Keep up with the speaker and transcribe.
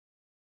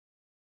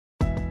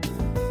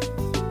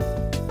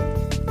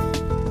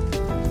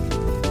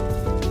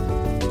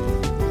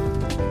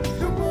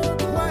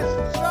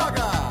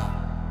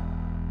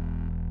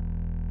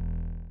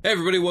Hey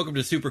everybody, welcome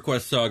to Super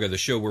Quest Saga, the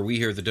show where we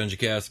here at the Dungeon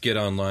Cast get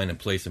online and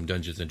play some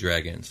Dungeons &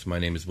 Dragons. My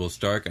name is Will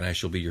Stark, and I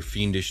shall be your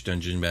fiendish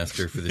dungeon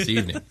master for this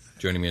evening.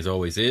 Joining me as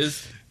always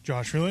is...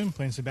 Josh Freeland,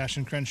 playing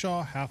Sebastian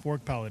Crenshaw,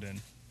 half-orc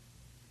paladin.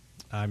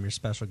 I'm your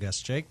special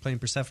guest, Jake, playing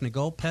Persephone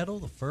Goldpetal,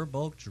 the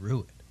Furbolg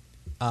Druid.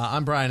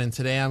 I'm Brian, and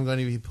today I'm going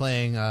to be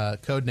playing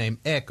codename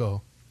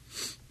Echo.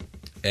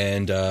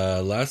 And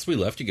last we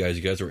left you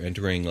guys were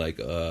entering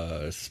like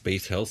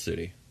Space Hell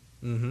City.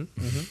 How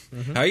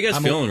are you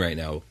guys feeling right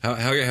now? How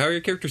are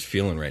your characters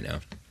feeling right now?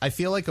 I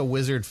feel like a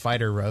wizard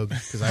fighter rogue,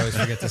 because I always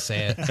forget to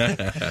say it.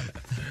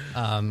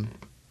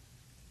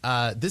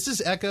 This is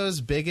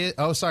Echo's biggest...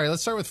 Oh, sorry,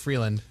 let's start with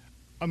Freeland.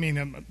 I mean,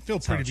 I feel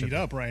pretty beat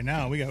up right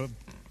now. We got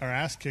our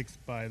ass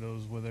kicked by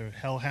those, whether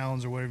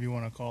hellhounds or whatever you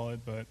want to call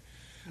it, but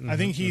I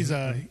think he's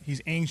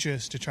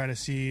anxious to try to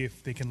see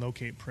if they can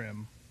locate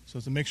Prim. So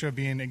it's a mixture of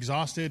being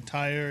exhausted,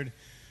 tired,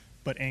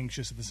 but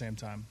anxious at the same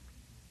time.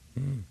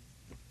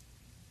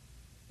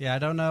 Yeah, I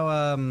don't know.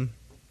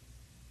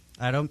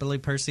 I don't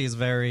believe Percy is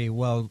very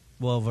well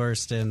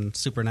versed in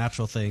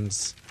supernatural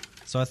things,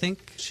 so I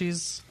think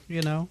she's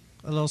a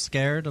little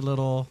scared, a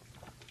little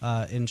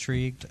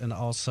intrigued, and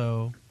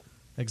also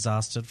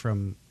exhausted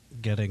from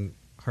getting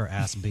her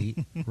ass beat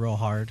real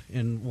hard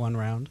in one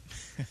round.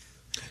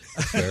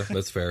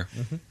 That's fair.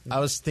 I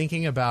was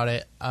thinking about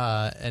it,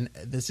 and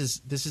this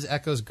is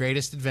Echo's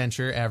greatest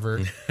adventure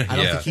ever.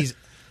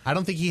 I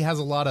don't think he has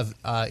a lot of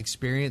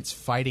experience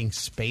fighting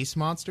space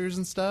monsters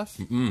and stuff.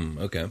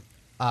 Okay.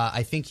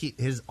 I think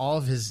all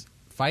of his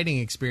fighting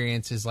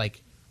experience is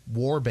like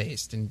war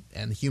based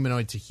and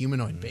humanoid to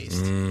humanoid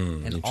based.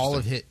 And all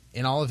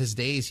of his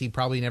days, he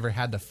probably never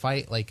had to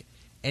fight like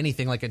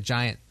anything like a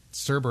giant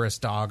Cerberus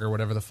dog or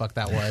whatever the fuck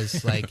that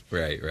was. Like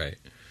right.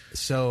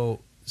 So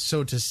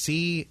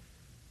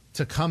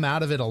to come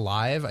out of it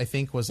alive, I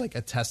think was like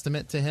a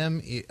testament to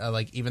him,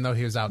 like even though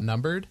he was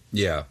outnumbered.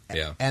 Yeah.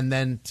 And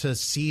then to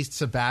see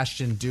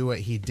Sebastian do what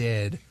he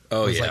did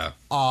was like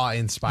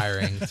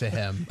awe-inspiring to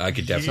him. I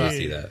could definitely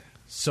see that.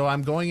 So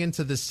I'm going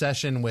into this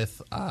session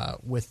with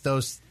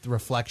those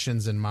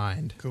reflections in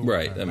mind. Cool.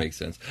 Right, that makes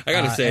sense. I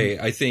gotta say,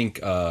 I think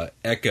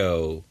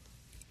Echo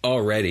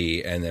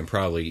already, and then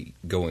probably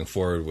going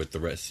forward with the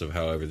rest of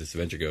however this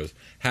adventure goes,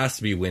 has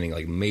to be winning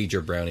like major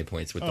brownie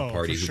points with the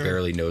party who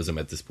barely knows him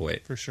at this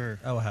point. For sure.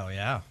 Oh, hell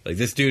yeah. Like,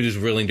 this dude is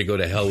willing to go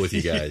to hell with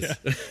you guys.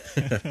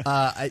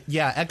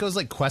 Echo's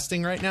like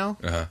questing right now.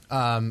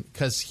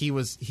 Because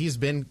he's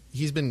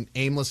been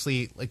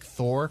aimlessly like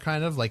Thor,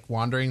 kind of like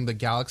wandering the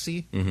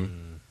galaxy.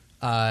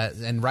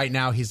 And right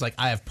now he's like,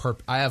 I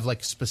have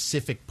like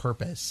specific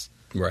purpose.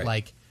 Right.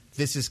 Like,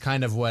 this is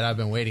kind of what I've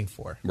been waiting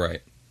for.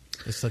 Right.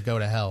 Is to go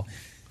to hell.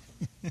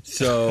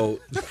 So,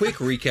 quick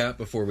recap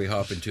before we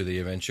hop into the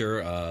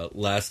adventure.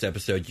 Last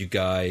episode, you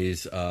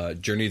guys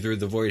journeyed through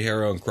the Void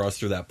Harrow and crossed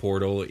through that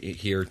portal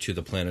here to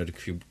the planet of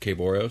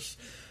Kaboros.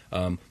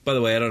 By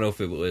the way, I don't know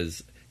if it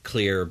was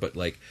clear, but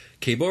like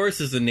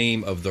Kaboros is the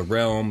name of the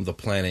realm, the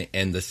planet,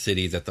 and the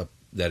city that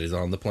is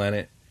on the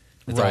planet.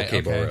 It's all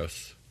Kaboros.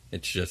 Okay.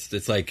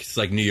 It's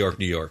like New York,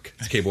 New York.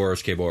 It's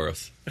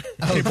Kaboros.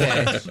 Okay,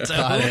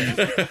 got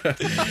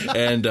it.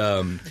 And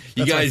you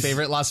That's guys, my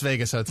favorite Las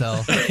Vegas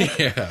hotel.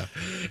 Yeah,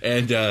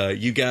 and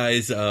you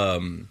guys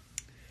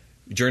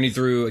journeyed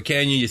through a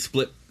canyon. You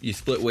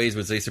split ways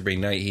with Zacerbrane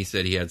Knight. He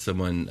said he had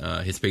someone,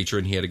 his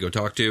patron, he had to go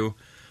talk to.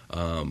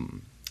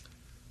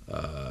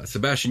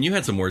 Sebastian, you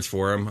had some words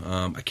for him.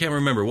 I can't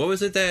remember. What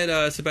was it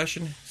that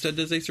Sebastian said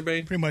to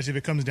Zacerbrane? Pretty much, if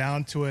it comes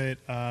down to it,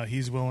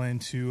 he's willing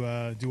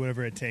to do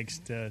whatever it takes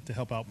to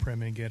help out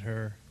Prim and get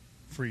her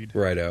freed.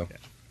 Righto. Yeah.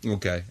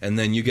 Okay. And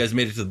then you guys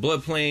made it to the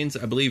Blood Plains.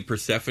 I believe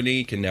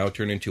Persephone can now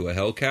turn into a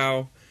Hell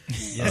Cow.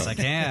 Yes, I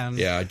can.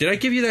 Yeah. Did I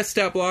give you that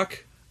stat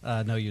block?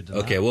 No, you did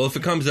Okay. not. Well, if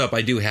it comes up,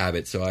 I do have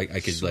it, so I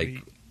could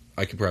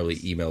probably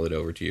email it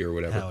over to you or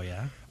whatever. Hell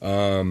yeah.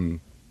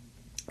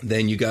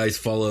 Then you guys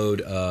followed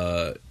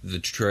the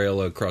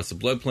trail across the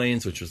Blood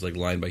Plains, which was like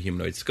lined by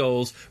humanoid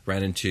skulls.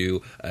 Ran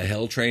into a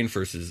hell train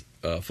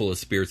full of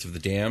spirits of the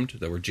damned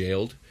that were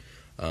jailed.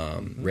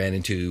 Ran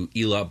into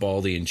Elot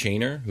Ball the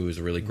Enchainer, who was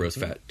a really gross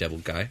fat devil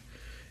guy,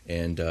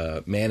 and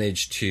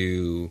managed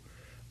to,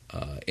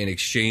 in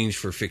exchange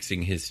for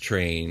fixing his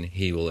train,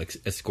 he will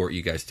escort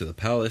you guys to the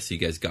palace. You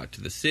guys got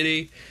to the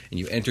city, and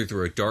you enter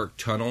through a dark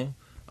tunnel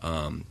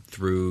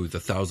through the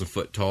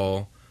 1,000-foot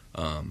tall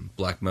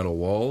black metal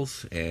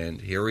walls, and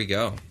here we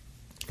go.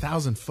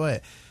 1,000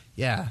 foot.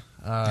 Yeah.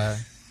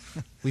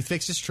 We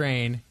fixed his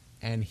train,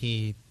 and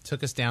he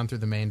took us down through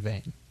the main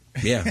vein.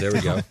 Yeah, there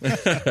we go.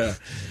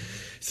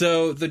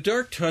 So the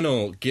dark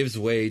tunnel gives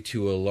way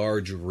to a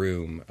large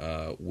room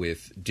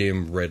with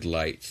dim red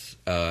lights.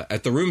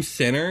 At the room's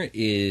center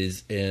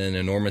is an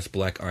enormous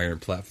black iron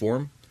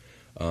platform.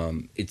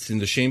 It's in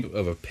the shape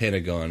of a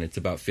pentagon. It's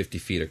about 50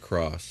 feet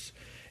across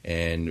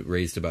and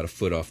raised about a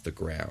foot off the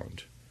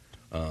ground.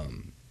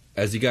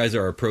 As you guys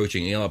are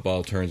approaching, Elot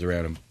Ball turns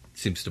around and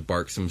seems to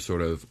bark some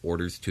sort of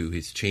orders to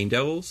his chain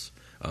devils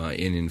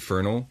in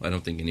Infernal. I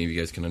don't think any of you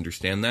guys can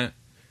understand that.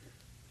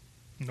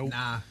 Nope.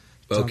 Nah.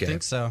 Okay. Don't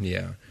think so.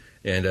 Yeah.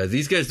 And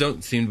these guys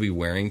don't seem to be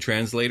wearing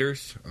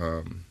translators.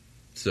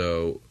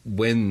 So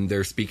when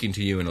they're speaking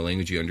to you in a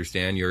language you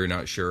understand, you're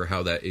not sure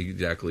how that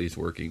exactly is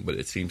working, but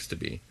it seems to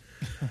be.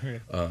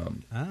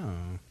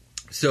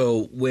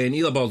 So when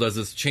Eli Ball does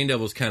this, Chain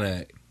Devils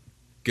kind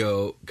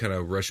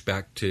of rush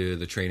back to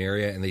the train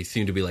area, and they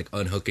seem to be like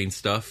unhooking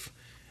stuff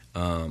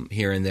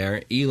here and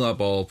there. Eli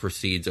Ball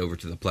proceeds over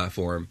to the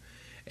platform,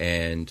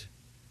 and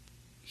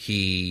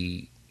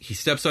he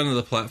steps onto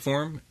the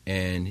platform.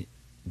 And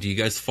do you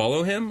guys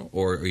follow him,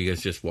 or are you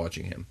guys just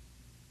watching him?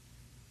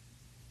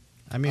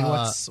 I mean,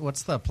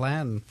 what's the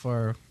plan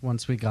for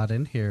once we got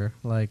in here?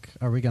 Like,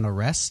 are we gonna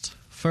rest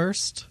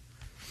first?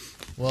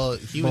 Well,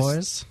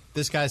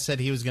 This guy said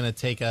he was going to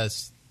take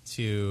us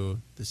to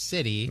the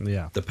city.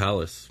 Yeah, The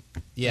palace.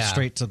 Yeah,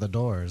 straight to the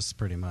doors,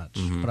 pretty much.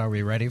 Mm-hmm. But are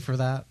we ready for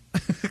that?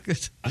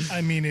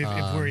 I mean, if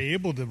we're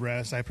able to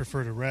rest, I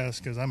prefer to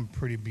rest because I'm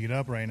pretty beat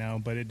up right now.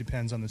 But it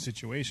depends on the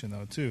situation,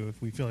 though, too.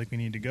 If we feel like we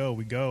need to go,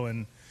 we go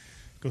and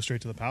go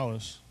straight to the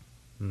palace.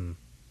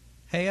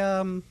 Hey,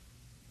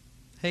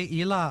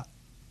 Eli,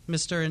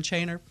 Mr.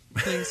 Enchainer,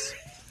 please,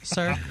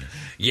 sir.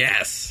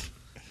 Yes.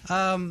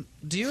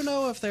 Do you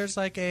know if there's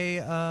like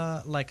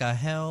a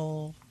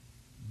hell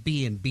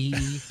B&B,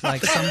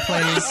 like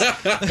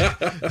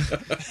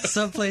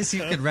someplace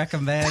you could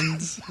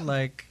recommend,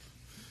 like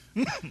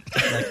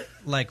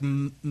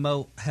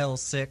Motel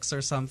 6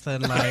 or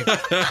something, like?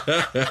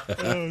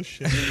 Oh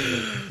shit!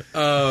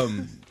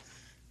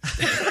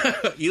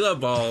 Eli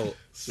Ball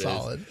says,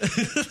 solid.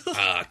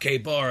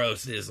 Cape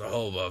Boros is the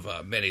home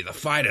of many of the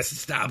finest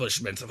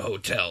establishments of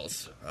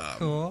hotels.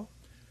 Cool.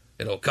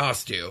 It'll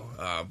cost you,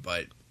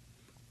 but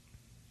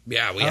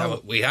yeah,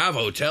 we have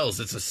hotels.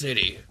 It's a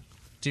city.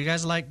 Do you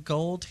guys like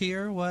gold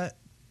here? What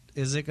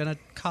is it going to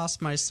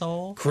cost my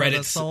soul?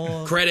 Credits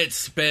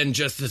spend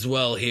just as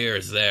well here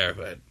as there,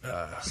 but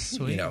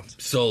Sweet.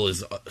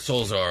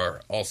 souls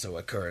are also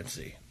a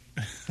currency.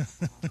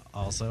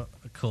 Also,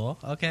 cool.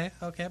 Okay,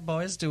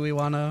 boys. Do we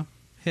want to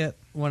hit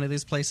one of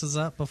these places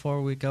up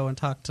before we go and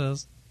talk to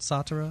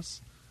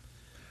Satiros?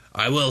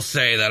 I will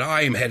say that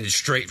I am headed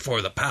straight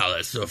for the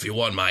palace, so if you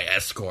want my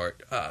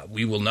escort, I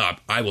will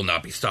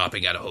not be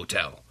stopping at a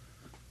hotel.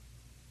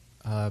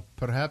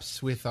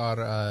 Perhaps with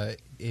our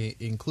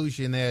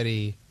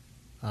inclusionary,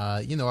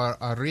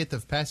 our rite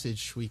of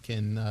passage, we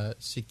can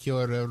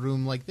secure a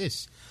room like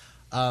this.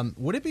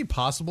 Would it be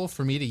possible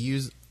for me to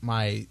use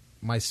my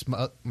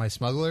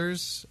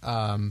smuggler's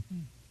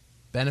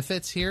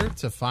benefits here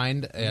to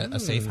find a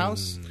safe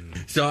house?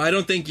 So I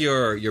don't think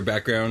your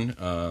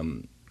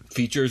background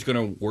feature is going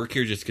to work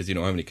here just because you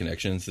don't have any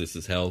connections. This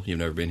is hell. You've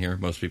never been here.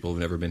 Most people have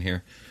never been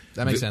here.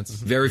 That makes sense.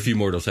 Very few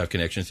mortals have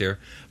connections here.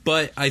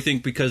 But I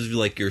think because of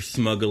like your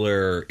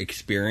smuggler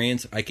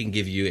experience, I can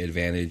give you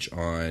advantage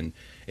on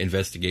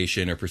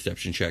investigation or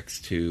perception checks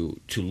to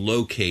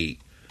locate.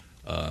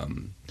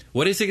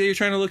 What is it that you're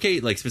trying to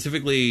locate? Like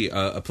specifically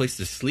a place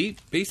to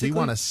sleep, basically? We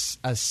want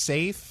a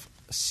safe,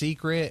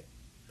 secret,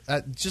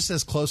 just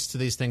as close to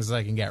these things as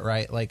I can get,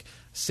 right? Like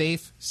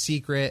safe,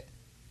 secret,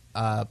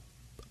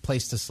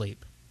 place to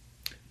sleep.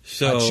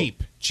 So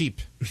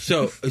cheap.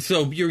 So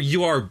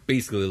you are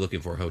basically looking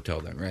for a hotel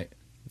then, right?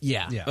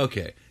 Yeah.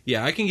 Okay.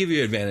 Yeah, I can give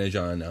you advantage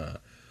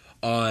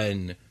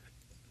on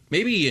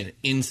maybe an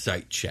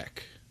insight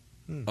check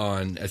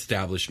on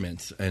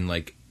establishments and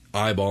like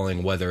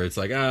eyeballing whether it's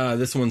like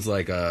this one's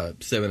like a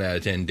 7 out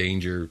of 10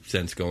 danger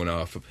sense going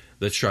off.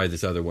 Let's try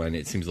this other one.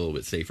 It seems a little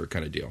bit safer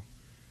kind of deal.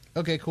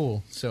 Okay,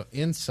 cool. So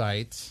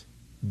insight.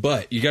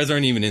 But you guys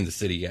aren't even in the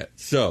city yet.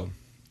 So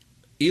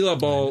Eli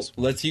Ball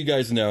lets you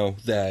guys know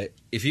that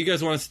if you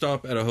guys want to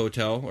stop at a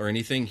hotel or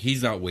anything,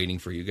 he's not waiting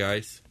for you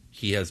guys.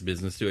 He has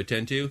business to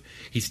attend to.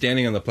 He's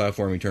standing on the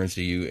platform. He turns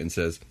to you and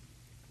says,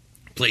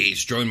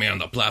 "Please join me on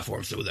the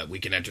platform so that we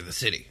can enter the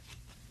city."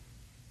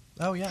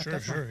 Oh, yeah.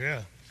 Sure,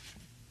 yeah.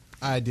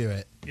 I do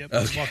it. Yep,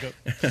 Okay. walk up.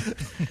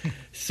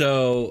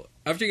 So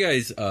after you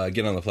guys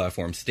get on the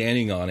platform,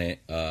 standing on it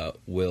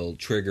will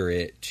trigger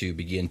it to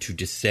begin to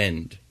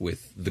descend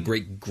with the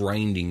great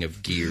grinding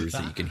of gears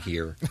that you can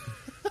hear.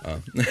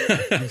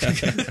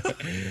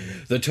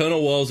 The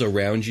tonal walls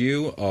around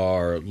you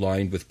are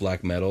lined with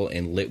black metal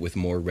and lit with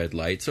more red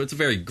light, so it's a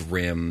very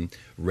grim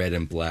red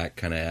and black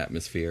kind of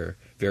atmosphere,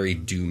 very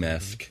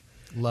Doom-esque.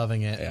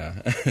 Loving it.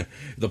 Yeah.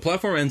 The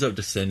platform ends up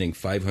descending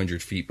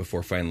 500 feet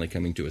before finally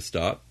coming to a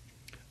stop.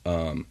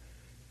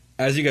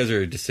 As you guys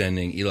are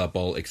descending, Eli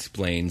Ball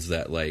explains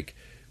that, like,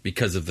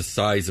 because of the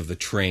size of the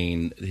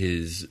train,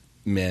 his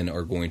men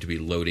are going to be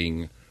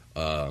loading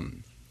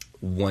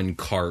one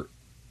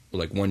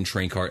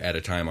train cart at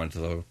a time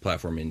onto the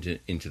platform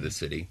into the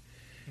city.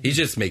 He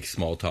just makes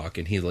small talk,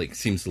 and he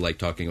seems to like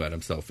talking about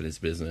himself and his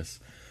business.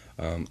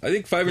 I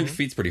think 500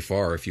 feet's pretty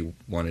far if you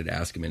wanted to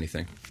ask him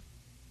anything.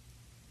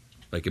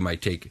 Like, it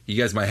might take...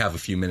 You guys might have a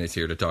few minutes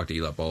here to talk to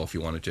Eli Ball if you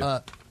wanted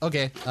to.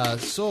 Okay.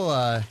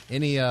 So,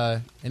 any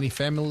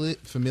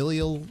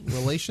familial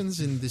relations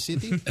in the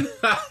city?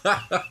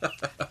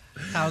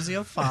 How's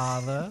your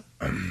father?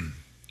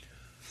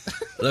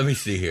 Let me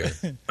see here.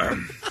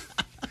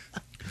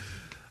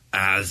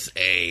 As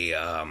a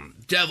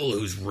devil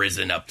who's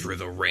risen up through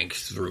the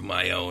ranks through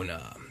my own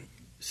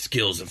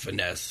skills and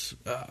finesse.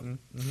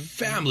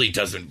 Family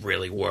doesn't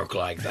really work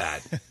like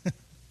that.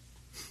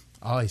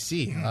 Oh, I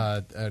see.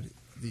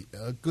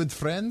 Good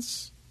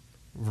friends?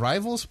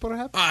 Rivals,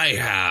 perhaps? I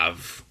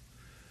have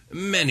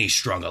many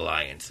strong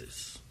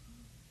alliances.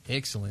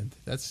 Excellent.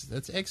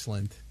 That's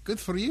excellent. Good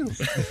for you.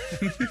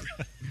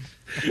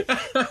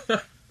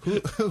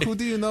 Who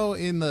do you know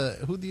in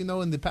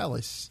the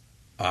palace?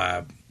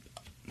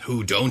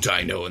 Who don't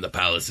I know in the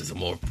palace is a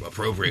more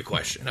appropriate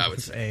question, I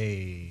would say.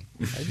 Hey.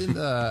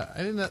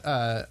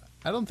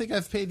 I don't think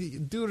I've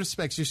paid due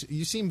respects.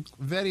 You seem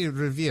very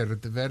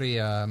revered, very.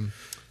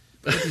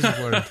 What is the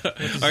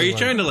word? Are you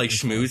trying to like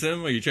schmooze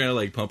him? Are you trying to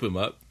like pump him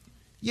up?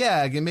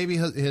 Yeah, maybe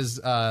his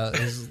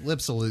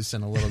lips will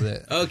loosen a little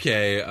bit.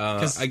 Okay,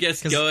 I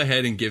guess go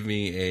ahead and give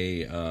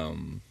me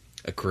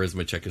a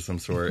charisma check of some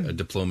sort, a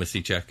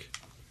diplomacy check.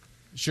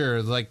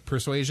 Sure, like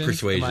persuasion.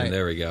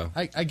 There we go.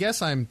 I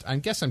guess I'm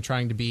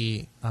trying to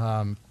be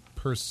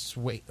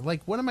persuade.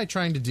 Like, what am I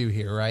trying to do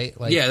here? Right?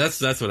 Like, yeah,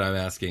 that's what I'm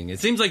asking. It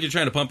seems like you're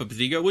trying to pump up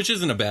his ego, which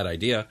isn't a bad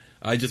idea.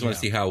 I just want to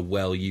see how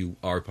well you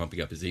are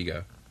pumping up his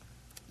ego.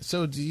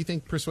 So, do you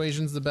think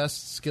persuasion's the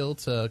best skill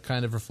to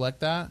kind of reflect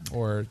that,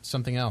 or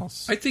something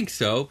else? I think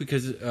so,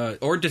 because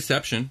or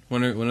deception,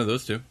 one of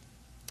those two.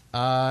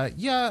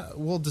 Yeah.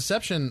 Well,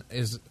 deception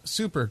is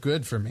super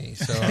good for me,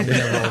 so I'm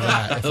gonna roll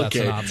that if that's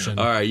an option.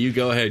 All right, you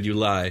go ahead. You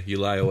lie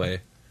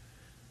away.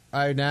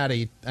 I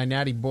natty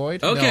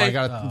Boyd. Okay. No, I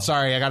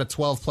got a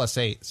 12 plus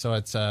 8, so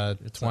it's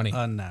 20.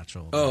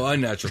 Unnatural. Oh,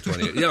 unnatural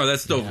 20. No,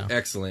 that's still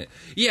excellent.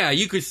 Yeah,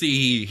 you could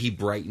see he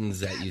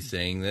brightens at you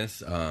saying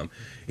this.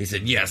 He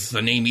said, yes,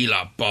 the name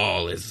Elop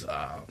Ball is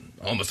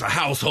almost a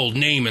household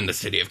name in the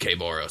city of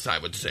Keboros, I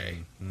would say.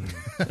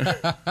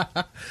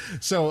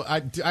 So I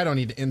don't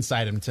need to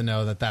incite him to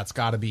know that that's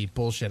got to be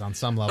bullshit on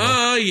some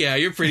level. Yeah,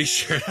 you're pretty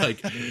sure.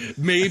 Like,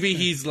 maybe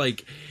he's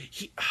like...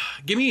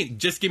 give me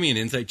an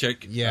insight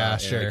check. Yeah,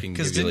 sure.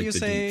 Because didn't you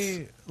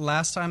say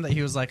last time that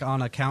he was like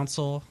on a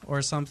council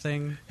or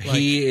something? Like,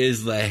 he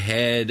is the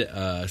head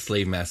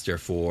slave master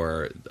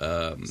for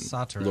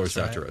Satiros, Lord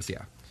Satiros. right?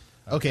 Yeah.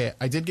 Okay,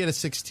 I did get a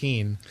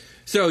 16.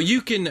 So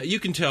you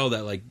can tell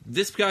that like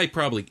this guy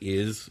probably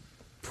is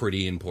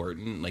pretty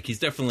important. Like he's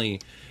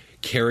definitely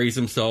carries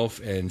himself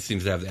and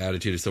seems to have the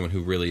attitude of someone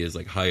who really is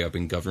like high up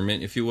in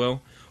government, if you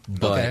will.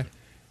 But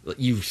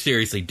you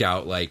seriously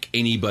doubt like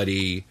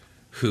anybody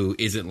who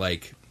isn't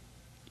like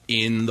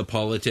in the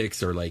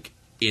politics or like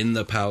in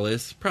the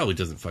palace probably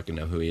doesn't fucking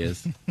know who he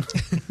is.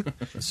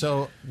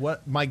 So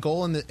what my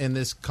goal in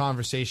this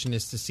conversation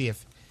is to see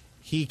if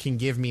he can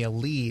give me a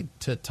lead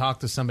to talk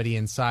to somebody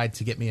inside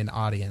to get me an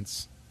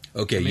audience.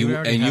 Okay, I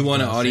mean, you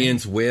want an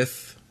audience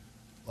with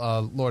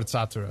Lord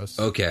Satiros.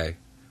 Okay.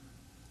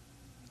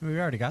 We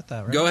already got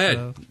that, right? Go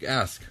ahead.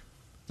 Ask.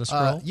 The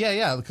scroll?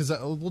 Yeah, because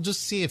we'll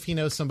just see if he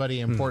knows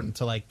somebody important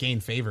to like gain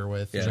favor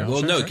with. Yeah. You know? Well,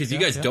 Sure, no, sure. because you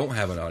Yeah, guys yeah. don't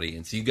have an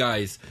audience. You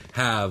guys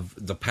have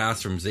the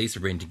pass from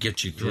Zacerbrain to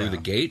get you through Yeah. the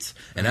gates,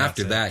 and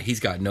after that, he's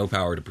got no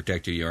power to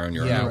protect you. You're on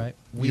your Yeah, own. right.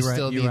 we You're right,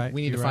 still you're need right,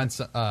 we need to you're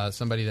find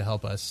somebody to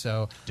help us.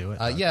 So Do it.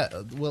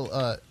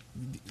 well,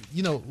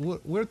 you know,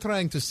 we're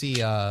trying to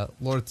see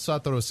Lord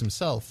Satiros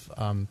himself.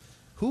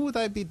 Who would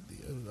I be?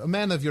 A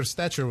man of your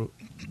stature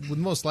would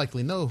most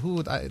likely know. Who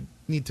would I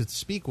need to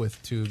speak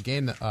with to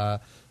gain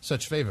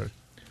such favor?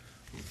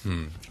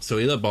 So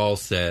Elabal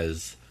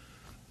says,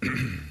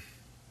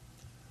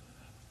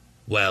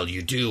 well,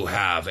 you do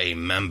have a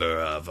member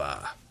of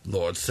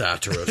Lord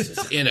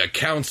Satiros' inner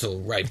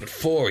council right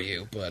before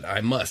you, but I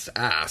must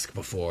ask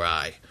before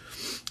I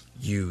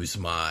use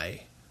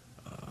my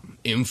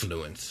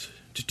influence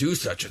to do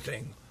such a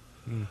thing.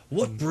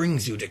 What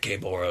brings you to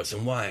Keboros,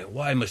 and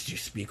why must you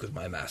speak with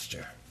my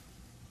master?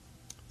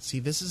 See,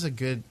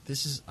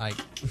 I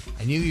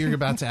knew you were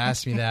about to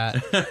ask me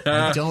that.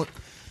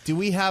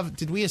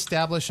 Did we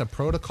establish a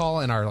protocol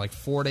in our like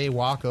 4-day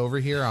walk over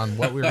here on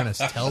what we were going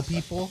to tell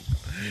people?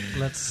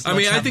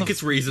 I think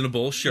it's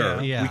reasonable.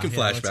 Sure, Yeah, we can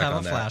let's flashback have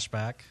on a that.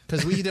 flashback.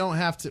 Because we don't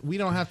have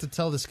to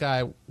tell this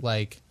guy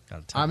like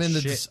Gotta tell I'm him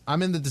in shit.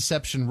 I'm in the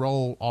deception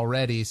role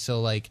already.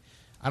 So like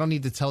I don't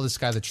need to tell this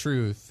guy the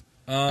truth.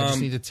 I just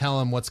need to tell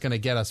him what's going to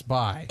get us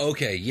by.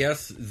 Okay,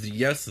 yes,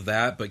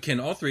 that. But can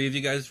all three of you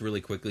guys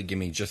really quickly give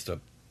me just a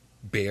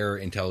bare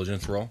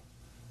intelligence roll?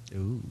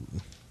 Ooh.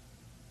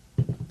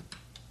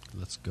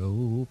 Let's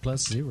go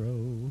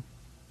 +0.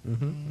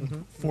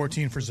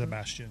 14 for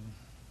Sebastian.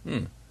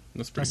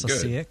 That's pretty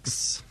That's a good.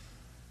 6.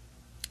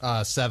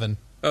 7.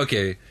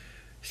 Okay,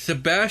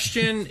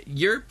 Sebastian,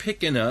 you're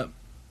picking up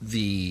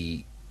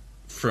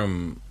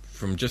from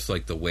just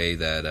like the way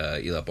that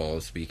Elabal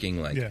is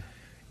speaking. Like Yeah.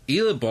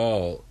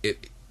 Elabal,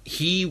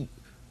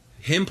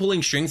 him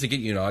pulling strings to get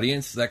you an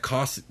audience that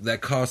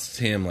costs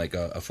him like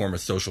a form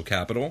of social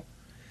capital,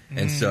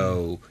 and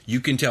so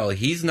you can tell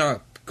he's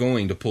not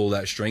going to pull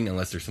that string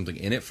unless there's something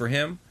in it for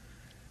him,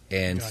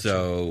 and Gotcha.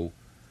 so.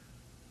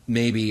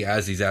 Maybe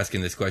as he's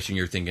asking this question,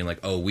 you're thinking like,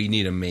 "Oh, we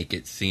need to make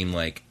it seem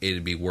like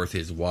it'd be worth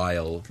his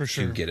while For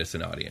sure. to get us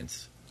an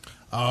audience."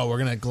 oh, we're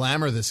gonna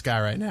glamour this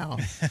guy right now.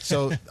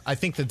 So I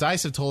think the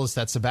dice have told us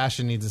that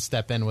Sebastian needs to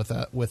step in with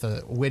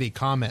a witty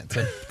comment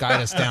to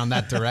guide us down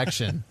that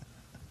direction.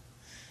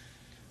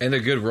 And a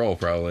good roll,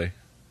 probably.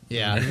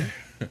 Yeah.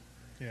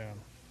 Yeah.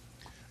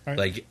 All right.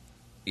 Like,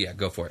 yeah,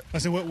 go for it. I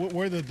said,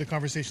 where did the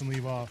conversation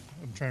leave off?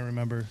 I'm trying to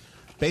remember.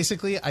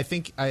 Basically, I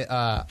think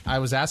I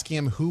was asking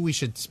him who we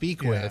should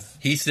speak with.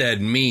 He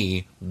said,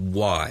 me,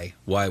 why?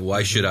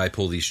 Why should I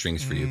pull these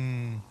strings for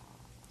you?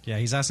 Yeah,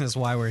 he's asking us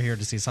why we're here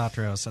to see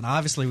Satros, and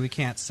obviously we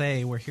can't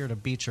say we're here to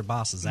beat your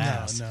boss's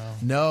ass.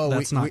 No,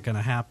 that's not going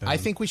to happen. I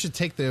think we should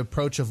take the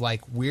approach of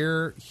like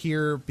we're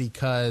here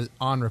because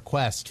on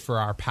request for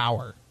our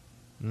power.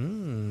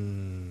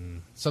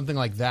 Something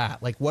like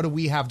that. Like, what do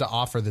we have to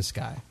offer this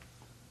guy?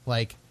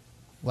 Like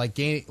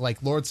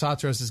Lord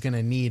Satros is going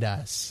to need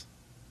us,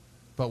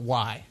 but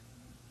why?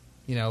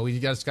 You know, we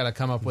just got to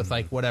come up with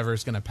like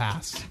whatever's going to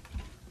pass.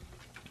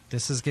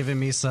 This is giving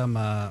me some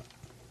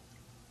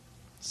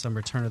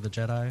Return of the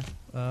Jedi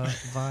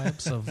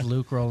vibes of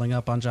Luke rolling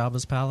up on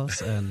Jabba's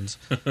palace, and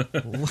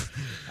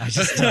I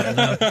just don't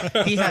know.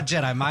 He had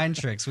Jedi mind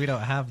tricks. We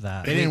don't have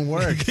that. They didn't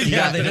work. He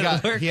had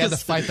to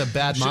fight the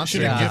bad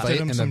monster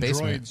in the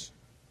basement. Droids.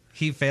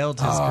 He failed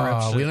his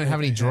corruption. We don't have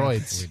any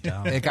droids. We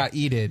don't. It got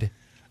eated.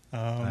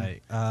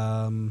 Right.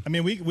 I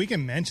mean, we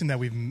can mention that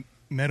we've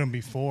met him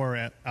before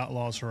at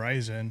Outlaws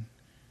Horizon.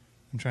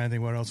 I'm trying to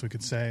think what else we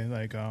could say.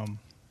 Like,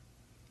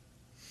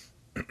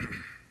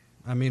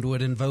 I mean,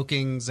 would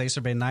invoking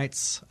Zacer Bay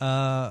Knight's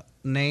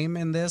name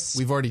in this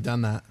We've already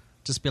done that.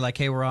 just be like,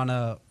 hey, we're on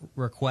a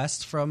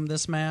request from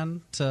this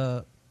man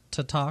to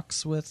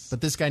talks with? But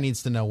this guy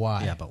needs to know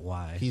why. Yeah, but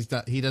why?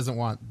 He doesn't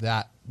want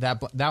that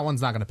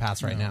one's not going to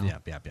pass right now.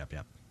 Yep.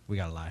 We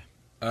gotta lie.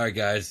 All right,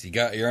 guys,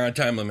 you're on a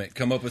time limit.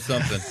 Come up with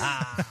something.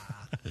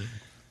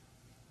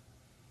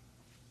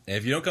 And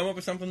if you don't come up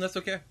with something, that's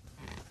okay.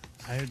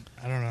 I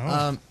don't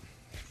know.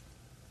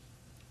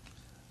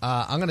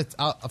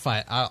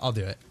 I'll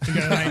do it. You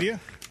got an idea?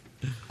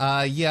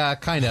 Yeah,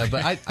 kind of.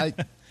 But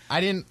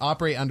I didn't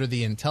operate under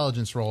the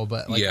intelligence role,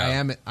 but like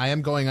Yeah. I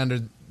am going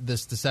under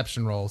this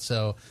deception role.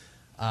 So,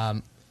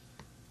 Lord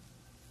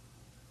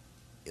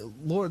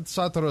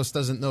Satros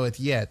doesn't know it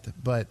yet,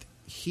 but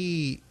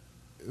he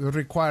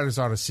requires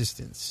our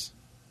assistance.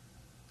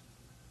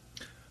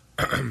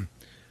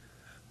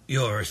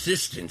 Your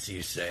assistance,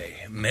 you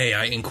say? May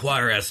I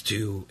inquire as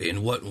to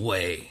in what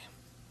way?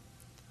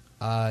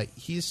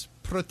 He's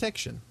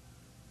protection.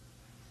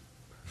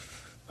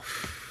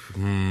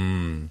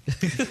 I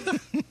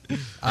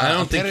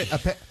don't think...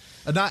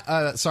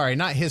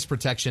 not his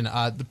protection.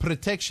 The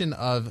protection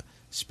of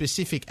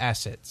specific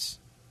assets.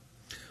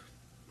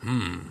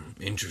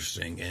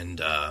 Interesting.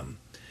 And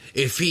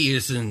if he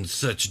is in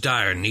such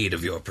dire need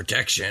of your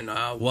protection,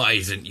 why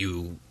isn't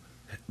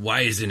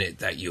it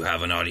that you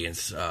have an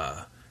audience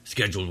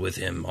scheduled with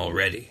him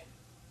already?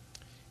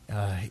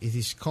 It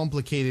is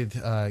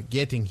complicated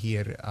getting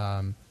here.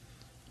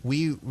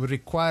 We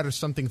require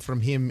something from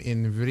him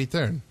in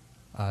return.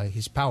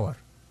 His power.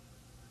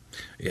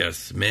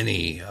 Yes,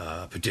 many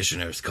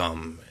petitioners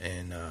come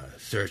in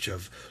search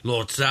of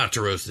Lord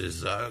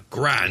Satros'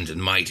 grand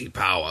and mighty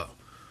power.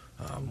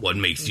 What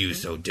makes you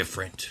so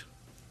different?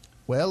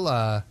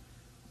 Well,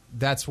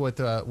 that's what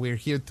we're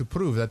here to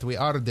prove, that we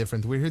are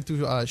different. We're here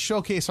to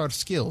showcase our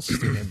skills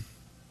to him.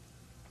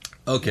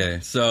 Okay,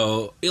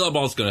 so Eli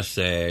Ball's going to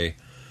say...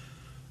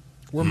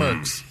 We're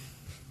mercs.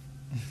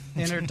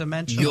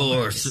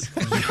 Interdimensional.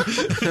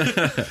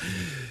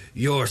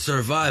 Your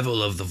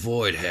survival of the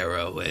Void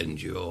Harrow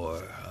and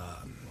your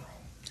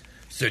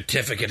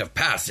certificate of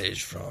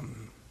passage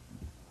from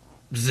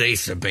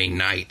Zacer Bay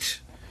Knight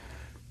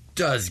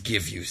does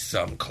give you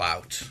some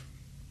clout.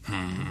 Do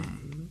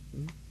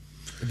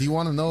you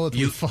want to know what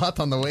we fought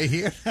on the way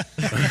here?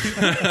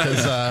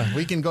 Because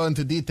we can go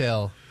into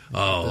detail.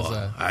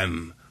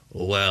 I'm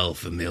well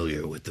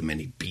familiar with the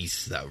many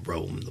beasts that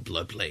roam the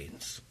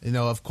Bloodplains. You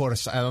know, of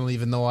course, I don't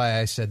even know why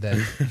I said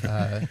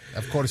that.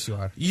 Of course you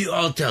are.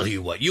 I'll tell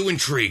you what, you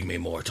intrigue me,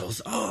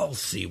 mortals. I'll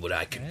see what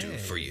I can do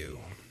for you.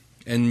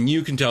 And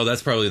you can tell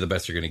that's probably the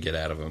best you're going to get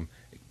out of him.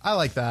 I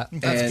like that.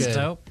 That's good.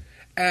 Dope.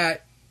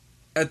 At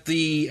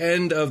the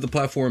end of the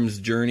platform's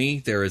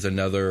journey, there is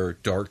another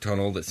dark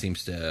tunnel that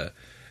seems to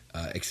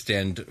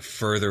extend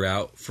further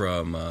out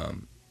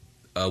from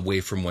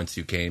away from whence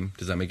you came.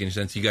 Does that make any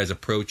sense? You guys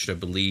approached, I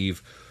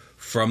believe,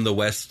 from the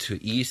west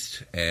to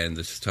east, and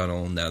this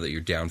tunnel, now that you're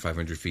down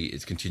 500 feet,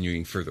 is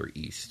continuing further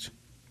east.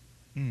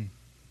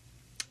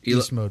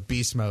 Beast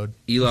mode.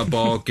 Eli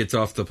Ball gets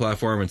off the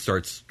platform and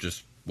starts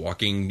just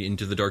walking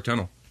into the dark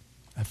tunnel.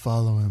 I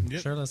follow him.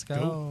 Yep. Sure, let's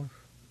go.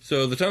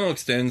 So the tunnel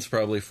extends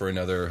probably for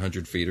another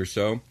 100 feet or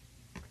so,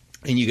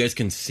 and you guys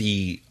can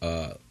see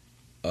a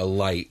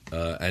light,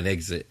 an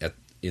exit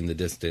in the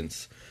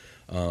distance.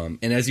 And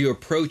as you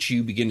approach,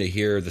 you begin to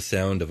hear the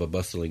sound of a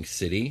bustling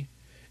city,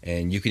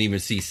 and you can even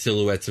see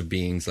silhouettes of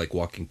beings like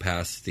walking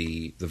past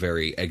the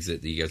very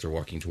exit that you guys are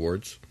walking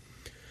towards.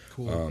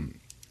 Cool.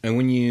 And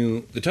when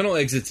the tunnel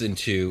exits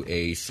into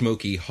a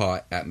smoky,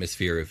 hot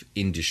atmosphere of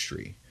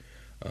industry.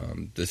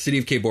 The city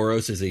of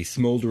Keboros is a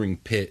smoldering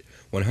pit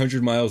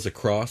 100 miles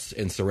across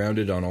and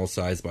surrounded on all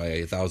sides by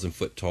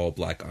 1,000-foot tall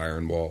black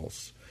iron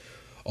walls.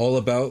 All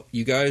about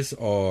you guys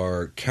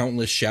are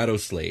countless shadow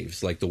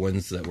slaves, like the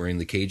ones that were in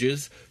the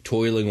cages,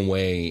 toiling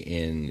away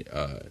in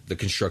the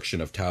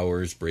construction of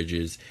towers,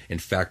 bridges,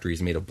 and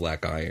factories made of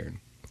black iron.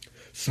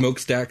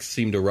 Smokestacks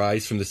seem to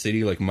rise from the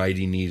city like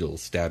mighty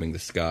needles stabbing the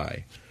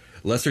sky.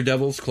 Lesser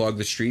devils clog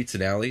the streets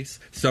and alleys.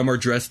 Some are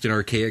dressed in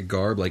archaic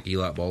garb like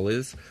Elat Ball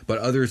is, but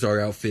others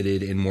are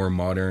outfitted in more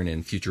modern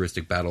and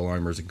futuristic battle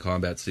armors and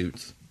combat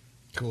suits.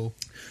 Cool.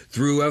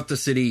 Throughout the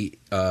city,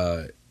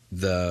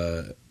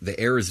 the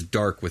air is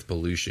dark with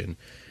pollution,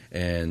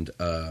 and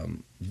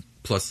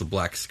plus the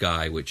black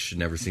sky, which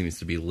never seems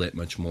to be lit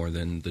much more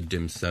than the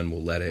dim sun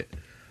will let it.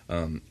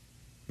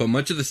 But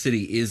much of the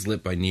city is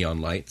lit by neon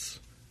lights.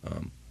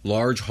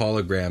 Large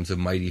holograms of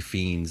mighty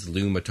fiends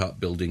loom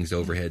atop buildings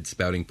overhead,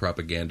 spouting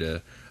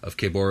propaganda of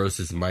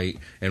Keboros' might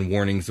and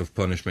warnings of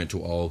punishment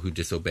to all who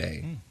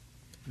disobey.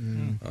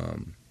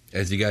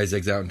 As you guys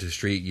exit out into the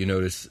street, you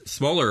notice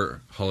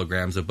smaller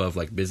holograms above,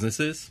 like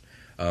businesses.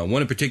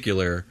 One in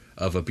particular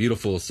of a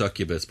beautiful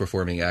succubus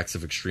performing acts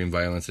of extreme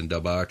violence and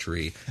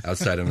debauchery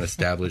outside of an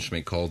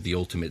establishment called The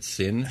Ultimate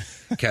Sin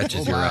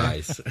catches your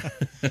eyes.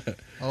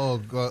 Oh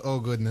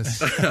goodness.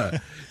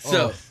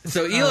 So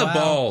Elat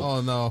Ball.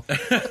 Oh no.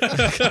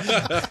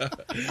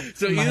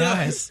 So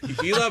eyes.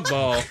 Elat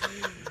Ball.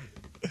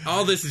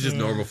 All this is just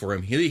normal for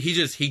him.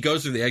 He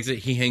goes through the exit.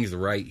 He hangs the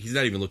right. He's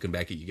not even looking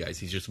back at you guys.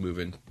 He's just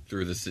moving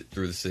through the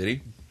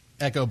city.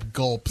 Echo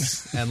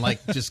gulps and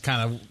just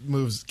kind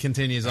of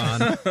continues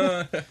on. What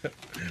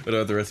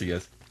about the rest of you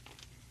guys?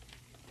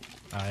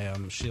 I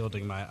am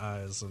shielding my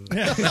eyes and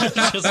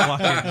just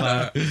walking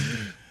by.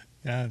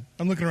 Yeah,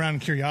 I'm looking around in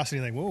curiosity,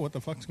 like, whoa, what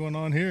the fuck's going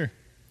on here?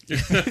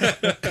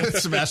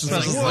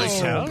 Sebastian's like,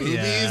 Whoa.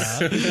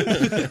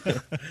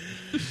 boobies.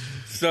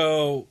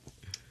 So,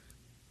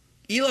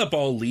 Elat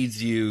Ball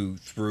leads you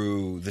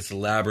through this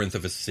labyrinth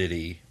of a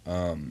city,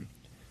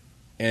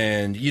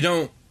 and you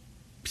don't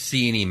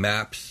see any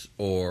maps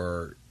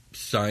or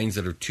signs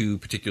that are too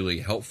particularly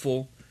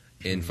helpful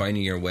in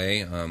finding your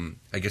way.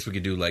 I guess we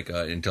could do like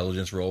an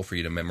intelligence roll for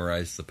you to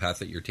memorize the path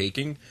that you're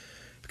taking,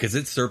 because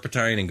it's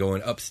serpentine and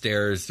going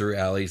upstairs through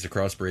alleys,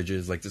 across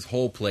bridges. Like, this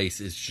whole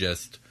place is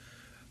just,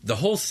 the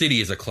whole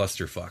city is a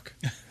clusterfuck.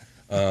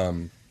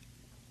 And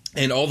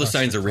all the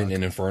signs are written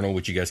in Infernal,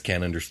 which you guys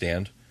can't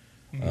understand.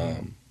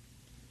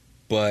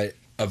 But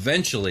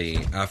eventually,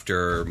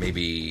 after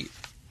maybe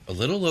a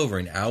little over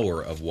an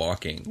hour of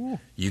walking,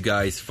 you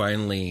guys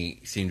finally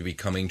seem to be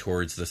coming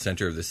towards the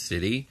center of the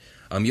city.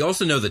 You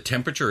also know the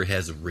temperature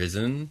has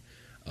risen,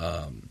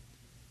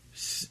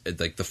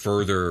 like the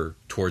further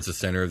towards the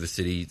center of the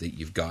city that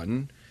you've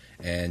gotten.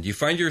 And you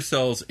find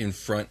yourselves in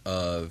front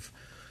of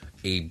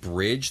a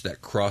bridge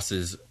that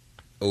crosses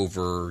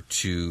over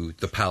to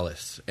the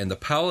palace. And the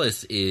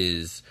palace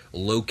is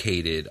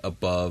located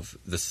above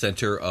the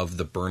center of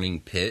the burning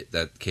pit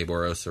that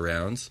Keboros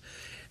surrounds.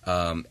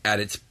 At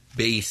its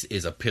base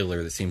is a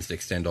pillar that seems to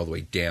extend all the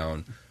way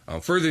down,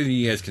 further than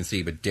you guys can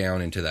see, but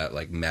down into that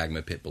like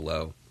magma pit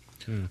below.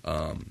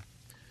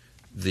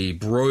 The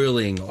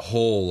broiling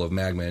hole of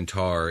magma and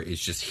tar is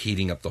just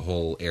heating up the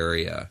whole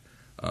area.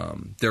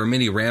 There are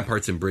many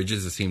ramparts and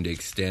bridges that seem to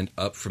extend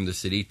up from the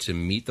city to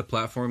meet the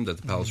platform that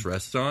the palace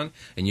rests on,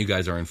 and you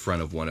guys are in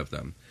front of one of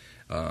them.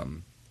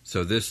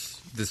 So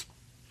this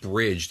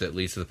bridge that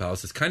leads to the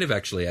palace is kind of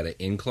actually at an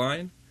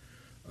incline.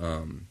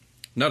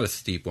 Not a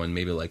steep one,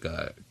 maybe like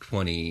a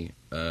 20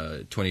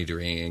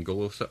 degree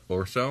angle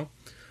or so.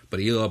 But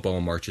Elat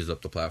Ball marches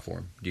up the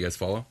platform. Do you guys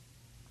follow?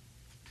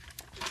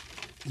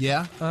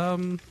 Yeah.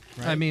 Right.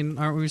 I mean,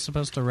 aren't we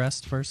supposed to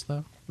rest first,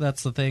 though?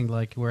 That's the thing.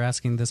 Like, we're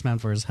asking this man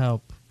for his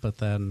help, but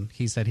then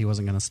he said he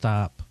wasn't going to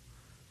stop.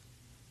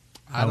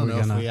 I don't know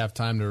if we have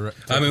time to.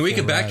 I mean, we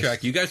could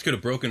backtrack. You guys could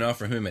have broken off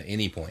from him at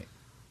any point.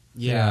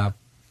 Yeah.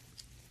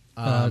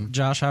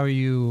 Josh, how are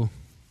you?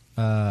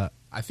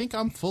 I think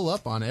I'm full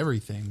up on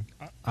everything.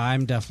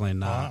 I'm definitely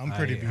not. I'm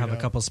pretty I beat have up.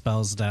 a couple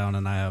spells down,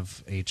 and I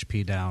have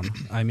HP down.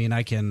 I mean,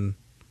 I can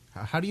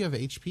How do you have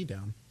HP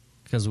down?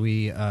 because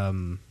we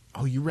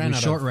Oh, you ran we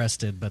out short of.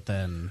 rested, but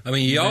then I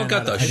mean, you all ran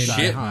got out the of hit die,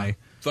 shit huh?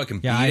 fucking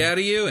beat Yeah, out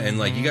of you, and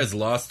like you guys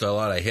lost a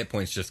lot of hit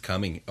points just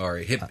coming, or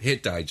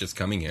hit die just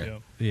coming here.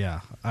 Yep. yeah,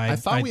 I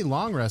thought we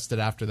long rested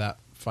after that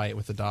fight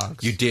with the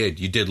dogs. You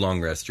did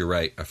long rest. You're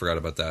right. I forgot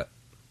about that.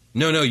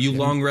 No, you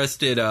long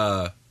rested.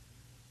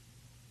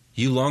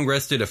 You long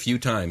rested a few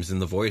times in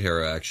the Void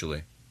Hera,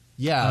 actually.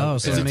 Yeah. Oh,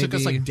 so it took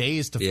us maybe- like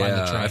days to find Yeah,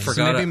 the train. I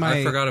forgot. maybe I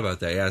my- forgot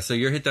about that. Yeah, so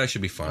your hit die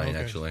should be fine, Okay.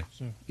 actually.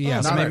 So- Yeah,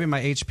 Oh, so not maybe right.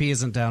 my HP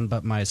isn't down,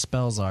 but my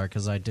spells are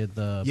because I did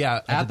the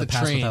Yeah, I at did the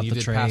pass train, without you the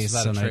did pass trace,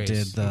 without a and I trace.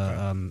 did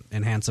the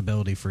enhance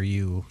ability for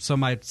you. So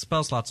my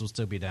spell slots will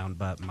still be down,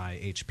 but my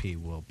HP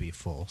will be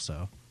full.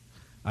 So,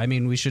 I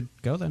mean, we should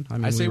go then. I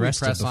mean, I say we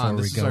rested press before on.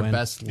 we This is go our in.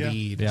 best Yeah.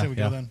 lead. Say we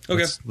go then.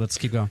 Okay. Let's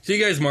keep going. So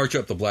you guys march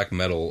up the black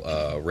metal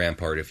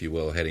rampart, if you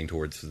will, heading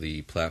towards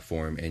the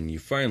platform, and you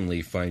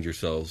finally find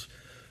yourselves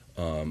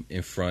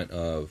in front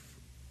of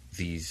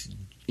these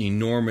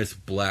enormous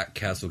black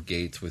castle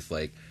gates with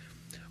like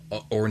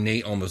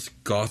ornate,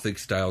 almost Gothic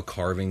style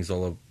carvings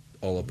all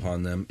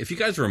upon them. If you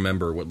guys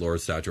remember what Lord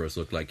Satros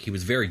looked like, he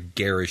was very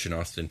garish and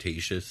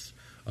ostentatious.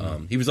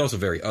 He was also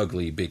very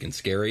ugly, big, and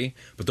scary.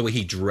 But the way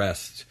he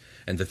dressed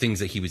and the things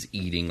that he was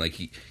eating, like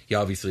he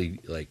obviously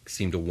like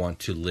seemed to want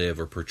to live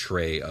or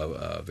portray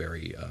a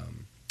very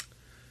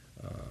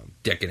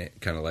decadent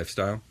kind of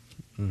lifestyle.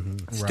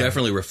 It's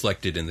definitely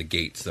reflected in the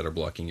gates that are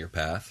blocking your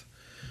path.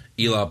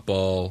 Elop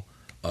Ball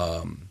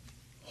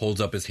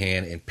holds up his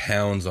hand and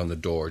pounds on the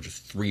door,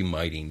 just 3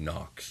 mighty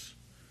knocks.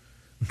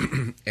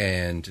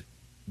 And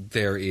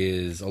there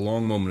is a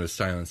long moment of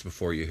silence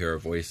before you hear a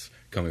voice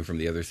coming from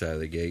the other side of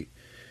the gate.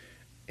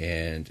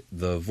 And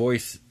the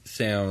voice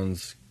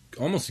sounds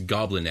almost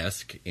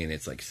goblin-esque in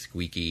its like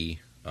squeaky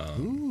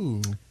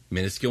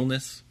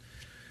minusculeness.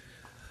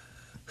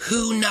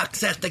 "Who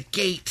knocks at the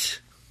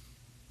gate?"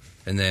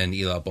 And then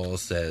Elop Ball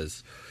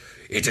says,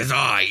 "It is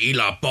I,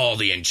 Elop Ball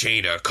the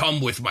Enchanter. Come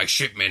with my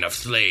shipment of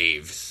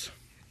slaves."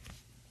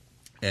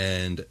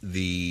 And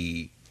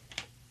the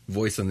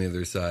voice on the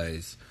other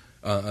side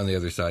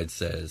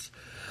says,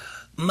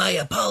 "My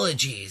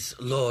apologies,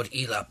 Lord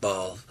Elop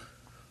Ball.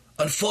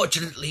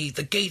 Unfortunately,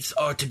 the gates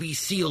are to be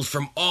sealed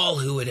from all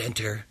who would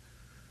enter.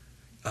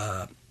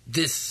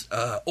 This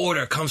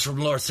order comes from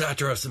Lord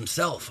Satros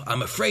himself.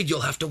 I'm afraid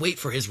you'll have to wait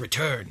for his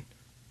return."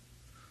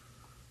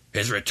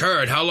 "His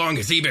return? How long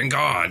has he been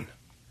gone?"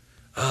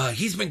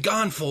 He's been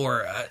gone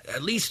for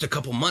at least a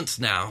couple months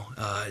now.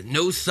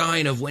 No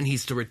sign of when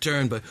he's to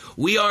return, but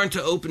we aren't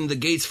to open the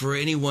gates for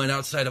anyone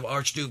outside of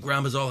Archduke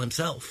Ramazal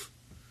himself."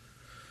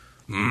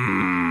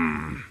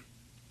 "I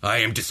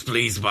am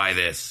displeased by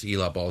this,"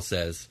 Elop Ball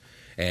says.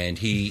 And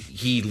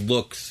he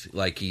looks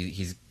like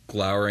he's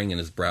glowering and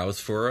his brows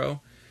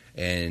furrow.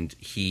 And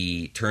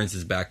he turns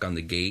his back on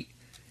the gate.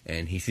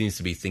 And he seems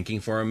to be thinking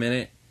for a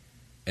minute.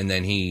 And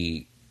then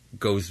he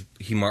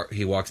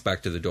walks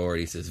back to the door and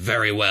he says,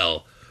 "Very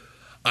well.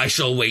 I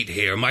shall wait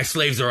here. My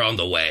slaves are on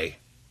the way."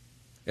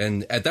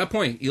 And at that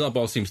point, Elop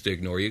Ball seems to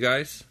ignore you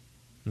guys.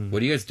 What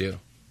do you guys do?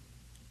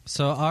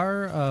 So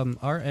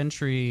our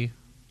entry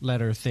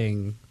letter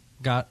thing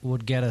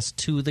would get us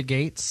to the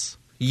gates.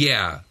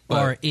 Yeah.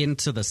 Or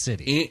into the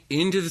city.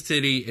 Into the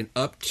city and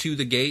up to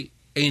the gate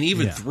and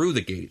even through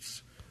the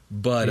gates.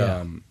 But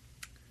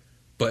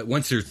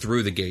once you're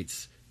through the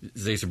gates,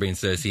 Zacerbane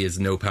says he has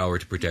no power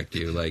to protect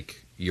you.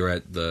 Like, you're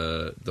at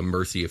the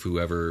mercy of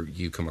whoever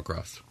you come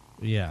across.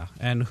 Yeah.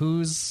 And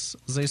who's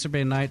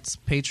Zacerbane Knight's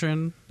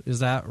patron? Is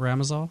that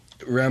Ramazal?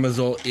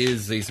 Ramazal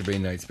is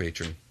Zacerbane Knight's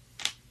patron.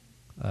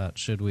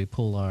 Should we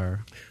pull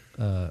our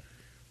card?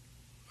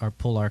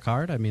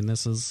 I mean,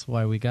 this is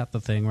why we got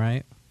the thing,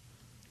 right?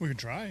 We can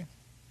try.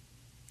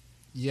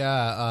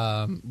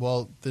 Yeah,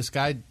 well, this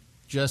guy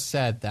just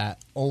said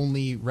that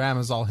only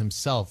Ramazal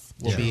himself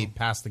will be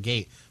past the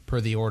gate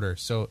per the order.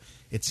 So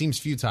it seems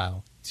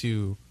futile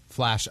to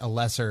flash a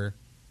lesser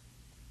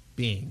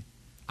being.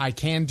 I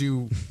can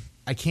do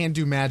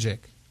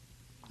magic.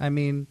 I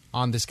mean,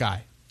 on this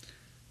guy.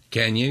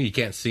 Can you? You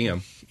can't see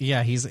him.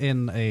 Yeah, he's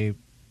in a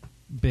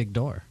big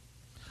door.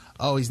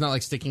 Oh, he's not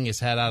like sticking his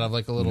head out of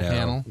like a little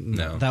panel?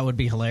 No. That would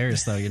be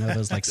hilarious, though. You know,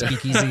 those like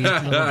speakeasy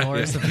little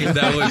doors.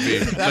 That would be.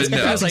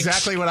 That's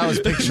exactly what I was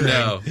picturing.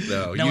 No.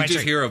 You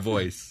just hear a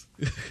voice.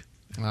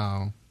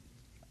 Oh.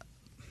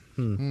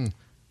 I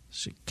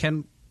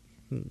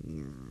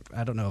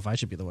don't know if I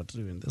should be the one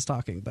doing this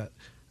talking, but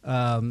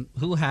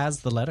who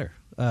has the letter?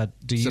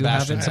 Do you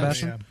Sebastian have it,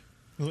 Sebastian?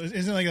 Yeah.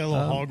 Isn't it like a little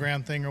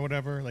hologram thing or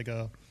whatever? Like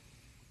a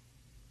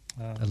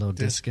little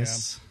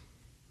discus.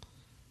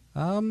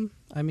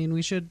 I mean,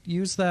 we should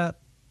use the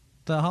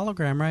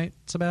hologram, right,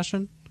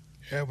 Sebastian?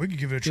 Yeah, we could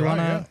give it a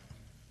try.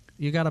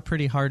 You got a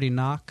pretty hearty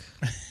knock.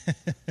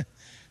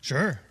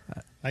 Sure.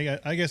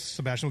 I guess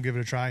Sebastian will give it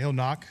a try. He'll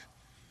knock.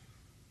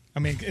 I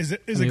mean, is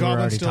the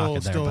goblin still?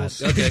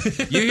 Okay,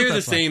 you hear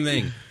the same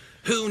thing.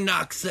 "Who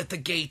knocks at the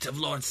gate of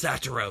Lord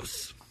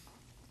Satros?"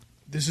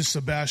 "This is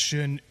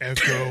Sebastian,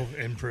 Echo,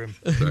 and Prim."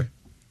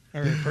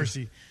 Or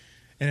Percy.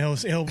 And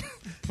he'll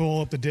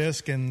pull up the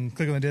disc and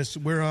click on the disc.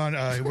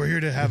 We're here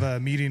to have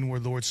a meeting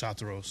with Lord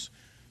Satros.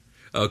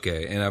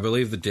 Okay, and I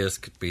believe the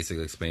disc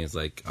basically explains,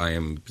 like, I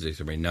am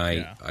Zacerbane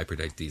Knight, I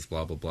protect these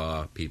blah, blah,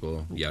 blah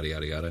people, yada,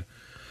 yada, yada.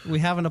 We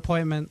have an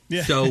appointment.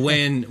 Yeah. So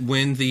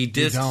when the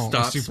disc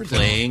stops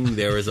playing,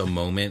 there is a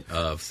moment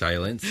of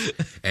silence,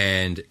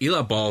 and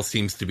Elop Ball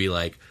seems to be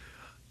like,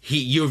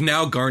 you have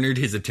now garnered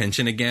his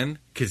attention again,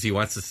 because he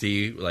wants to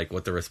see, like,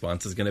 what the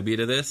response is going to be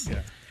to this.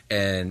 Yeah.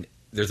 And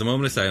there's a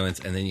moment of silence,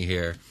 and then you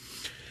hear,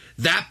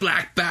 "That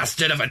black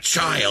bastard of a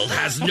child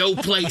has no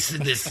place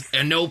in this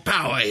and no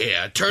power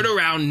here. Turn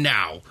around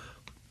now."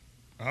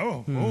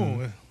 Oh,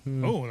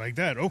 like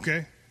that.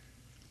 Okay.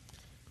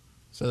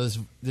 So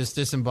this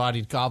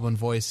disembodied goblin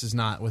voice is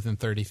not within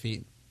 30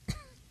 feet.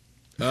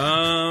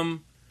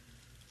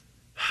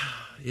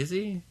 Is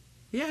he?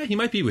 Yeah, he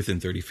might be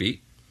within 30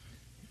 feet.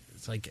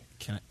 It's like,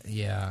 I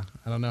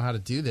don't know how to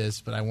do this,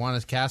 but I want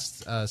to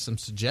cast some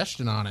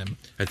suggestion on him.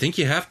 I think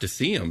you have to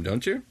see him,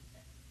 don't you?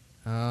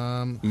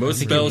 Most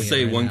spells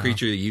say one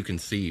creature that you can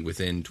see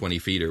within 20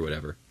 feet or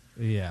whatever.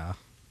 Yeah.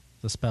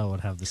 The spell would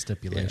have the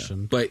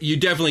stipulation. Yeah. But you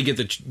definitely get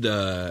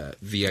the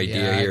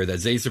idea here that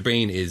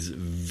Zacerbane is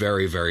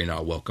very, very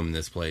not welcome in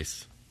this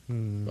place.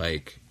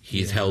 Like,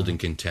 he's held in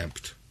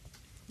contempt.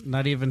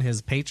 Not even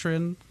his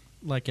patron,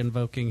 like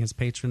invoking his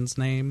patron's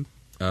name,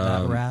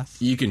 that wrath.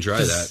 You can try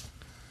that.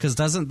 Because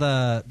doesn't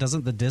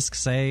the disc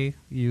say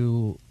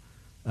you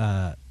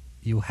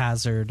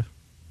hazard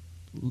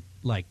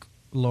like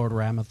Lord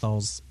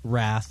Ramathal's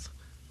wrath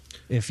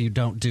if you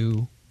don't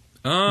do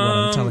what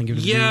I'm telling you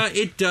to do? Yeah,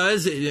 it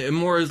does.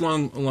 More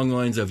along the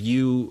lines of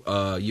you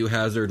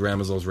hazard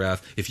Ramazal's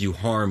wrath if you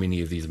harm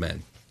any of these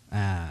men.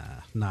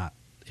 Not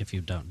if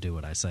you don't do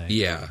what I say.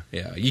 Yeah.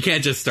 You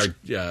can't just start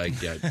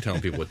telling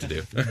people what to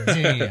do.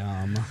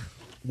 Damn.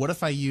 What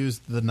if I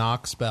used the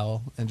knock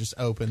spell and just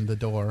opened the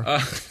door?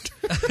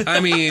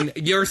 I mean,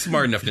 you're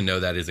smart enough to know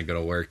that isn't going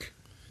to work.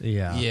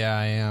 Yeah. Yeah,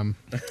 I am.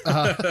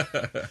 By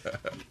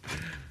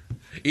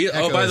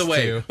the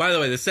way, too.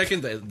 the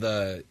second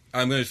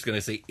I'm just going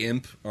to say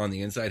imp on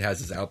the inside has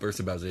his outburst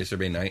about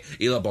Zacerbane Knight,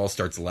 Eli Ball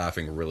starts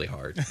laughing really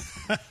hard.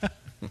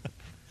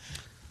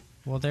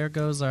 Well, there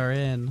goes our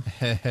inn.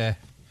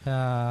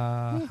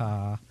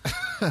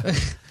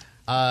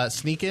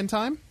 Sneak in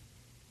time?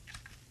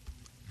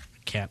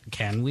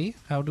 Can we?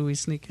 How do we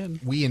sneak in?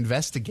 We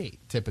investigate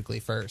typically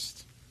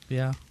first.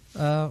 Yeah.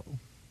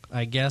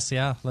 I guess,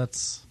 yeah.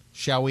 Let's...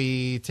 Shall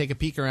we take a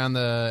peek around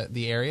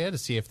the area to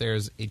see if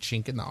there's a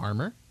chink in the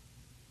armor?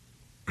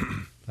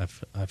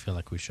 I feel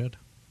like we should.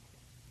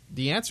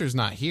 The answer's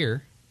not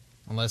here.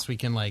 Unless we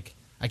can, I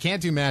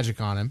can't do magic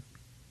on him.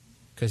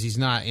 Because he's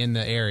not in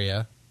the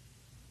area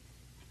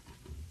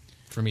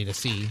for me to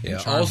see.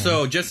 Yeah.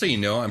 Also, just so you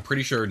know, I'm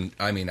pretty sure,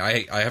 I mean,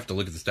 I have to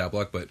look at the stat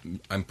block, but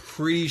I'm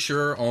pretty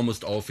sure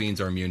almost all fiends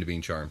are immune to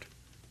being charmed.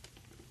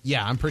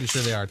 Yeah, I'm pretty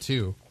sure they are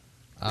too.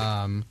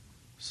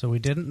 So we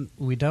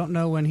don't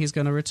know when he's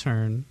going to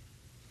return.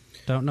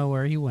 Don't know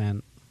where he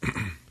went.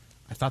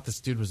 I thought this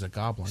dude was a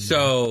goblin.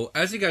 So,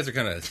 as you guys are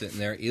kind of sitting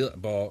there,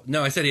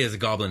 I said he has a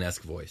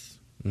goblin-esque voice.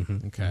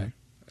 Mm-hmm. Okay.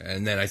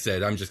 And then I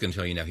said, I'm just going to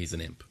tell you now he's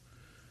an imp.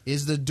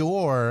 Is the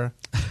door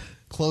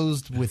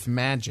closed with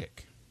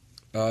magic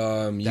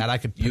that I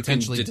could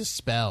potentially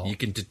dispel? You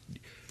can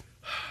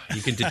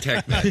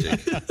detect magic.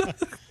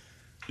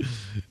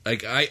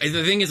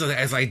 The thing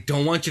is I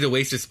don't want you to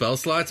waste your spell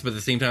slots, but at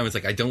the same time, it's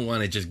like I don't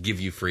want to just give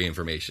you free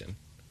information.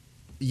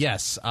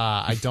 Yes,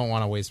 I don't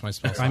want to waste my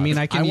spell slots. I mean,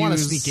 I want to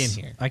sneak in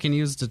here. I can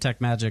use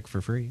detect magic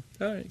for free.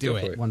 All right, Do go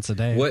it. for Once a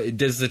day. What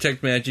does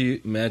detect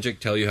magic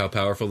tell you how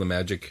powerful the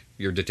magic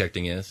you're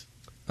detecting is?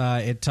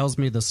 It tells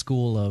me the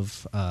school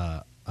of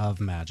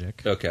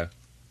magic. Okay.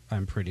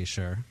 I'm pretty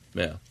sure.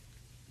 Yeah.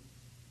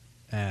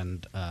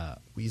 And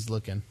He's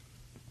looking.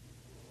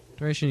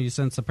 duration, you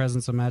sense the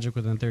presence of magic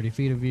within 30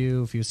 feet of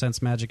you. If you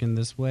sense magic in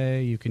this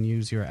way, you can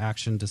use your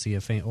action to see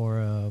a faint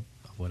aura of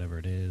whatever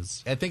it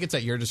is. I think it's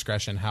at your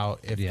discretion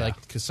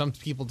because some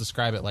people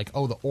describe it like,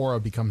 the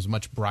aura becomes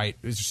much bright.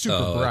 It's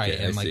super bright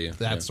okay, and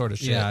that sort of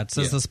shit. Yeah, it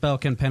says the spell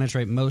can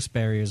penetrate most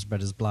barriers,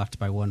 but is blocked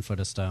by 1 foot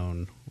of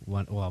stone.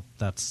 Well,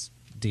 that's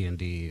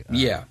D&D.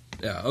 Yeah.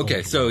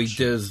 Okay, so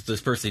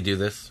does Percy do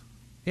this?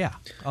 Yeah,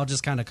 I'll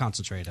just kind of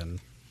concentrate and...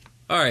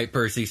 All right,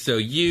 Percy. So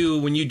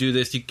when you do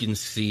this, you can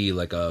see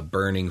like a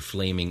burning,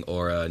 flaming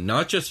aura,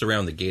 not just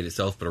around the gate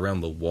itself, but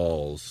around the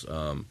walls.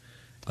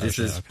 This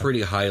is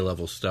pretty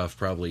high-level stuff.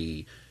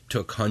 Probably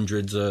took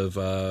hundreds of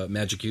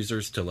magic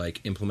users to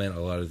implement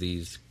a lot of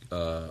these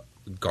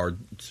guard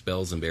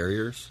spells and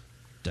barriers.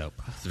 Dope.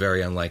 It's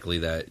very unlikely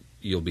that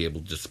you'll be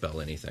able to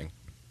dispel anything.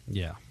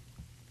 Yeah.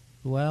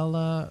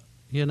 Well,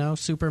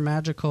 super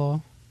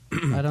magical.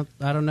 I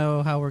don't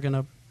know how we're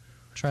gonna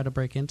try to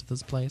break into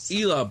this place.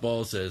 Eli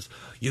Ball says,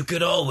 "You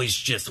could always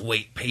just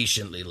wait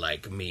patiently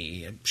like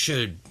me. It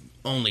should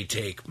only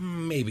take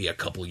maybe a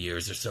couple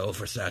years or so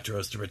for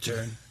Satros to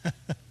return.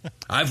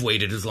 I've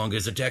waited as long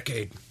as a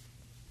decade."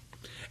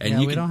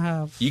 And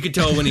you can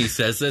tell when he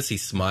says this, he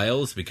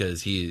smiles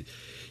because he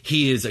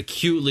is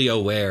acutely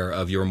aware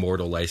of your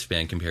mortal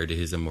lifespan compared to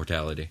his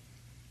immortality.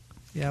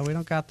 Yeah, we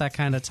don't got that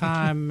kind of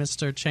time,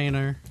 Mr.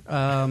 Chainer.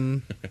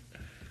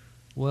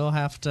 We'll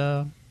have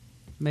to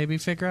maybe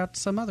figure out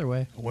some other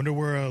way. I wonder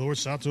where Lord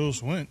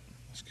Satos went.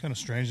 It's kind of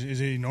strange. Is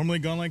he normally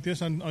gone like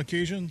this on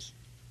occasions?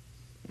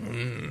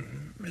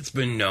 It's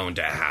been known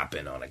to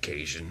happen on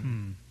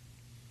occasion.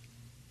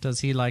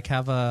 Does he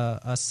have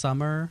a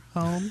summer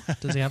home?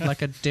 Does he have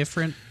a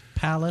different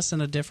palace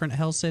in a different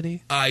Hell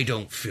City? I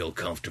don't feel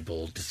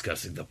comfortable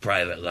discussing the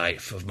private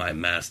life of my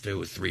master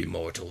with 3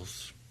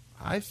 mortals.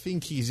 I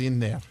think he's in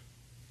there.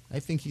 I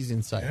think he's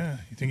inside. Yeah,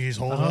 you think he's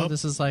holed up?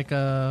 This is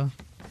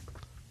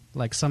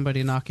like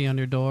somebody knocking on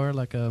your door,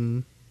 like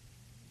a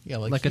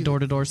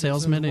door-to-door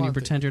salesman, and you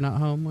pretend you're not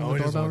home when the he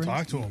doesn't doorbell want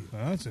rings. to talk to him.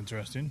 Oh, that's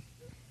interesting.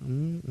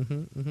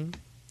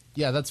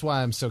 Yeah, that's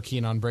why I'm so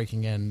keen on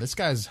breaking in. This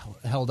guy's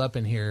held up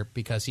in here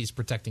because he's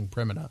protecting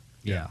Primina.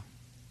 Yeah.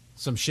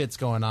 Some shit's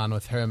going on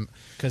with him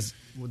because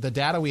the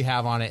data we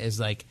have on it is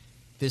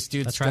this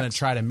dude's That going to tracks.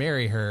 try to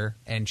marry her,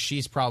 and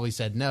she's probably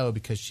said no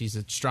because she's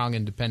a strong,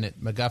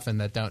 independent MacGuffin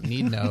that don't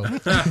need no,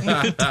 Don't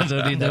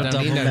need no don't double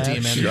need no match.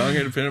 demon. Strong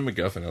independent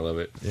MacGuffin. I love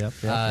it. Yep,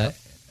 yep, yep.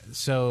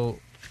 So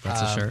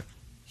That's a shirt.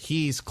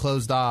 he's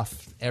closed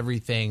off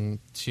everything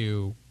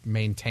to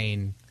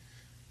maintain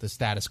the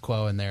status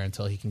quo in there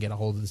until he can get a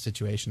hold of the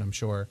situation, I'm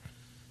sure.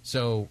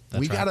 So That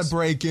we got to tracks.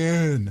 break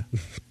in.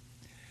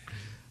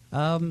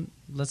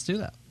 Let's do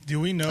that. Do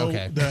we know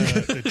Okay.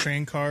 the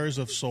train cars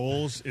of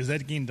souls? Is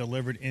that getting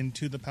delivered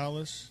into the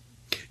palace?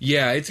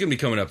 Yeah, it's gonna be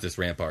coming up this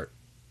rampart.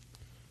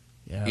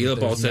 Yeah,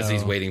 Elipal says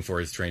he's no- waiting for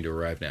his train to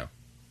arrive now.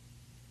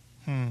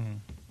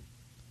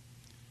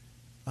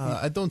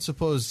 I don't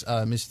suppose,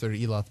 Mr.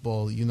 Eloth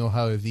Ball, you know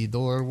how the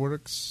door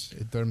works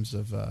in terms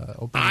of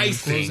opening I and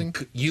closing?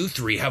 think you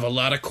three have a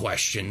lot of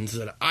questions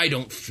that I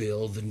don't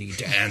feel the need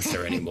to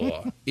answer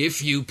anymore.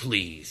 If you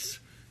please.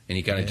 And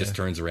he kind of just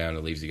turns around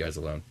and leaves you guys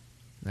alone.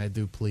 I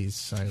do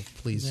please. I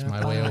please Yeah,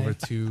 my way bye. over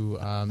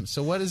to.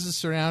 So, what is the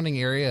surrounding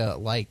area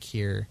like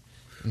here,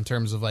 in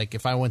terms of like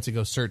if I went to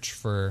go search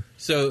for?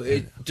 So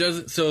it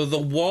doesn't. So the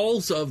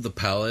walls of the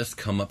palace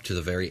come up to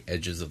the very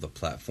edges of the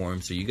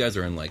platform. So you guys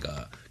are in like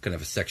a kind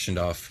of a sectioned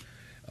off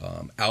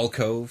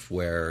alcove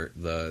where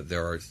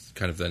there are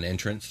kind of an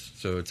entrance.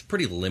 So it's a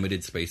pretty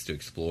limited space to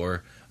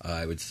explore.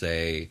 I would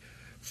say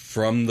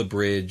from the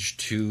bridge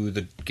to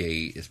the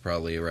gate is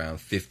probably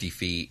around 50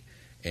 feet.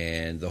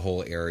 And the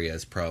whole area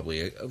is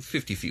probably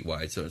 50 feet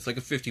wide. So it's like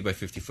a 50 by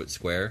 50 foot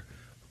square,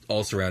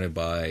 all surrounded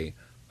by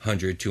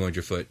 100,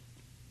 200 foot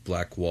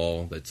black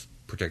wall that's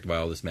protected by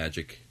all this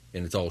magic.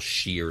 And it's all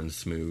sheer and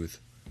smooth.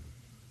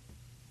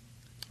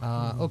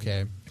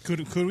 Okay.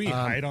 Could we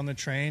hide on the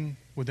train?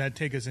 Would that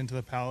take us into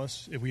the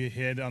palace if we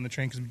hid on the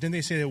train? Because didn't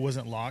they say it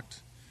wasn't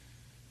locked?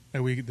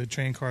 That the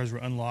train cars were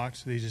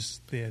unlocked. They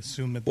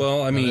assumed that.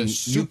 Well, I mean,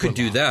 it's you could super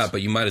do locked. that,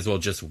 but you might as well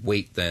just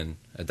wait then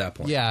at that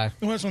point. Yeah.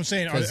 Well, that's what I'm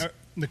saying. 'Cause-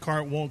 The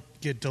car won't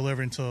get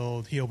delivered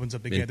until he opens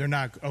up the gate. They're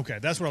not okay.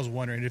 That's what I was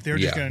wondering. If they're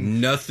Yeah, just going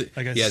nothing.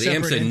 like a Yeah, the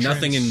imp separate said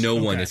nothing entrance. and no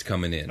one Okay. is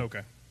coming in.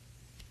 Okay.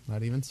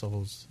 Not even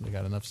souls. They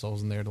got enough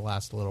souls in there to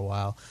last a little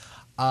while.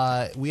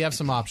 We have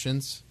some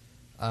options.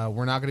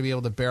 We're not going to be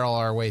able to barrel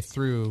our way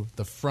through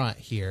the front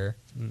here.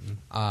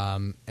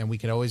 And we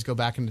could always go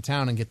back into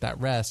town and get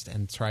that rest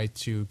and try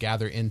to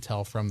gather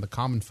intel from the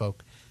common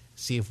folk.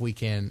 See if we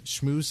can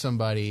schmooze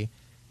somebody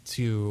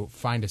to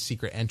find a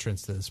secret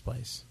entrance to this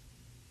place.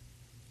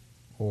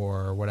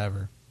 Or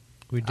whatever.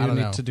 We I do don't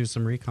need know. to do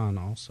some recon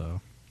also.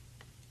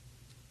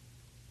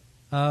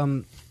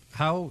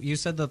 How you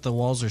said that the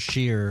walls are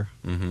sheer?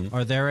 Mm-hmm.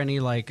 Are there any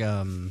like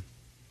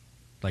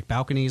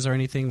balconies or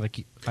anything?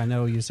 Like I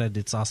know you said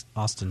it's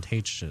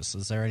ostentatious.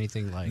 Is there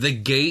anything like The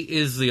gate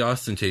is the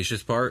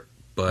ostentatious part,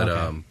 but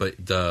Okay.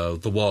 but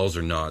the walls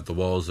are not. The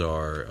walls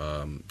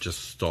are just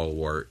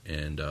stalwart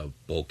and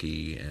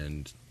bulky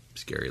and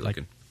scary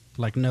looking.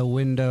 like no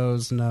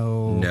windows,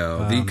 no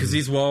No, because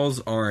these walls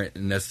aren't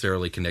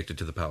necessarily connected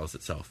to the palace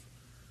itself.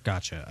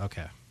 Gotcha.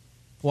 Okay.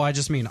 Well, I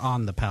just mean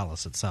on the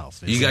palace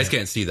itself. You guys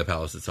can't see the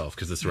palace itself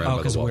because it's surrounded by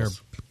the 'cause we're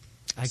walls.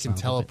 I Son can of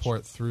a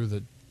teleport through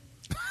the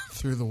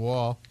through the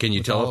wall. Can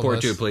you with all of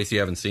teleport to a us. place you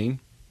haven't seen?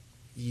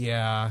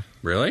 Yeah.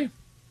 Really?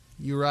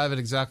 You arrive at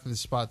exactly the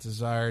spot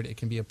desired. It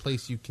can be a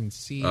place you can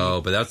see.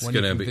 Oh, but that's one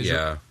you gonna can be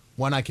yeah.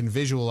 One I can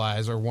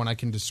visualize or one I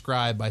can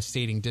describe by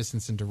stating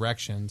distance and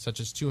direction, such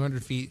as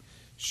 200 feet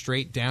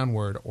straight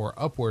downward or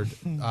upward.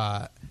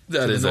 That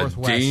to is the a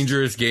northwest.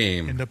 dangerous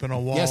game. End up in a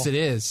wall. Yes, it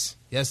is.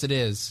 Yes, it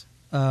is.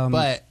 Um,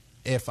 But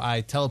if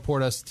I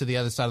teleport us to the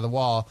other side of the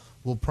wall,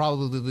 we'll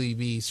probably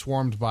be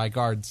swarmed by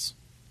guards.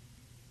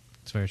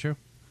 It's very true.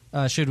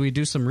 Should we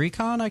do some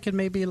recon? I could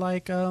maybe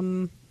like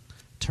turn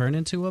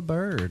into a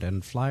bird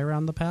and fly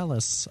around the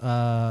palace,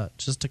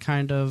 just to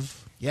kind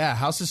of. Yeah,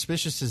 how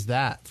suspicious is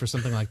that for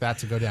something like that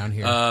to go down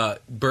here?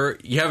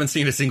 Bird, you haven't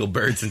seen a single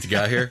bird since you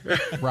got here.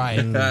 Right.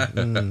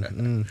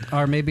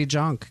 Or maybe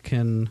Jonk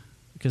can,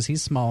 because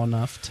he's small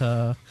enough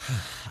to.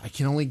 I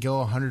can only go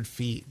 100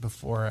 feet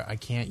before I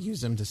can't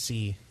use them to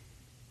see.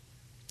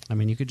 I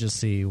mean, you could just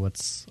see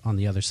what's on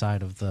the other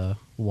side of the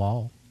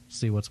wall,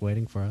 see what's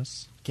waiting for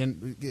us.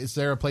 Is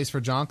there a place for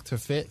Jonk to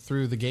fit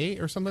through the gate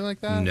or something like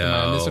that? No.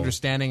 Am I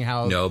misunderstanding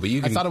how? No, but you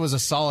I can- thought it was a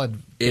solid.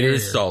 It barrier.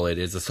 is solid.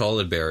 It's a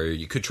solid barrier.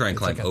 You could try and It's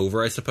climb like a-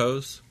 over, I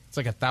suppose. It's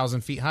like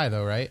 1,000 feet high,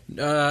 though, right?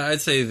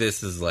 I'd say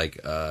this is like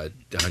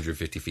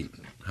 150 feet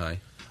high.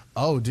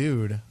 Oh,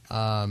 dude.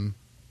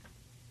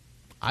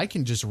 I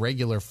can just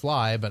regular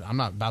fly, but I'm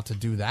not about to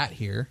do that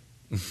here.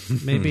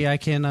 Maybe I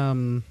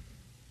can.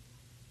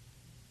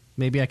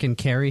 Maybe I can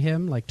carry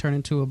him, like turn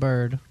into a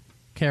bird,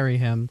 carry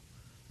him,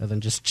 and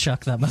then just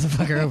chuck that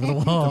motherfucker over the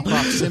wall.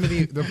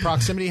 The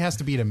proximity has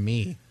to be to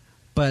me.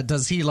 But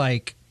does he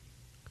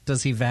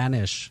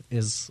vanish?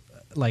 Is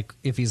like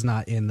if he's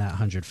not in that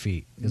 100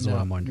 feet is No,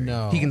 what I'm wondering.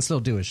 no. He can still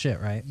do his shit,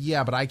 right?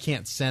 Yeah, but I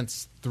can't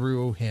sense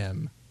through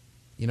him.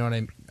 You know what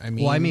I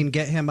mean? Well, I mean,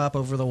 get him up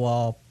over the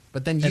wall,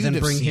 but then and you'd then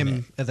have bring seen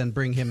him, and then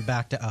bring him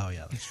back to. Oh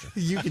yeah, that's true.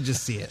 it. You could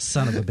just see it.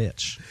 Son of a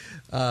bitch.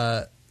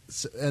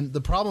 And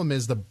the problem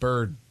is the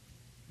bird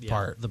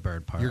part. The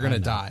bird part. You're gonna I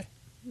know. die.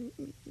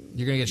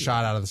 You're gonna get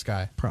shot out of the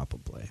sky.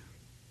 Probably.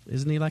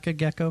 Isn't he like a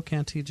gecko?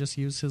 Can't he just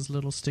use his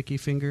little sticky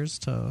fingers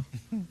to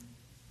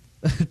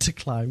to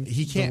climb?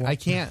 He can't. the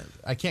wall?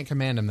 I can't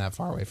command him that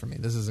far away from me.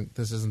 This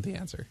isn't the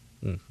answer.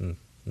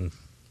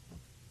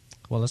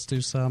 Well, let's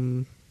do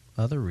some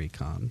other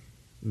recon,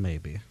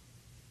 maybe,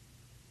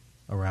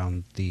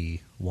 around the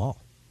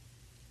wall.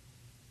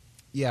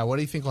 Yeah. What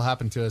do you think will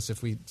happen to us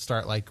if we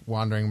start like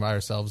wandering by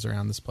ourselves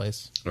around this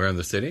place? Around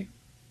the city?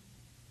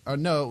 Oh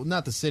no,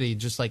 not the city.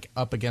 Just like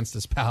up against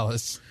this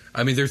palace.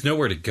 I mean, there's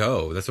nowhere to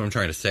go. That's what I'm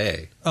trying to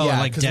say. Oh, yeah,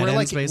 like because dead we're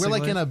ends, like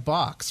basically? in a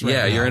box. Right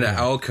Yeah, now. you're in an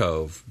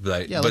alcove,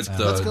 but, Yeah, but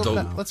let's go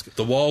back. Let's go.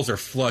 the walls are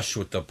flush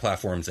with the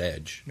platform's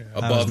edge Yeah. I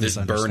was above this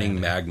burning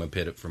misunderstanding. magma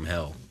pit from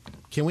hell.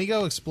 Can we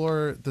go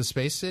explore the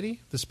space city,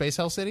 the space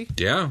hell city?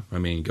 Yeah, I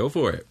mean, go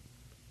for it.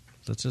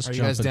 Let's just Are you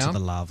jump guys into down? the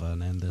lava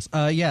and end this.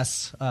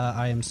 Yes,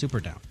 I am super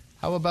down.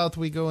 How about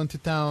we go into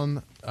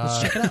town,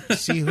 check it out.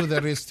 see who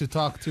there is to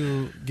talk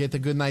to, get a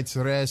good night's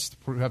rest,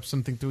 perhaps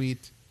something to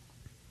eat.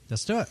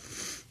 Let's do it.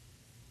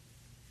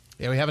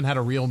 Yeah, we haven't had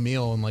a real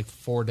meal in like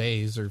 4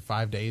 days or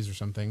 5 days or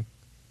something.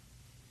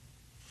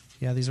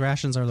 Yeah, these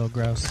rations are a little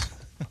gross.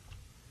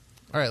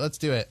 All right, let's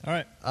do it. All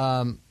right.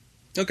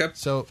 Okay.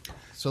 So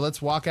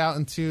let's walk out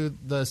into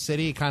the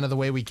city kind of the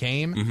way we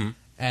came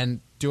and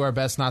do our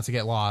best not to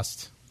get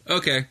lost.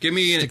 Okay, give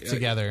me Stick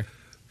together.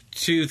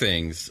 two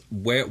things.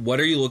 What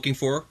are you looking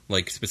for?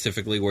 Like,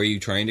 specifically, where are you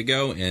trying to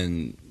go?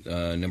 And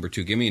number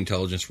two, give me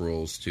intelligence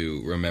rolls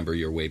to remember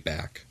your way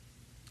back.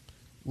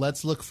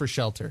 Let's look for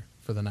shelter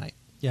for the night.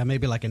 Yeah,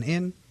 maybe like an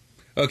inn.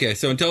 Okay,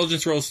 so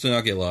intelligence rolls to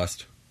not get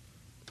lost.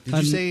 Did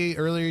you say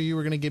earlier you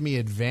were going to give me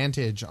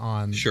advantage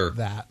on Sure.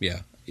 that? Yeah,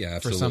 For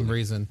absolutely. some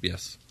reason.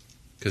 Yes.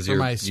 Because For you're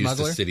my used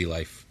smuggler? to city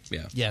life.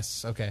 Yeah.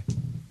 Yes. Okay.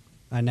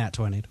 I nat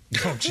 20'd.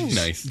 Oh, jeez.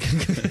 Nice.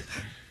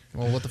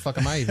 Well, what the fuck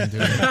am I even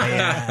doing?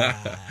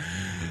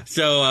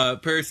 So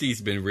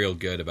Percy's been real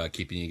good about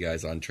keeping you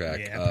guys on track.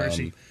 Yeah,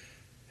 Percy.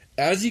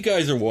 As you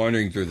guys are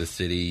wandering through the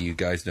city, you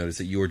guys notice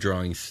that you are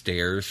drawing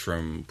stares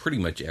from pretty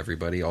much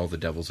everybody, all the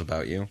devils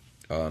about you.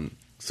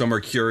 Some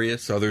are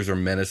curious, others are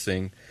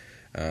menacing.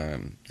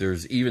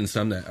 There's even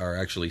some that are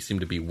actually seem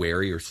to be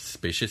wary or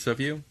suspicious of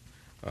you.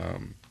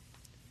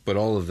 But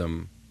all of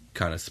them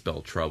kind of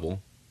spell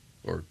trouble.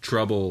 Or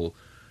trouble,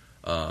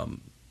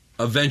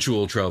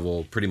 eventual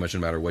trouble, pretty much no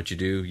matter what you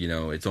do. You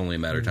know, it's only a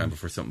matter of time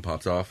before something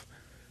pops off.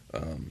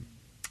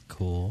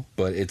 Cool.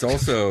 But it's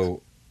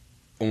also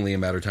only a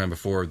matter of time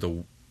before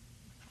the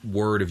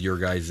word of your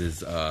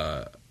guys'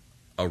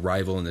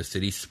 arrival in the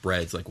city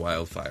spreads like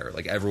wildfire.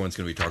 Like, everyone's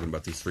going to be talking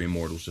about these three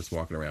mortals just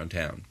walking around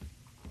town.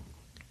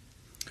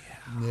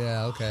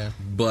 Yeah. Okay.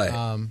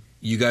 But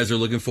you guys are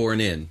looking for an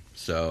inn,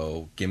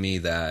 so give me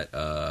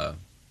that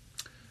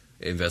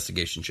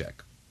investigation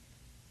check.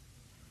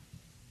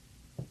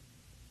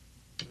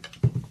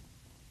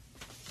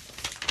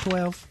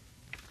 12.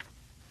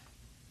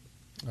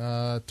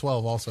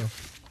 12 also.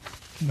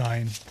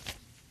 9.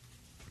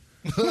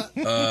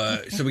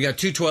 So we got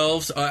two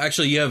 12s.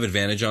 Actually, you have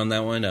advantage on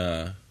that one,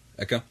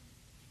 Echo.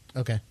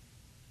 Okay.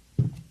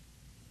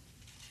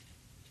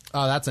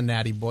 Oh, that's a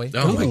natty boy.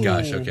 Oh my Ooh.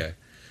 gosh, okay.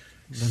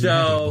 The So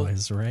natty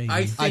boys, right? I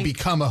I think,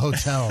 become a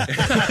hotel.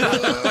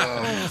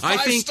 I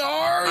think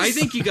stars! I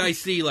think you guys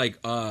see like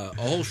a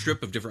whole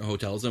strip of different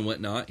hotels and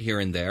whatnot here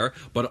and there,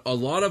 but a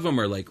lot of them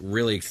are like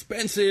really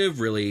expensive,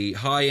 really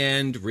high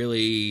end,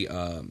 really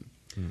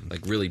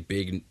like really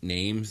big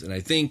names. And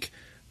I think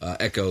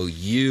Echo,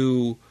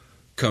 you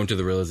come to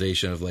the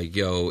realization of like,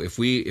 yo, if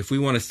we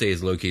want to stay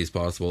as low key as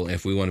possible, and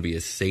if we want to be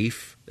as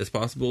safe as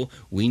possible,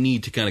 we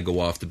need to kind of go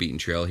off the beaten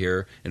trail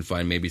here and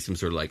find maybe some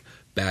sort of like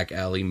back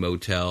alley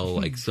motel,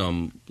 like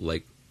some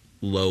like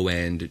low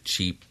end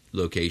cheap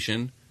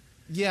location.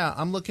 Yeah,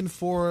 I'm looking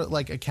for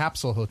like a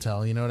capsule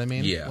hotel. You know what I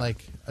mean? Yeah.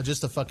 Like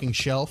just a fucking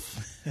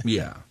shelf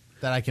Yeah.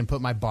 that I can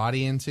put my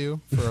body into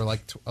for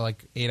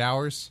like 8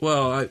 hours.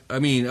 Well, I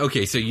mean,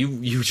 okay, so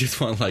you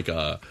just want like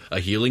a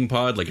healing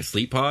pod, like a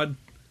sleep pod?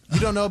 You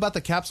don't know about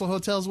the capsule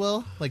hotels,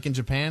 Will? Like in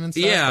Japan and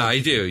stuff? Yeah, Like, I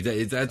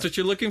do. That's what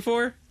you're looking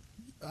for?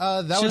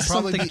 that would Just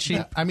probably something be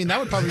cheap. I mean, that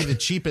would probably be the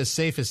cheapest,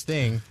 safest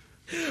thing.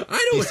 I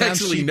He don't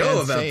sounds actually cheap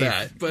know and about safe.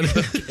 that, but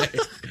okay.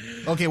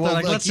 Okay, well, They're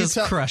like, look, let's you just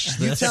tell, crush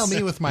You this. tell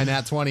me with my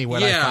nat 20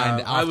 what I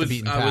find off the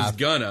beaten I was path.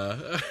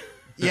 gonna.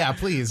 Yeah,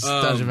 please,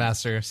 Dungeon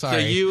Master. So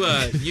Sorry.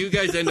 you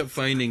guys end up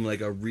finding like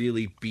a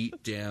really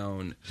beat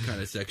down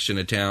kind of section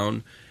of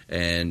town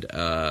and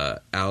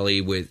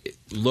alley with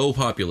low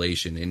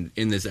population. And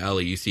in this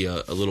alley, you see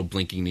a little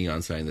blinking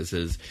neon sign that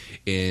says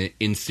 "In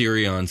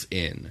Sirion's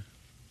Inn."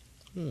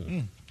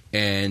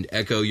 And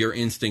Echo, your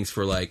instincts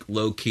for like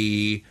low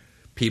key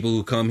people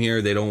who come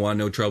here, they don't want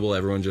no trouble.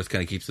 Everyone just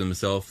kind of keeps to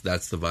themselves.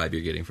 That's the vibe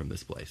you're getting from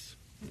this place.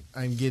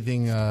 I'm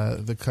getting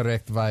the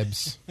correct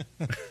vibes.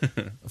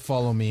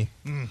 Follow me.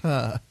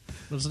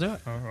 Let's do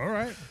it. All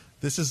right.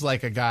 This is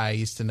like a guy I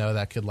used to know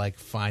that could like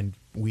find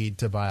weed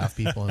to buy off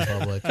people in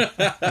public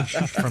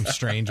from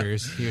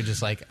strangers. He would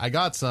just like, I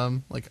got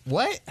some. Like,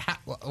 what?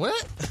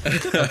 What?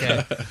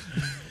 Okay.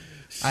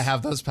 I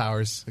have those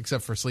powers,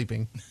 except for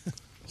sleeping.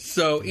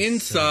 So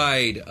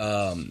inside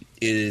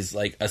is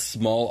like a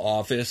small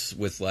office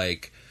with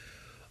like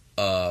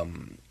a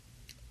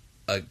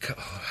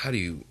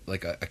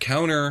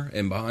counter,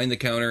 and behind the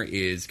counter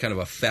is kind of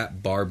a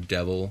fat barbed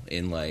devil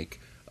in like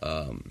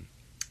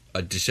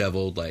a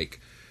disheveled like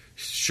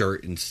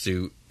shirt and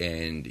suit,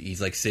 and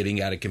he's like sitting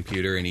at a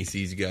computer, and he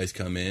sees you guys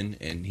come in,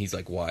 and he's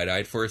like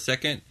wide-eyed for a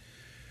second,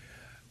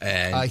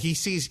 and he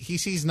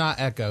sees not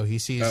Echo. He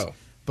sees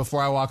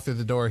before I walk through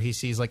the door. He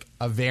sees like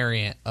a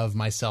variant of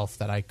myself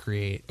that I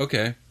create.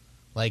 Okay,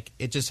 like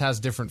it just has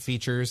different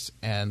features,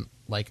 and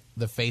like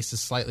the face is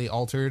slightly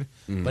altered,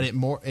 but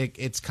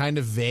it's kind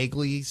of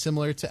vaguely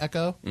similar to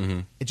Echo.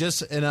 Mm-hmm. It's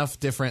just enough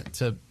different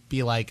to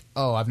be like,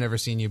 oh, I've never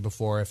seen you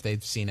before. If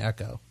they've seen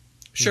Echo.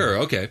 Sure,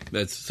 okay.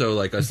 That's so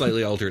like a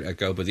slightly altered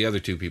Echo, but the other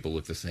two people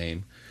look the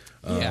same.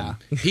 Yeah.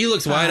 He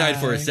looks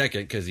wide-eyed for a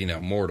second because,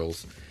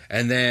 mortals.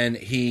 And then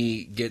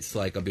he gets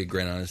like a big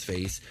grin on his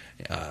face.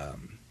 God,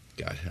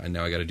 I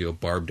know I got to do a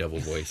Barb Devil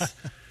voice.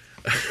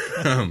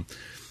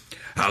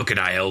 How can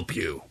I help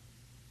you?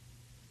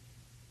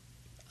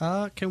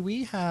 Can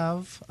we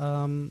have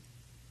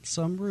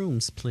some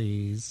rooms,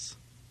 please?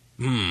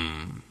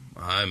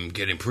 I'm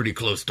getting pretty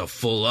close to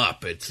full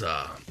up. It's,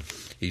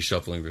 he's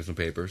shuffling through some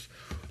papers.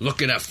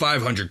 Looking at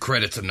 500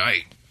 credits a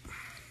night.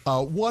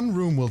 One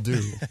room will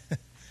do.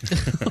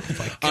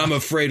 I'm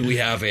afraid we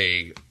have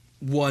a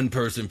one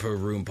person per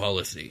room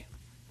policy.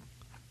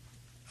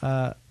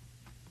 Can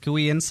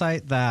we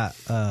insight that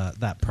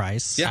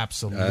price? Yeah,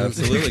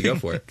 absolutely. Go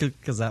for it.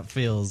 Because that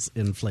feels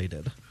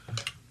inflated.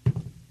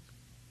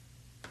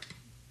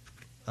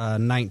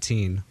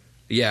 19.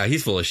 Yeah,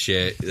 he's full of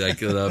shit. Like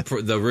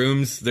the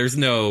rooms, there's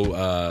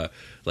no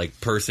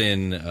like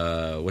person.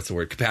 What's the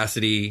word?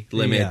 Capacity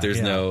limit. Yeah,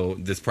 there's no.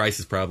 This price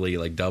is probably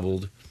like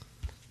doubled.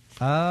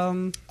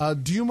 Do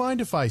you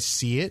mind if I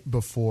see it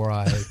before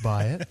I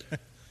buy it?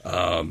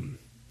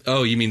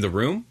 Oh, you mean the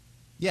room?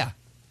 Yeah.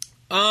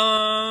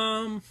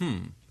 How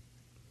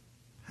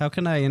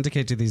can I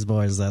indicate to these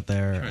boys that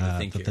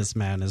this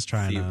man is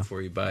trying to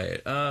before you buy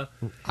it? You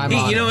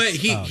know what?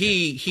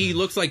 He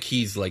looks like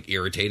he's like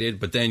irritated,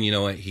 but then you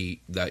know what?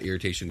 That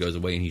irritation goes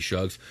away and he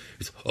shrugs.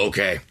 He's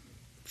okay.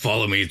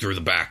 Follow me through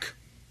the back.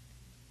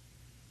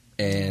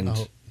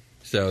 And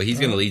so he's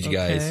going to lead you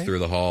guys through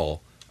the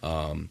hall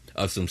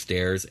of some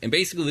stairs. And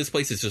basically this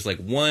place is just like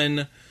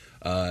one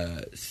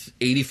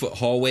 80-foot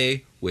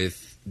hallway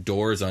with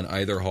doors on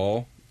either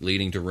hall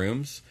leading to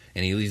rooms.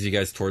 And he leads you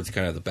guys towards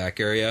kind of the back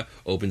area,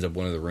 opens up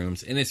one of the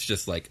rooms, and it's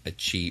just like a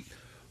cheap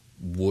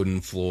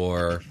wooden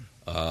floor,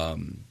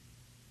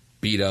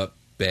 beat up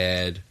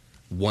bed,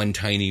 one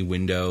tiny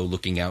window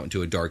looking out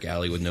into a dark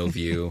alley with no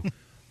view.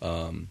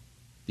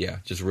 Yeah,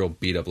 just a real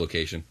beat up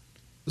location.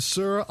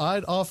 Sir,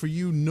 I'd offer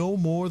you no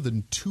more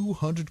than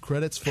 200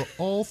 credits for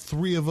all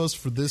three of us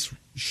for this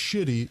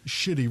shitty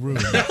room.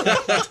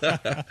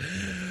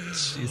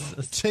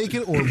 Jesus. Take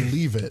it or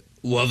leave it.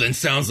 Well, then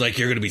sounds like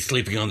you're going to be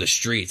sleeping on the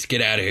streets.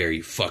 Get out of here,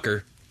 you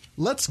fucker.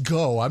 Let's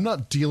go. I'm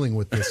not dealing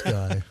with this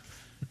guy.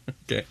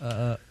 Okay.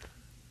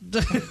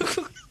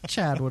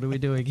 Chad, what are we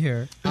doing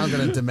here? I'm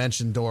gonna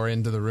dimension door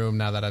into the room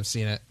now that I've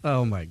seen it,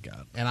 Oh my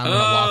god! and I'm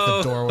gonna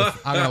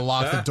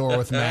lock the door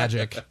with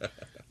magic.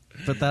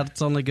 But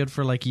that's only good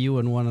for like you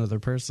and one other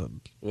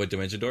person. What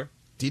dimension door?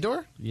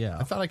 D-door? Yeah.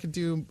 I thought I could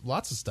do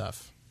lots of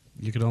stuff.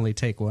 You could only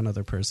take one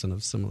other person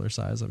of similar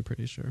size. I'm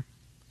pretty sure.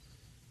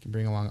 You can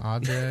bring along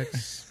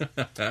objects.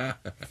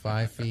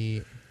 5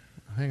 feet.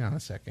 Hang on a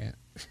second.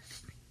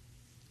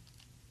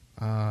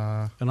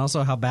 And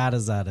also, how bad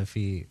is that if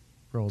he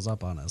rolls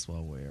up on us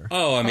while we're...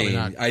 Oh, I mean,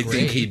 not I great.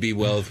 think he'd be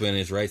well within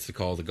his rights to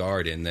call the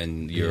guard, and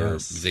then your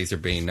Yes.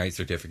 Zazerbane Knight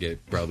certificate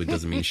probably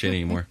doesn't mean shit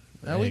anymore.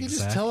 We can just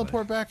Exactly.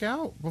 teleport back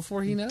out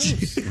before he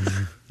knows.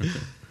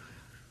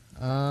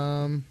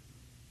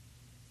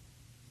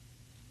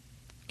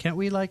 Can't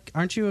we, like...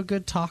 Aren't you a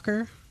good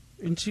talker?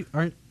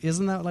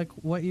 Isn't that, like,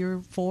 what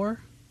you're for?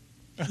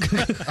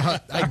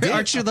 I did.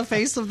 Aren't you the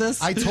face of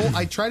this?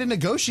 I tried to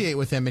negotiate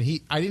with him, and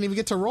I didn't even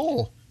get to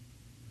roll.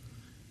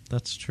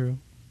 That's true.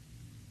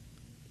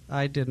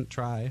 I didn't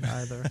try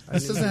either.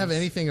 This doesn't have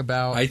anything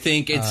about. I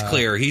think it's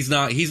clear he's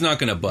not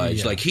going to budge.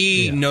 Yeah, Like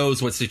he yeah.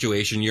 knows what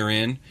situation you're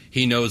in.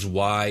 He knows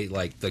why,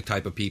 like the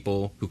type of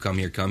people who come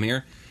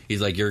here.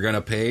 He's like, you're going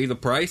to pay the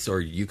price, or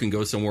you can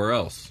go somewhere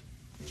else.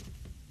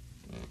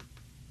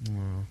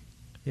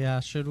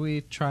 Yeah, should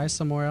we try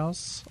somewhere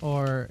else?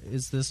 Or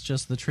is this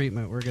just the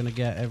treatment we're going to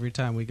get every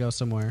time we go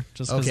somewhere?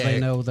 Just because Okay. they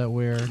know that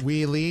we're...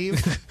 We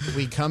leave.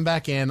 We come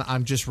back in.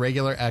 I'm just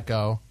regular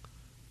Echo.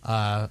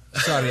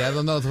 Sorry, I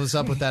don't know what's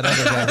up with that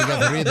other guy. We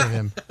got rid of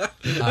him.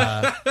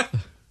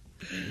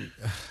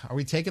 Are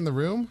we taking the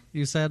room?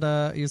 You said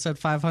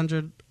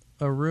 500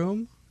 a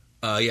room?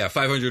 Yeah,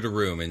 500 a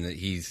room, and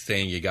he's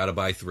saying you got to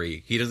buy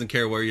 3. He doesn't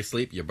care where you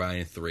sleep. You're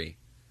buying 3.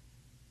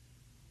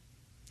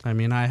 I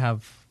mean, I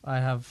have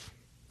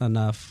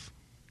enough.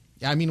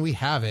 I mean, we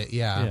have it.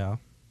 Yeah.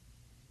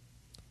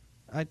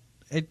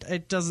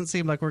 It doesn't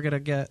seem like we're going to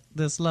get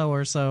this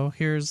lower, so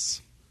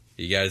here's...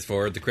 You guys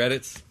forward the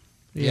credits?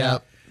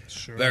 Yep.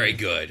 Sure. Very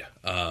good.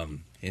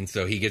 And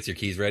so he gets your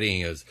keys ready, and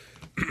he goes,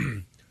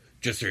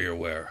 just so you're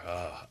aware,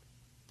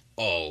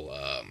 all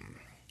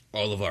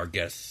of our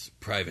guests'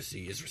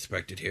 privacy is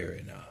respected here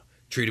and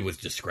treated with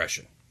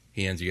discretion.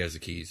 He hands you guys the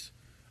keys,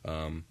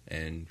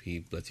 and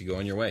he lets you go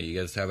on your way. You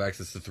guys have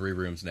access to 3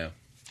 rooms now.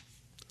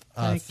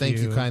 Thank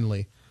you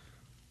kindly.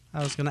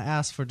 I was going to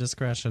ask for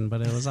discretion,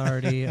 but it was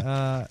already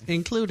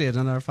included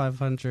in our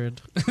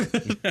 500.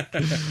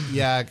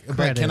 Yeah, but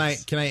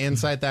Credits. can I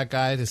insight that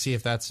guy to see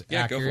if that's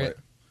Yeah, go for accurate? it.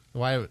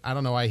 Why I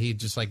don't know why he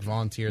just like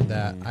volunteered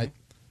that.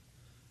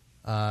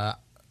 I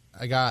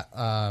got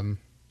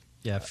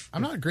Yeah,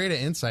 I'm not great at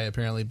insight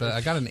apparently, but I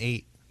got an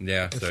 8.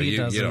 Yeah, if so he you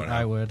doesn't, don't know.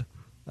 I would.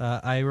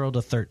 I rolled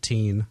a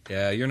 13.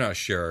 Yeah, you're not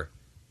sure.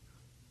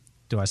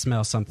 Do I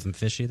smell something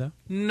fishy, though?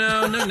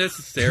 No, not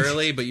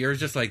necessarily, but you're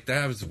just like,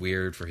 that was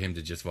weird for him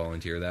to just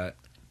volunteer that.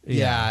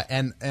 Yeah,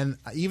 and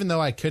even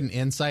though I couldn't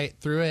insight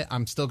through it,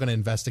 I'm still going to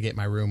investigate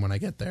my room when I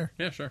get there.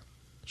 Yeah, sure.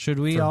 Should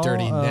we For all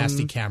dirty,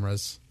 nasty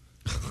cameras.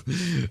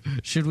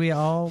 Should we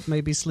all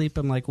maybe sleep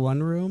in like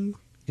one room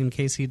in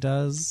case he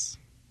does,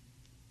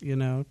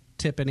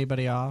 tip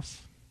anybody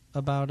off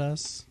about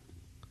us?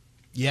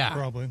 Yeah,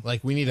 Probably.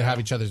 Like we need to have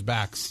each other's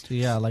backs.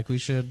 Yeah, like we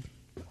should.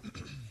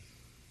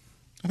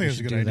 I think it's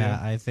a good do idea.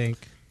 that. I think.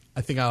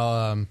 I think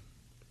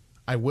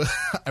I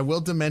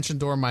will dimension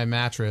door my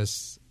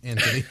mattress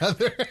into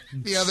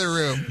the other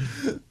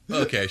room.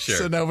 Okay, sure.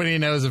 So nobody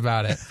knows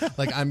about it.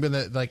 Like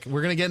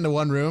we're gonna get into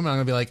one room and I'm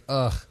gonna be like,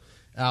 ugh.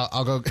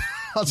 I'll go.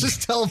 I'll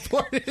just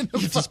teleport in a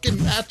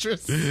fucking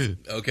mattress.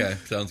 Okay,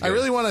 sounds good. I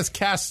really want to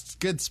cast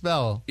good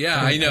spell.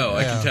 Yeah, I know.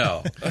 I can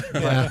tell.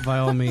 By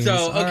all means. So,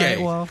 All okay.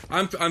 right, well,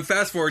 I'm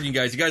fast forwarding you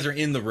guys. You guys are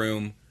in the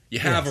room. You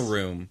have Yes. a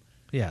room.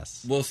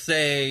 yes. We'll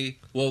say,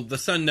 the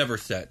sun never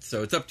sets,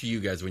 so it's up to you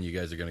guys when you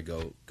guys are going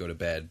to go to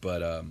bed.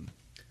 But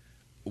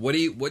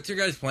what's your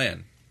guys'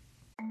 plan?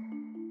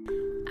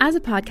 As a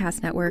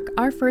podcast network,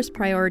 our first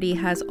priority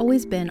has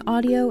always been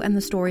audio and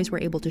the stories we're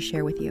able to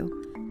share with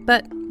you.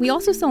 But we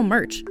also sell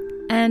merch,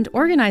 and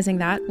organizing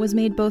that was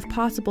made both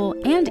possible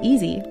and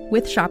easy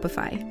with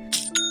Shopify.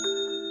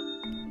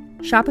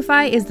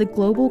 Shopify is the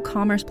global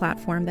commerce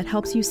platform that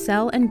helps you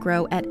sell and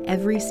grow at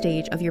every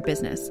stage of your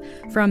business,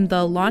 from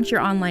the launch your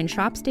online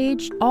shop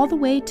stage all the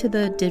way to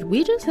the did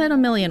we just hit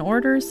 1 million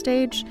orders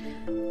stage.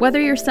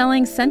 Whether you're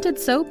selling scented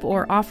soap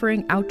or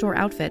offering outdoor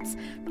outfits,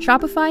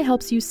 Shopify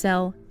helps you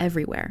sell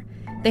everywhere.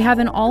 They have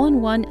an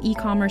all-in-one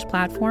e-commerce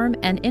platform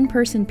and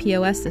in-person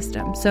POS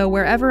system, so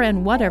wherever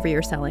and whatever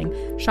you're selling,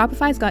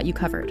 Shopify's got you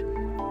covered.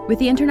 With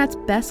the internet's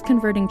best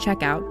converting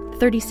checkout,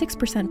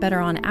 36% better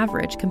on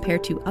average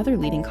compared to other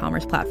leading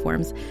commerce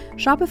platforms,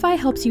 Shopify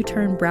helps you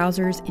turn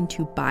browsers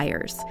into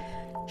buyers.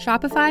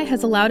 Shopify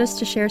has allowed us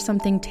to share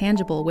something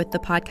tangible with the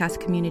podcast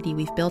community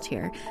we've built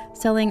here,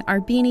 selling our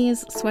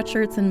beanies,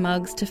 sweatshirts, and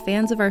mugs to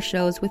fans of our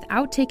shows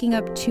without taking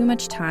up too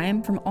much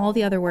time from all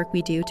the other work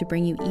we do to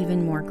bring you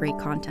even more great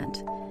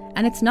content.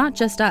 And it's not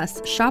just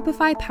us.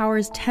 Shopify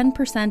powers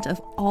 10%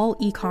 of all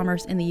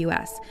e-commerce in the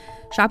US.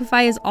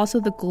 Shopify is also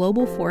the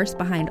global force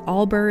behind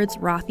Allbirds,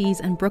 Rothy's,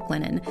 and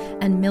Brooklinen,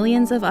 and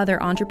millions of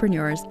other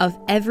entrepreneurs of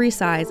every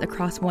size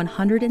across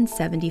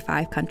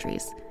 175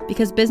 countries.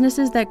 Because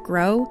businesses that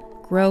grow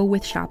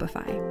with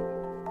Shopify.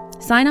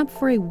 Sign up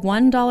for a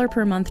 $1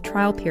 per month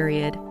trial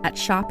period at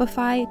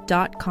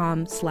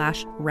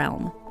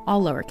shopify.com/realm,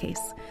 all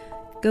lowercase.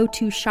 Go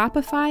to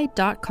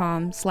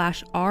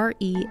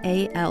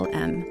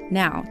shopify.com/REALM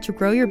now to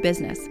grow your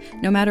business,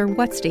 no matter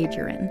what stage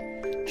you're in.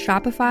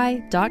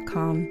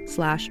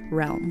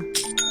 Shopify.com/realm.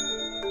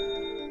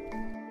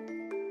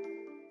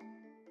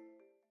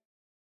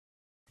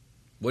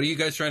 What are you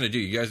guys trying to do?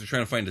 You guys are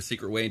trying to find a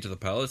secret way into the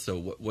palace.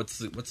 So what's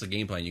the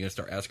game plan? You gonna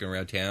start asking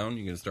around town?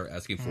 You gonna start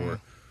asking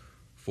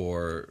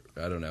for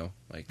I don't know,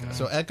 like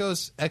So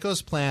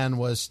Echo's plan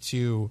was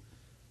to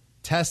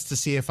test to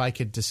see if I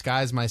could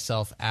disguise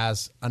myself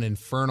as an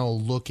infernal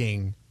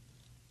looking,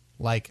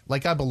 like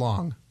I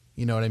belong.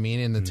 You know what I mean,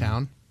 in the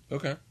town.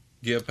 okay.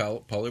 Do you have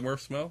polymorph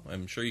smell?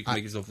 I'm sure you can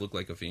make yourself look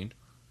like a fiend.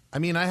 I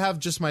mean, I have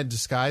just my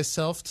disguise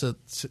self to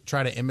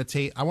try to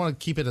imitate. I want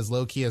to keep it as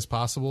low key as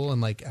possible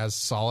and like as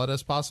solid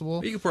as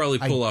possible. You could probably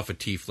pull off a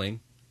tiefling.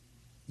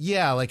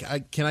 Yeah,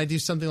 like can I do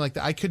something like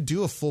that? I could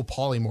do a full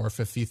polymorph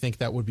if you think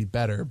that would be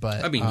better.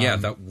 But I mean, yeah,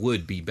 that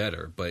would be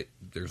better, but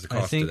there's a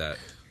cost to that.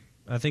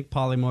 I think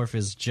polymorph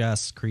is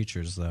just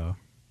creatures, though.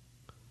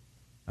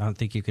 I don't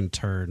think you can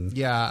turn.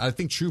 Yeah, I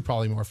think true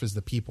polymorph is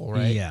the people,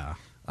 right? Yeah.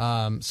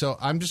 So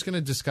I'm just going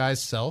to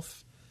disguise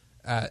self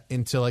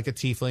into like a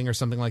tiefling or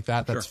something like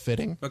that. That's Sure.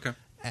 fitting. Okay.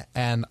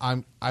 And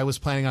I was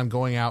planning on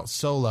going out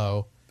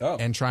solo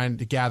and trying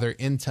to gather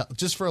intel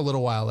just for a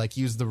little while, like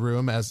use the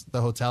room as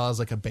the hotel as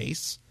like a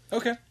base.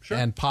 Okay, sure.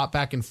 And pop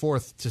back and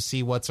forth to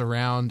see what's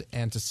around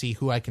and to see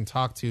who I can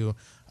talk to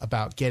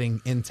about getting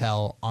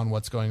intel on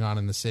what's going on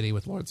in the city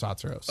with Lord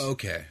Sotteros.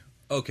 Okay.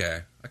 I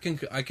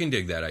can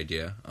dig that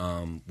idea.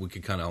 We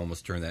could kind of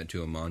almost turn that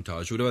into a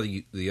montage. What about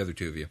the other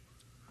two of you?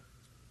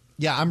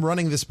 Yeah, I'm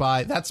running this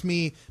by. That's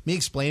me. Me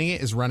explaining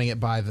it is running it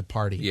by the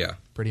party. Yeah.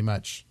 Pretty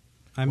much.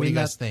 I What do mean, you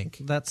guys think?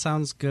 That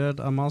sounds good.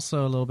 I'm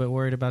also a little bit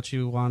worried about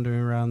you wandering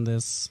around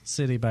this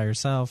city by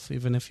yourself,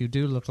 even if you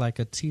do look like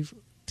a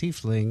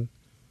tiefling.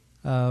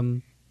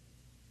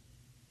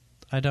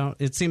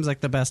 It seems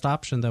like the best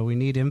option, though. We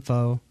need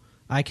info.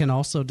 I can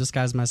also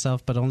disguise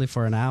myself, but only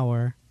for an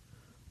hour.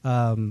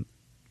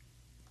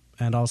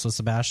 And also,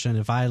 Sebastian,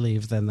 if I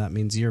leave, then that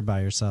means you're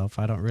by yourself.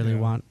 I don't really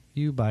want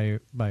you by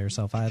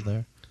yourself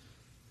either.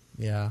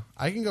 Yeah,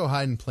 I can go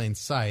hide in plain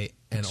sight,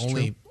 and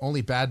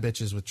only bad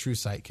bitches with true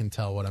sight can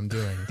tell what I'm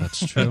doing.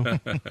 That's true.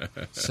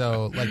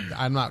 So, like,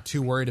 I'm not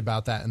too worried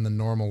about that in the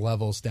normal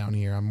levels down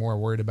here. I'm more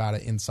worried about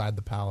it inside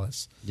the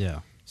palace.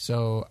 Yeah.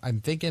 So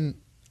I'm thinking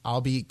I'll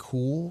be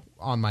cool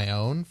on my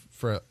own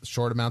for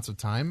short amounts of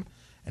time,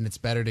 and it's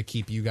better to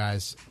keep you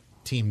guys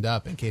teamed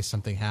up in case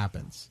something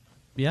happens.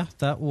 Yeah,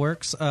 that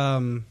works.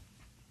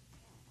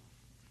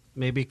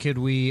 Maybe could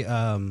we,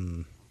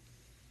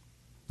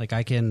 like,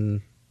 I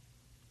can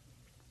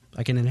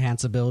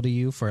enhance ability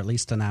you for at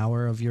least an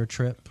hour of your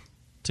trip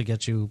to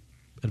get you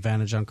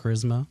advantage on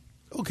charisma.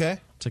 Okay.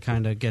 To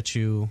kind of get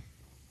you,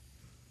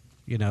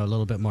 a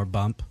little bit more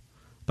bump.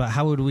 But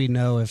how would we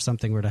know if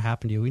something were to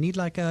happen to you? We need,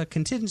 like, a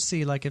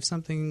contingency, like if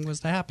something was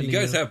to happen to you.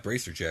 You guys have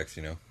bracer jacks,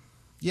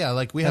 Yeah,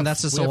 like we have. And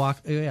that's just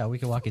we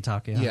can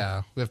walkie-talk, yeah.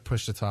 Yeah, we have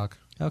push to talk.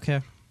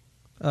 Okay.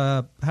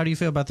 How do you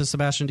feel about this,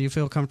 Sebastian? Do you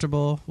feel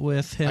comfortable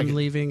with him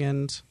leaving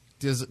and...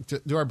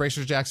 Do our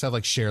bracer jacks have,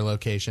 like, share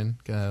location?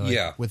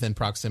 Yeah. Within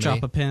proximity?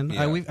 Drop a pin?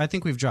 Yeah. I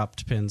think we've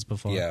dropped pins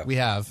before. Yeah. We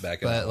have,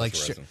 Back in but the like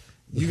house resin.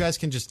 you guys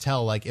can just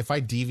tell, like, if I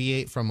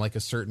deviate from like a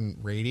certain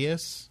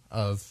radius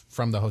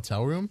from the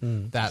hotel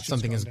room, that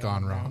something has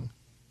gone wrong.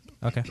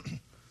 Okay.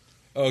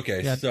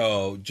 Okay, Yeah.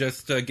 so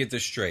just to get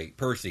this straight,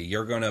 Percy,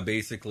 you're going to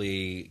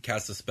basically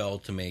cast a spell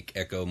to make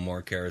Echo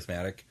more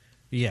charismatic.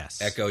 Yes.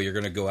 Echo, you're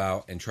going to go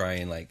out and try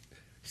and, like,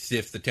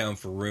 sift the town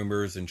for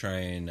rumors and try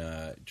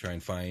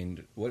and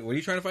find... What are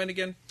you trying to find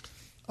again?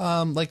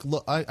 Like,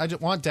 look, I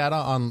just want data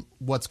on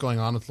what's going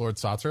on with Lord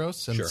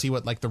Satros and Sure. see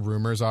what, like, the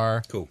rumors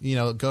are. Cool.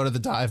 Go to the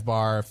dive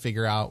bar,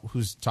 figure out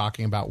who's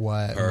talking about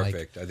what.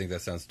 Perfect. I think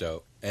that sounds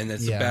dope. And then,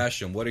 Yeah.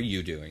 Sebastian, what are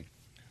you doing?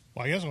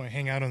 Well, I guess I'm going to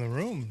hang out in the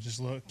room,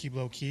 just keep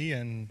low key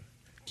and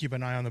keep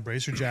an eye on the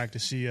bracer jack to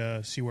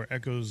see where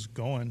Echo's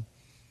going.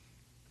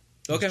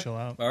 Just Okay. chill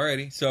out.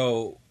 Alrighty.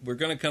 So we're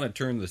going to kind of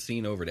turn the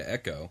scene over to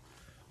Echo.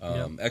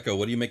 Echo,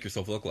 what do you make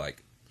yourself look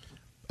like?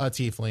 a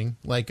tiefling.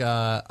 Like,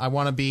 I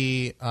want to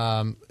be.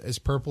 Is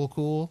purple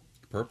cool?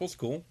 Purple's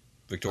cool.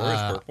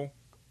 Victoria's purple.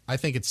 I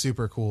think it's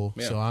super cool.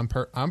 Yeah. So I'm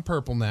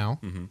purple now.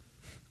 Mm-hmm.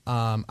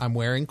 I'm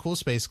wearing cool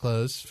space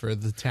clothes for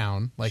the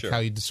town, like Sure. how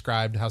you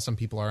described how some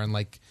people are in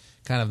like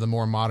kind of the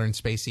more modern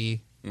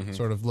spacey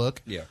sort of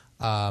look. Yeah.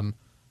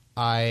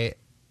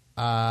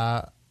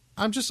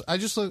 I'm just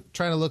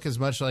trying to look as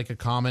much like a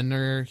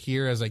commoner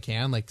here as I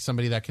can, like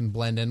somebody that can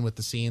blend in with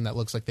the scene that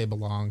looks like they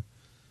belong.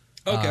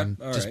 Okay.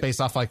 Just All right. based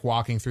off like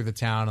walking through the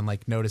town and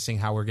like noticing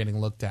how we're getting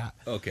looked at.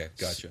 Okay.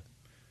 Gotcha.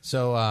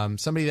 So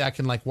somebody that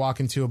can like walk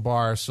into a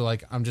bar. So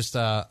like I'm just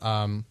like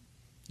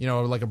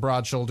a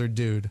broad-shouldered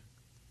dude.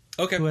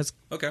 Okay. Who has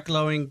Okay.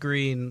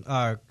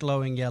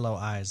 glowing yellow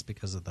eyes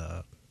because of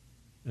the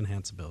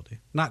enhanceability.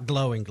 Not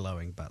glowing,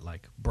 but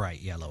like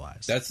bright yellow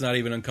eyes. That's not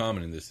even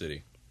uncommon in this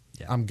city.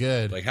 I'm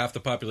good. Like half the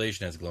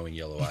population has glowing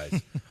yellow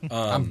eyes.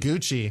 I'm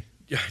Gucci.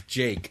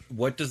 Jake,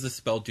 what does the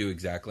spell do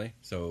exactly?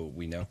 So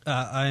we know.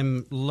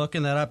 I'm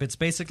looking that up. It's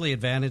basically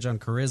advantage on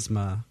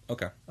charisma,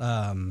 Okay.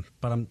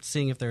 but I'm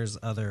seeing if there's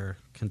other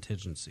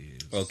contingencies.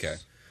 Okay.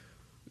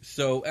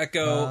 So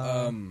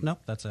Echo, No,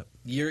 that's it.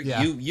 you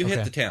Yeah, hit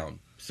okay. the town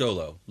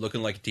solo,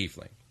 looking like a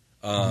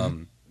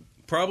tiefling.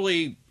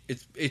 Probably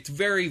it's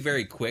very,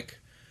 very quick.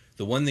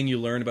 The one thing you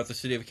learn about the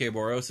city of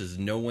Keboros is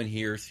no one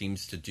here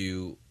seems to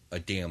do a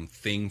damn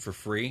thing for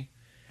free,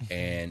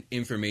 and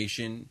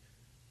information,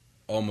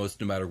 almost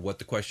no matter what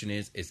the question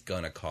is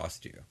gonna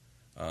cost you.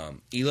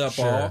 Elap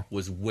Sure. Ball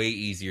was way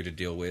easier to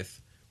deal with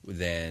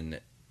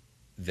than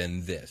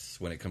this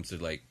when it comes to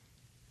like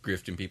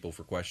grifting people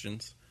for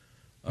questions.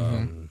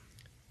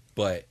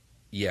 But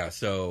yeah,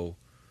 so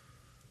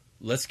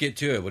let's get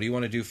to it. What do you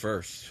want to do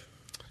first?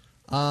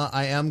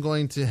 I am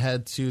going to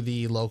head to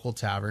the local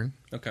tavern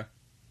Okay.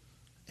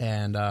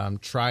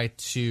 and try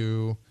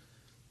to,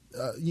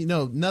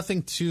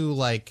 nothing too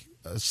like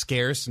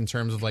scarce in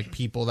terms of like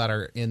people that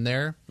are in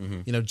there.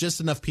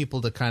 Just enough people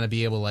to kind of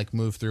be able to like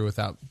move through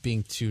without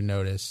being too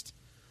noticed.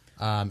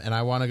 And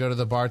I want to go to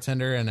the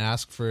bartender and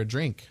ask for a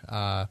drink.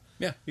 Yeah,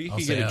 you I'll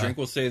can say, get a drink.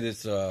 We'll say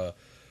this bar.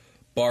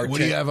 What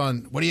do you have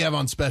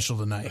on special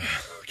tonight?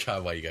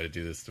 God, why you got to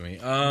do this to me?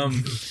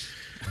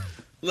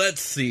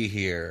 Let's see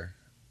here.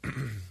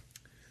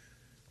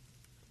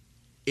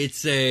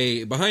 It's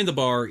behind the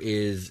bar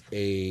is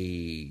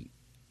a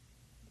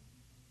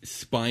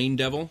spine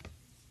devil,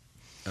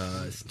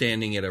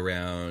 standing at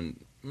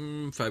around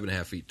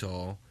 5.5 feet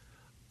tall,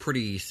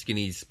 pretty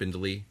skinny,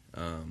 spindly,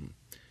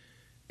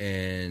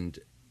 and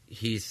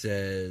he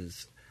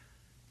says,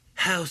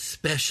 "How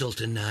special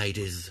tonight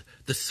is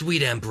the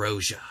sweet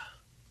ambrosia?"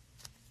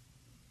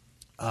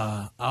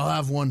 I'll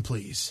have one,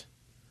 please.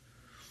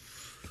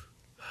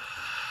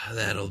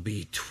 That'll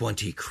be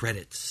 20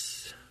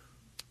 credits.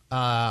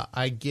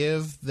 I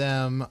give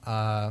them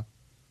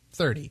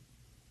 30.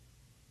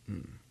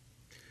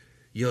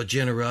 Your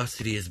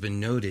generosity has been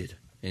noted.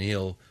 And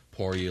he'll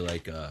pour you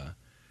like a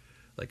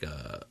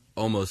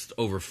almost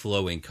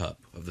overflowing cup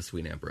of the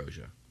sweet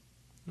ambrosia.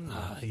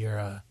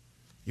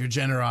 Your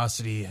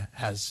generosity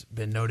has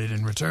been noted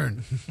in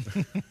return.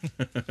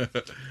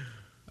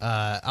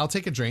 I'll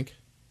take a drink.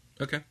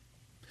 Okay.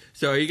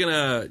 So are you going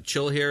to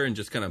chill here and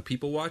just kind of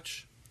people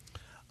watch?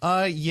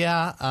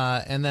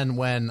 Yeah. And then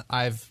when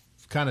I've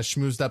kind of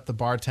schmoozed up the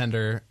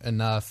bartender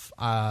enough,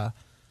 I'll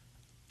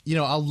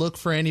look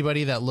for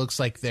anybody that looks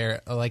like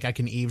they're like I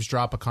can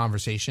eavesdrop a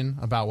conversation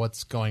about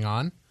what's going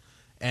on.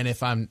 And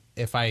if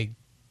I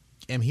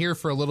am here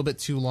for a little bit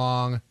too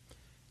long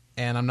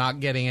and I'm not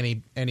getting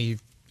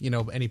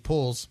any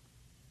pulls,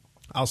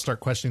 I'll start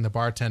questioning the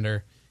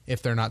bartender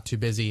if they're not too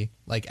busy,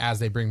 like as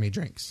they bring me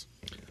drinks.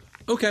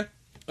 Okay.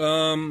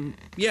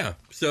 Yeah.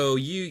 So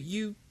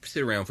you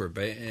sit around for a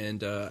bit,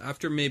 and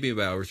after maybe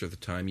about hours worth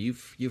of time,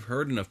 you've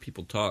heard enough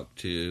people talk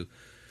to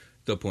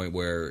the point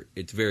where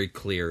it's very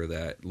clear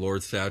that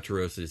Lord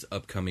Satyros's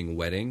upcoming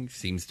wedding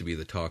seems to be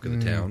the talk of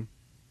the town.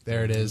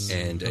 There it is.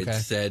 And Okay.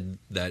 it's said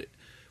that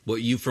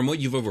from what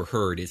you've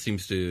overheard, it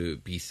seems to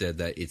be said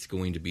that it's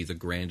going to be the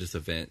grandest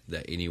event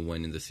that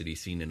anyone in the city's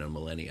seen in a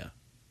millennia.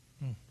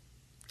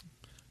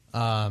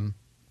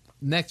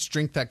 Next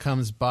drink that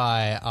comes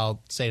by,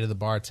 I'll say to the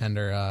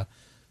bartender,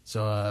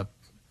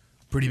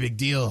 pretty big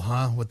deal,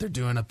 huh? What they're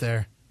doing up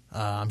there.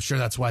 I'm sure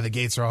that's why the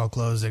gates are all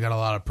closed. They got a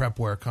lot of prep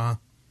work, huh?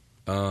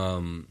 I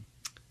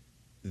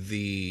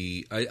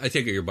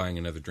take it you're buying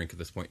another drink at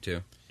this point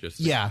too.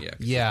 Yeah.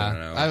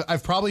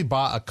 I've probably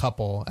bought a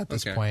couple at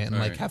this point and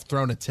all like right. have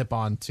thrown a tip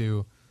on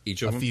to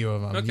Each of a them? few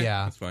of them. Okay,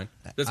 Yeah, that's fine.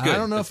 That's good. I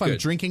don't know That's if I'm good.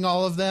 drinking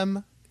all of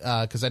them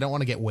because I don't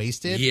want to get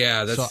wasted.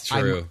 Yeah, that's So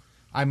true.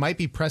 I might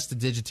be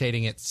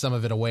prestidigitating some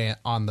of it away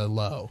on the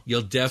low.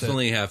 You'll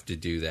definitely have to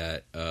do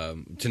that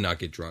to not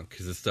get drunk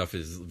because this stuff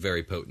is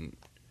very potent.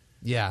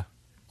 Yeah.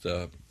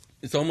 So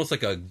it's almost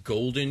like a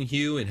golden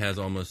hue and has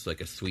almost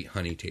like a sweet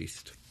honey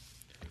taste.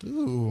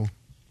 Ooh.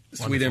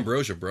 Sweet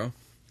ambrosia, bro.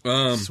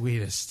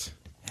 Sweetest.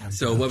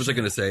 So what was I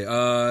going to say?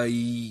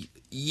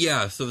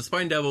 Yeah, so the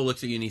Spine Devil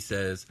looks at you and he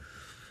says,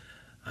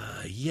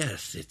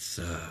 yes, it's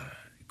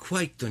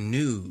quite the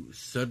news.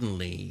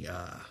 Suddenly,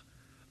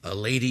 a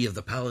lady of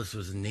the palace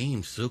was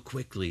named so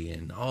quickly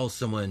and all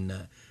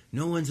someone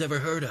no one's ever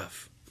heard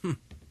of.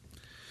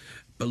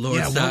 But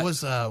Lord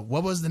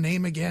what was the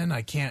name again?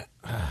 I can't.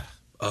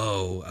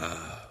 no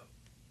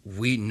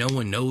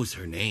one knows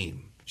her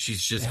name.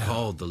 She's just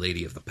called the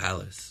Lady of the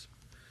Palace.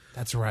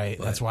 That's right.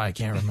 That's why I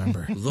can't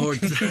remember. But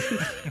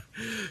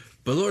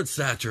Lord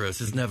Satyros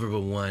has never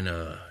been one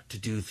to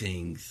do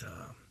things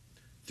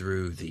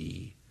through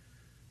the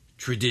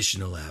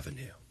traditional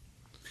avenue.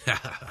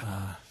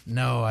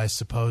 No, I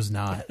suppose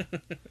not.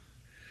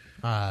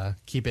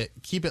 Keep it.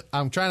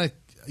 I'm trying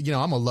to.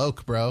 I'm a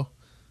loke, bro. I'm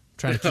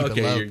trying to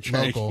keep it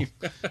local.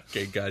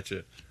 Okay,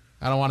 gotcha.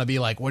 I don't want to be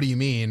like, "What do you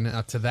mean?"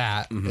 To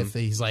that. If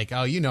he's like,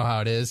 "Oh, you know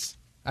how it is,"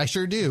 I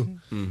sure do.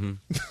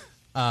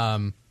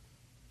 I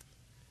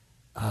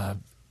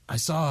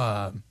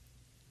saw.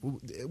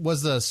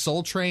 Was the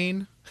Soul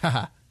Train?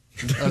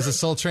 Was the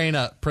Soul Train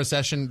a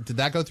procession? Did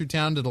that go through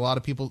town? Do a lot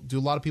of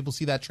people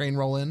see that train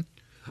roll in?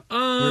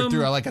 We're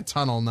through like a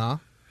tunnel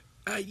now.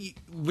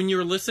 When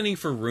you're listening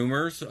for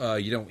rumors,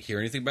 you don't hear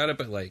anything about it.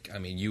 But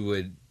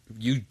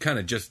you kind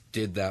of just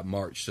did that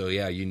march, so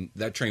yeah,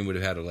 that train would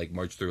have had to like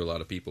march through a lot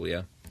of people.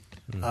 Yeah.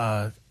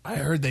 I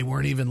heard they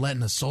weren't even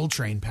letting a Soul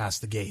Train pass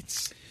the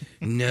gates.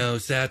 No,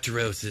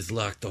 Satyros has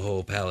locked the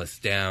whole palace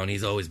down.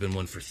 He's always been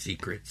one for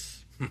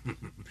secrets.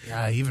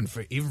 Yeah, even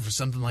for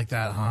something like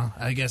that, huh?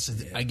 I guess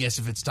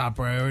if it's top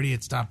priority,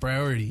 it's top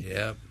priority.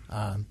 Yeah.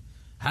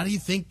 How do you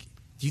think?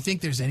 Do you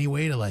think there's any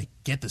way to like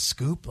get the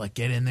scoop, like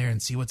get in there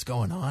and see what's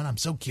going on? I'm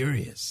so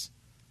curious.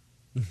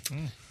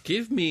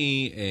 Give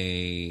me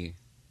a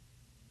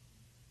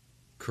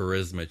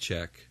charisma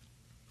check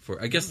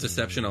for, I guess,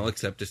 deception. I'll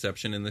accept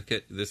deception in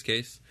this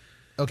case.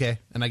 Okay,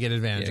 and I get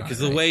advantage. Yeah, because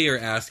the way you're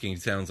asking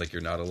sounds like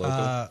you're not a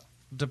local.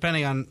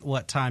 Depending on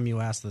what time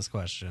you ask this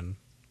question,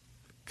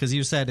 because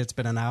you said it's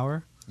been an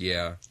hour.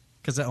 Yeah.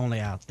 Because it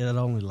only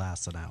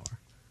lasts an hour.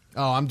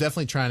 Oh, I'm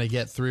definitely trying to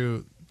get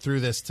through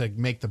this to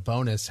make the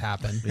bonus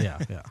happen. Yeah.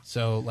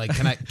 So, like,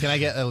 can I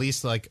get at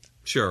least like?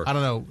 Sure. I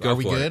don't know. Go Are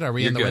we for good? it. Are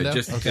we You're in the good. window?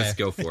 Just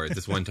go for it.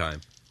 This one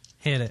time.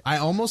 Hit it. I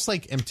almost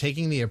like am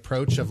taking the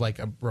approach of like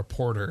a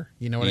reporter.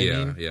 You know what I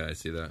mean? Yeah, I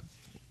see that.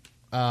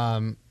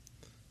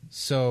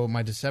 So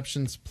my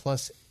deception's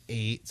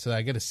 +8, so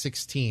I get a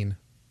 16.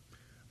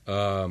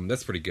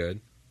 That's pretty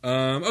good.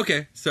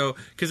 Okay, so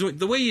because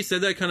the way you said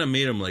that kind of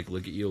made him like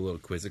look at you a little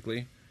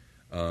quizzically.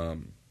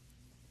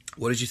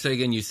 What did you say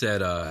again? You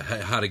said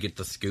how to get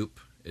the scoop.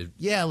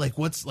 Yeah, like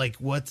what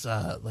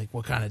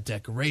kind of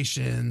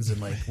decorations and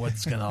like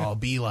what's gonna all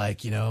be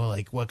like,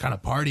 like what kind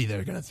of party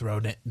they're gonna throw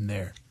in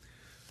there.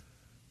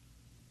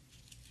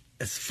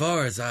 As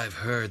far as I've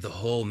heard, the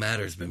whole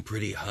matter's been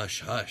pretty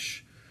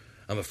hush-hush.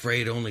 I'm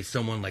afraid only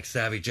someone like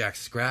Savvy Jack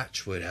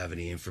Scratch would have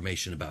any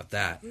information about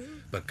that.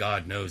 But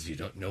God knows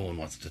no one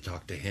wants to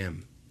talk to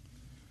him.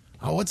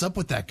 Oh, what's up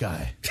with that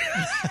guy?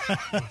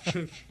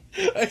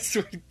 I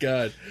swear to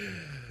God.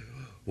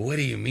 What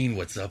do you mean,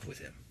 what's up with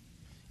him?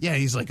 Yeah,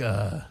 he's like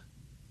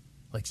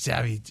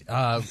Savvy.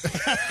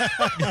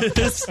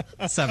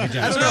 Savvy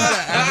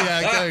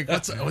Jack.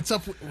 What's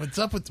up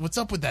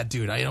with that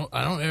dude? I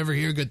don't ever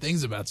hear good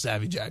things about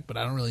Savvy Jack, but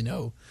I don't really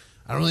know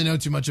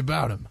too much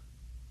about him.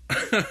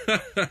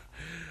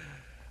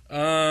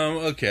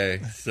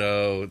 Okay,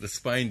 so the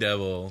Spine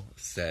Devil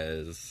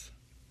says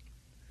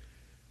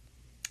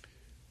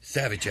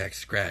Savvy Jack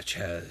Scratch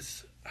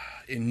has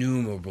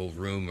innumerable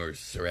rumors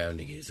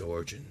surrounding his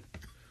origin.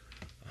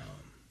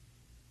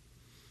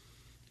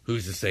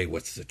 Who's to say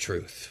what's the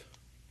truth?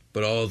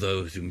 But all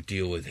those who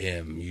deal with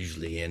him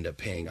usually end up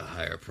paying a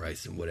higher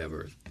price than what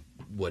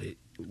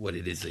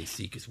it is they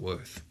seek is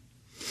worth.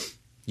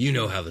 You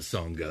know how the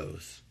song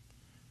goes.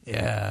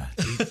 Yeah,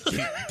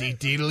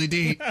 deedly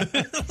dee.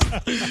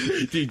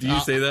 Do you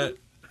say that?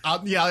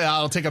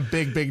 I'll take a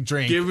big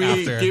drink. Give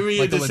me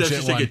like a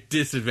deception check at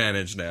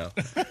disadvantage now.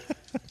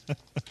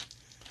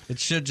 It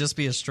should just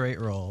be a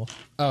straight roll,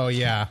 Oh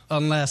yeah.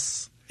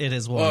 unless it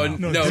is Oh one.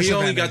 no, he only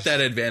disadvantage. got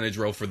that advantage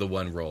roll for the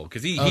one roll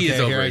because he Okay, is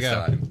here over I his go.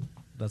 time.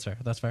 That's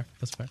fair.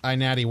 I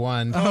natty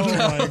 1.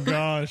 Oh my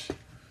gosh.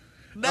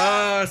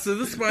 So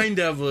the Spine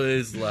Devil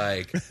is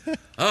like,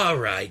 all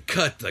right,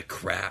 cut the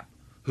crap.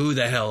 Who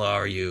the hell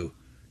are you?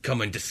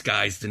 Coming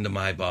disguised into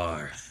my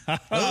bar.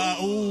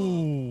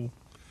 Ooh.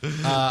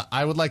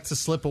 I would like to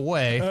slip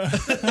away.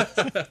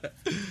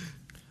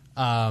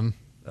 Oh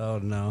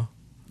no.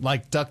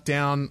 Like duck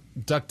down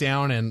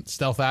and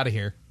stealth out of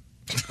here.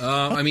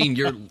 I mean,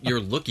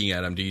 you're looking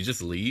at him. Do you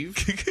just leave?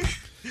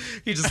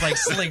 He just like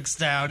slinks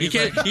down. You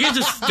can't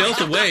just stealth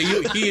away.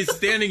 He is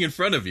standing in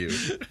front of you.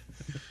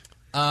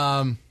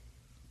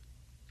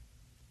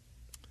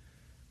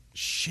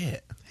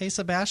 Shit. Hey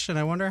Sebastian,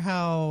 I wonder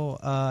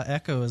how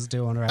Echo is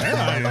doing right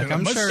now. Like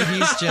I'm must- sure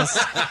he's just.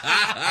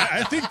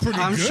 I think pretty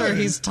I'm good. sure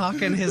he's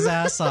talking his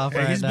ass off Hey,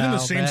 right he's now. been in the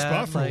same man.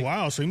 spot for Like, a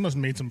while, so he must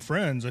have made some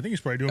friends. I think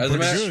he's probably doing As a,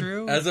 pretty matter, good.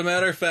 true. as a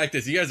matter of fact,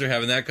 as you guys are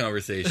having that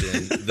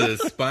conversation, the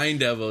Spine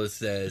Devil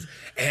says,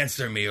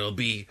 "Answer me,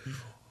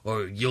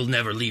 or you'll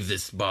never leave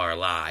this bar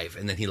alive."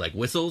 And then he like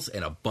whistles,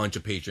 and a bunch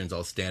of patrons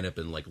all stand up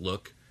and like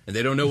look, and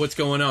they don't know what's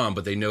going on,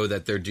 but they know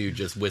that their dude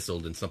just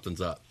whistled and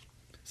something's up.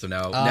 So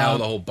now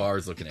the whole bar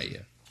is looking at you.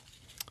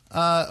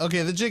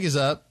 Okay, the jig is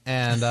up,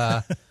 and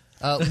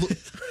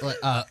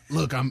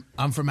look,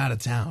 I'm from out of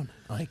town.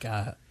 Like,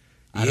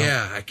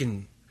 I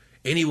can.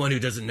 Anyone who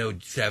doesn't know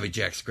Savvy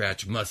Jack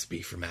Scratch must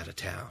be from out of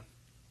town.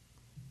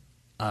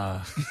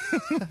 how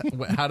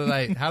did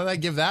I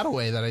give that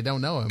away that I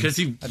don't know him? Because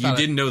you thought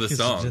didn't know the you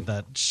song. did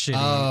that shitty.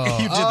 Oh.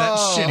 You did that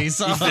shitty He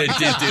song. said,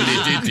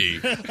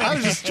 "Did." I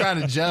was just trying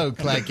to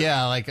joke, like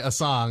a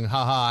song.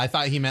 Haha. I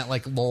thought he meant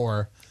like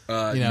lore.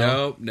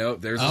 No,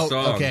 there's a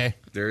song. Okay.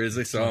 There is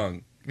a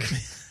song.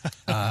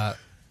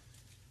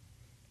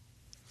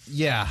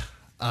 Yeah.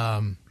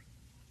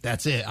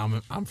 That's it.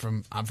 I'm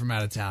from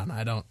out of town.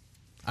 I don't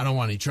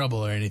want any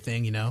trouble or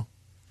anything, you know.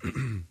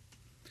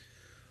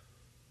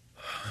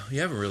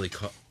 You haven't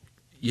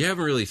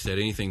really said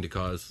anything to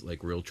cause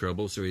like real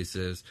trouble. So he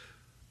says,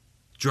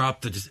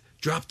 "Drop the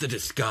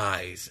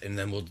disguise, and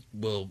then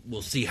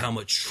we'll see how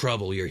much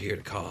trouble you're here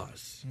to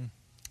cause."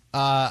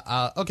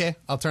 Okay.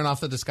 I'll turn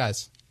off the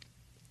disguise.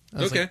 I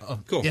was Okay, like, oh,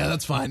 cool. Yeah,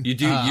 that's fine. You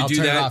do I'll turn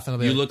that. It off and I'll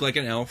be You like, look like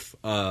an elf.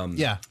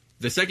 yeah.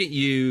 The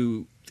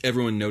second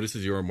everyone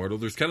notices you're immortal,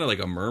 there's kind of like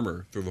a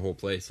murmur through the whole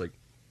place. Like,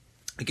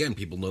 again,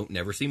 people don't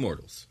never see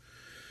mortals.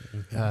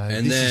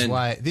 And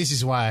this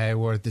is why I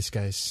wore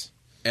disguise.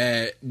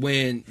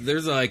 When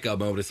there's like a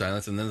moment of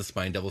silence, and then the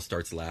Spine Devil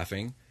starts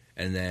laughing,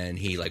 and then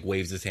he like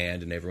waves his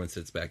hand, and everyone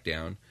sits back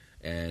down.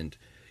 And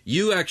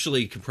you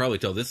actually can probably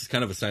tell this is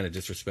kind of a sign of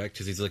disrespect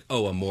because he's like,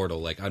 "Oh, immortal!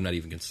 Like I'm not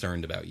even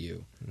concerned about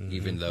you,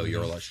 even though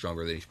you're a lot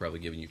stronger than he's probably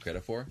giving you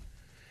credit for."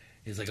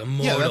 He's like,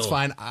 "Immortal." Yeah, that's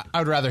fine. I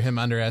would rather him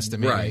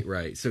underestimate me.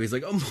 Right. So he's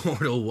like,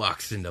 "Immortal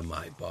walks into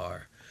my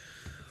bar.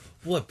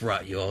 What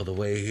brought you all the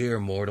way here,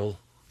 mortal?"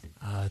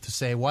 To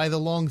say why the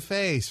long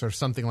face or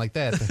something like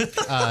that.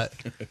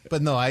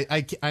 But no,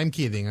 I'm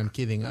kidding.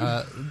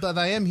 But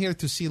I am here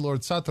to see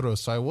Lord Satoru,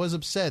 so I was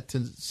upset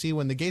to see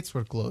when the gates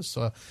were closed.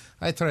 So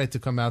I tried to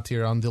come out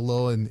here on the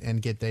low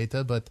and get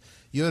data, but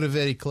you're a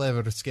very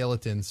clever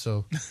skeleton,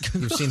 so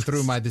you've seen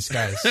through my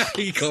disguise.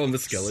 You call him the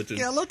skeleton.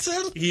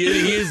 Skeleton. He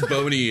is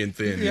bony and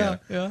thin. Yeah.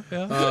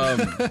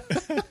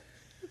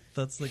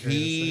 That's the greatest.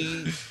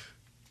 He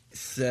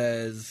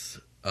says,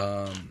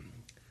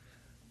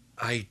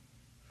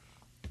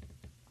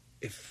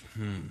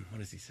 what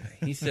does he say?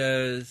 He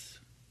says,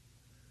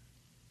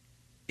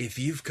 if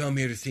you've come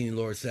here to see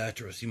Lord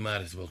Satros, you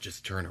might as well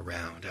just turn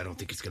around. I don't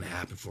think it's going to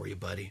happen for you,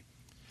 buddy.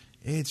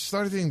 It's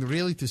starting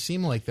really to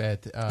seem like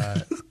that.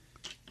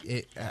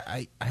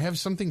 I have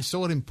something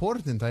so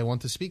important I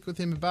want to speak with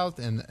him about,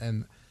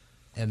 and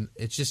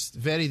it's just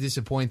very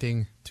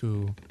disappointing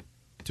to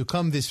to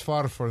come this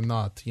far for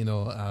naught.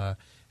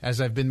 As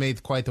I've been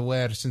made quite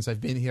aware since I've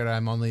been here,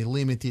 I'm on a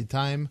limited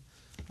time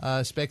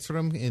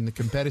spectrum in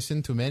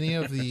comparison to many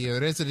of the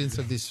residents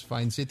of this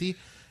fine city,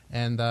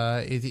 and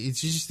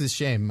it's just a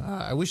shame.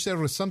 I wish there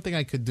was something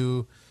I could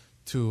do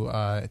to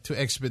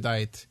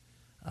expedite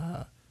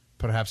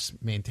perhaps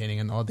maintaining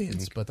an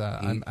audience, but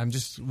I'm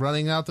just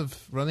running out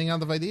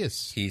of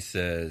ideas. He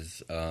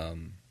says,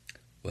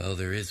 well,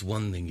 there is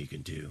one thing you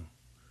can do.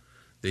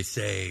 They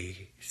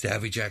say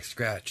Savvy Jack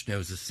Scratch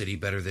knows the city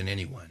better than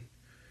anyone.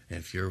 And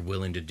if you're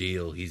willing to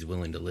deal, he's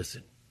willing to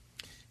listen.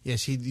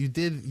 Yes, you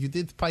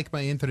did pique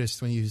my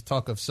interest when you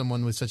talk of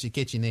someone with such a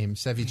catchy name,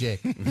 Savvy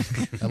Jack.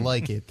 I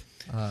like it.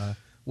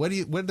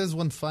 Where does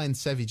one find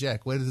Savvy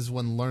Jack? Where does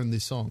one learn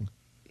this song?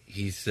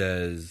 He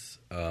says,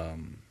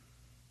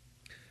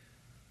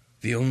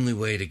 the only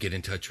way to get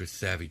in touch with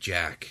Savvy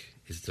Jack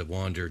is to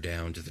wander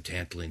down to the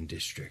Tantalin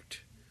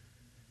district.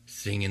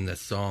 Singing the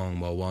song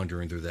while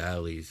wandering through the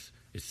alleys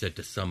is said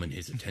to summon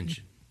his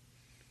attention.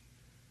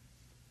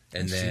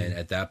 And then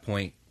at that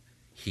point,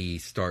 he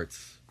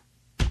starts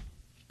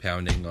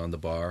pounding on the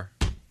bar.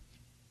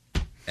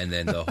 And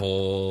then the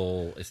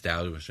whole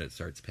establishment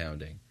starts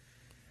pounding.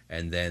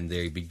 And then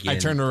they begin... I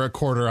turned a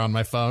recorder on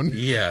my phone.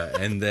 Yeah,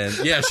 and then...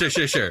 Yeah,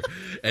 sure.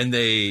 And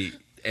they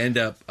end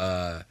up,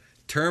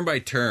 turn by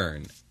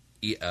turn,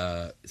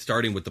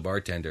 starting with the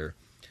bartender,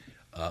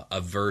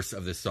 a verse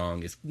of the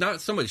song is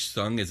not so much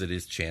sung as it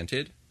is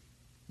chanted.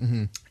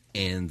 Mm-hmm.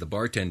 And the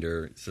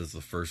bartender says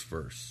the first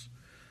verse.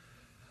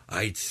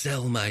 I'd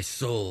sell my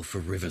soul for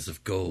rivers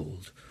of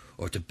gold,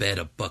 or to bed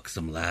a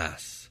buxom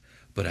lass,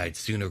 but I'd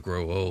sooner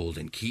grow old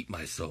and keep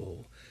my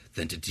soul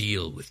than to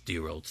deal with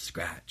dear old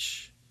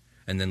Scratch.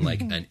 And then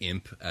like an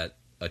imp at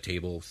a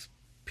table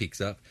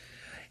peeks up.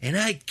 And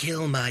I'd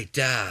kill my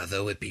da,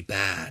 though it be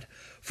bad,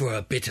 for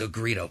a bit of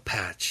Greedo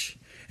patch.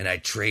 And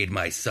I'd trade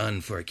my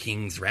son for a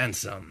king's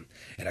ransom,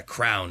 and a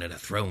crown and a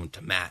throne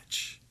to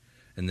match.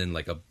 And then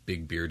like a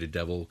big bearded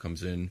devil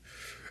comes in.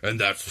 And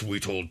that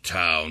sweet old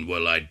town,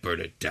 well, I'd burn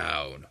it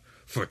down,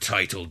 for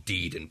title,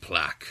 deed, and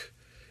plaque.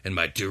 And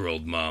my dear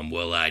old mom,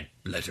 well, I'd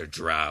let her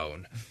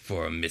drown,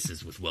 for a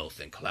missus with wealth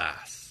and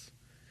class.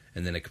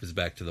 And then it comes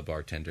back to the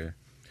bartender.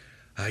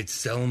 I'd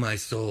sell my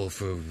soul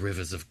for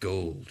rivers of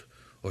gold,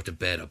 or to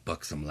bed a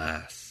buxom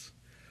lass.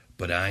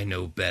 But I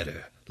know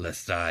better,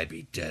 lest I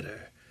be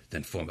deader,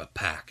 than form a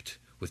pact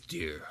with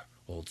dear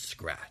old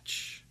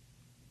Scratch.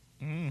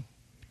 Hey,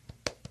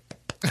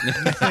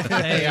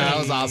 that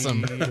was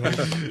awesome.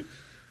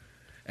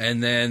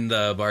 And then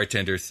the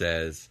bartender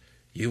says,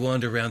 you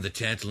wander around the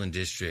Tantalin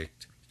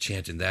district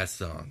chanting that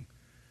song.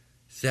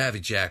 Savvy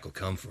Jack will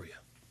come for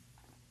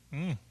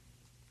you.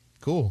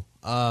 Cool.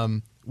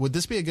 Would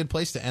this be a good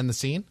place to end the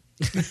scene?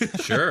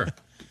 Sure.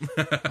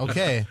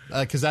 Okay,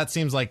 because that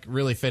seems like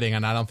really fitting,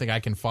 and I don't think I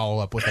can follow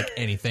up with like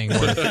anything.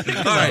 Worth All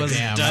right,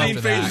 damn scene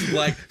after fades that.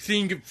 black.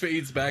 Scene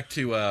fades back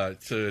to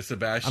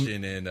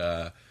Sebastian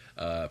and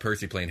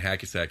Percy playing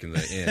hacky sack in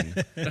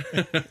the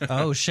inn.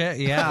 Oh shit!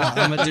 Yeah,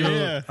 I'm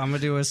gonna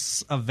do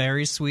a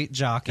very sweet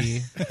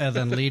jockey, and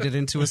then lead it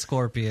into a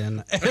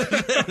scorpion, and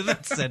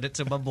then send it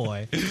to my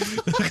boy.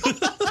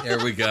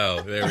 There we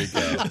go.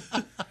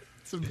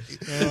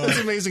 It's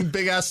amazing,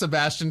 big ass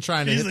Sebastian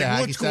trying to He's hit the like, hacky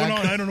what's sack. going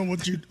on? I don't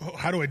know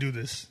how do I do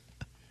this?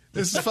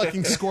 This is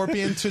fucking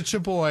scorpion to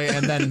Chaboy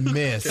and then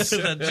miss. Just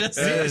Just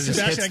Sebastian,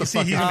 hits I the can see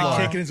he's fucking like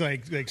floor. kicking,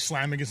 it's like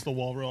slamming against the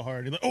wall real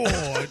hard. He's like,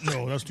 oh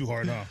no, that's too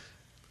hard, huh?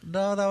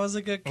 no, that was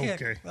a good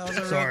kick. Okay. That was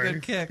a Sorry. real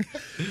good kick.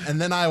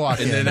 And then I walk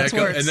And in. then That's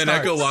where it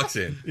Echo starts. walks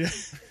in.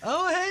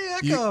 Oh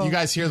hey, Echo. You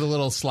guys hear the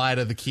little slide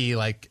of the key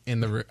like in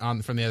the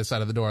from the other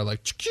side of the door,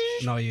 like.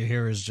 And all you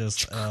hear is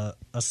just a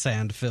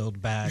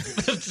sand-filled bag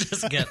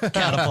just get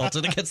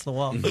catapulted against the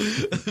wall.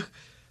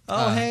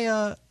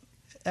 Hey,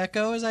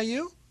 Echo, is that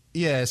you?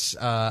 Yes,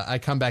 I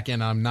come back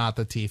in. I'm not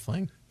the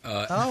tiefling.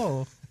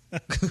 Oh,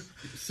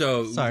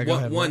 So Sorry, go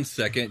ahead, one Mark.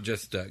 second,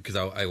 just because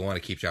I want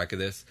to keep track of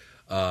this.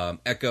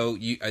 Echo,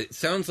 it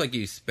sounds like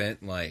you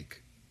spent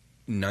like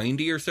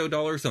 $90 or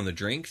so on the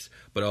drinks,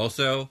 but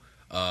also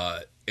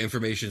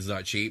information is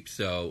not cheap.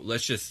 So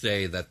let's just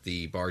say that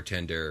the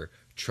bartender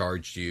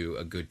charged you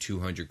a good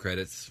 200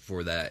 credits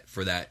for that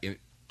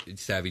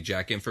Savvy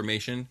Jack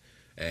information,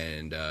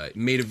 and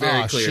made it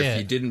very clear shit. if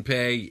you didn't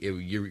pay,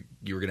 you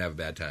were gonna have a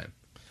bad time.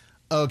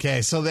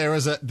 Okay, so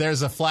there's a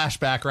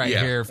flashback right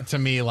Yeah. here to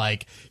me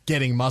like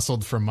getting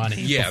muscled for money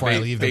Yeah, before I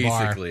leave the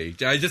bar. basically.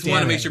 I just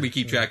want to make sure we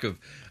keep track of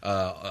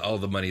all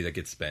the money that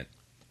gets spent.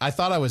 I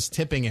thought I was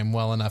tipping him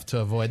well enough to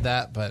avoid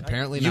that, but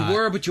apparently You not.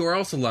 were, but you were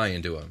also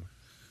lying to him.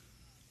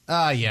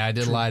 Yeah, I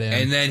did lie to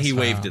him. And then he So,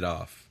 waved it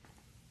off.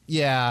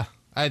 Yeah,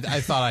 I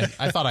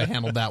thought I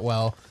handled that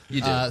well.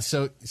 You did.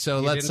 So you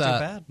let's didn't do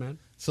bad, man.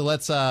 so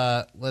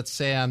let's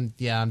say I'm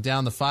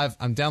down the 5.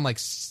 I'm down like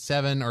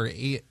 7 or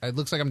 8. It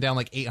looks like I'm down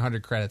like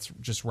 800 credits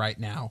just right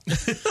now.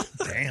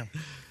 Damn,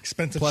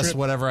 expensive Plus trip.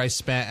 whatever I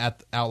spent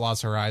at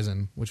Outlaws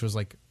Horizon, which was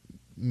like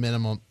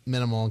minimal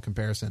in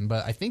comparison.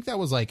 But I think that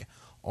was like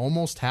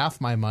almost half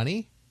my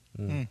money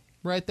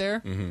right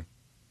there. Mm-hmm.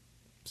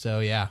 So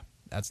yeah,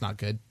 that's not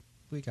good.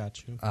 We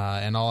got you.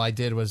 And all I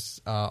did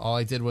was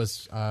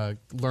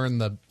learn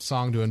the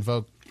song to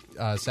invoke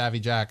Savvy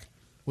Jack,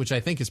 which I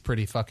think is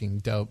pretty fucking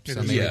dope.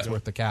 So maybe it's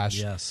worth the cash.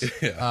 Yes.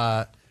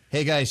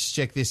 Hey guys,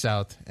 check this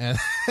out, and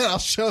I'll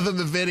show them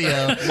the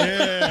video.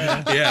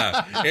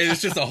 Yeah,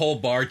 it's just a whole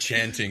bar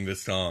chanting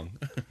this song.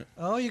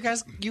 Oh, you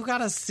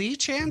got a sea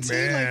chanting?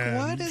 Man,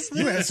 Like, what is this?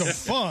 You had some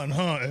fun,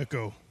 huh,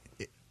 Echo?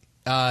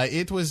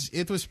 It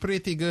was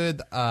pretty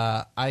good.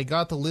 I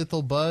got a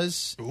little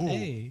buzz,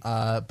 Hey.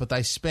 but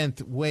I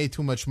spent way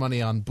too much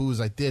money on booze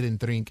I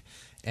didn't drink,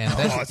 and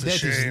it's a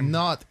that is shame.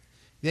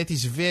 that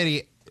is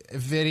very,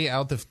 very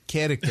out of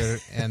character.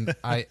 And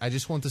I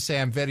just want to say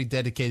I'm very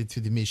dedicated to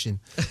the mission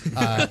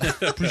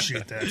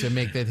Appreciate that. to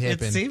make that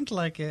happen. It seemed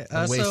like it.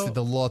 I wasted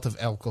a lot of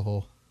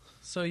alcohol.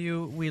 So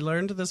we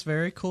learned this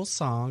very cool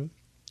song,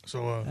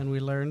 So, and we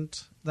learned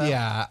that.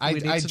 Yeah, we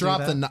need I to do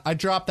dropped that. I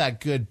dropped that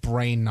good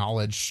brain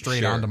knowledge straight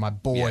Sure. onto my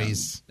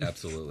boys. Yeah,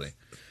 absolutely.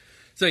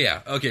 So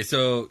yeah, okay.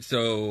 So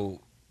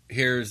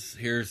here's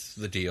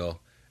the deal.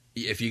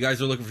 If you guys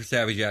are looking for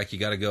Savvy Jack, you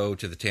got to go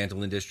to the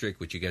Tantalin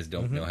district, which you guys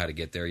don't know how to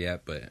get there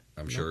yet, but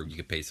I'm sure you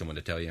could pay someone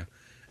to tell you.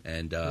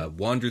 And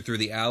wander through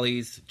the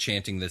alleys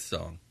chanting this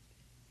song.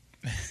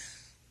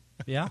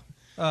 Yeah.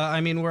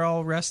 I mean, we're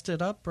all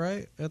rested up,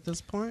 right, at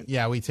this point?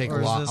 Yeah, we take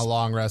Or is this- a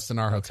long rest in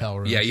our hotel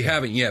room. Yeah, you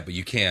haven't yet, but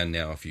you can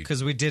now if you.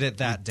 Because we did it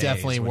that day.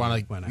 Definitely is when want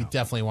we to. went We out.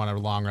 definitely want a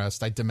long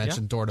rest. I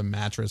dimension door to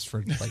mattress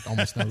for like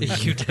almost no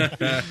reason. You did.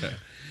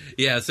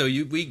 Yeah, so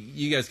you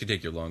guys can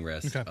take your long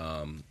rest, Okay.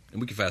 and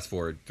we can fast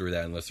forward through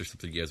that unless there's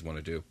something you guys want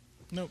to do.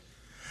 nope.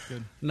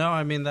 Good. No,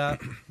 I mean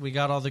that we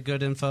got all the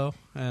good info,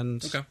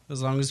 and Okay.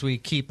 as long as we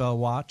keep a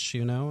watch,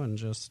 and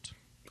just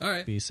All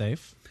right. be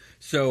safe.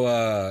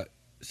 So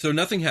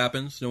nothing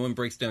happens. No one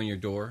breaks down your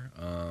door.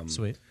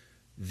 Sweet.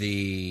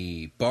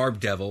 The Barb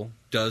Devil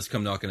does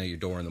come knocking at your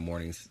door in the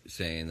mornings,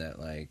 saying that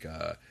like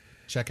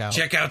Check out.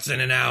 checkout's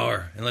in an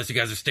hour, unless you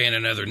guys are staying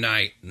another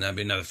night, and that'd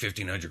be another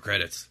 1,500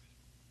 credits.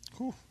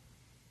 Cool.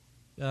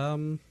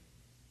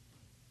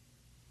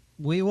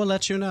 We will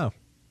let you know.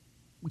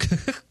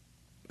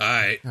 All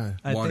right,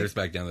 I wanders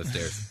back down the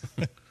stairs.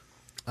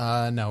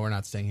 No, we're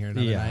not staying here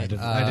another Yeah, night.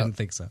 I didn't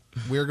think so.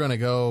 We're gonna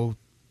go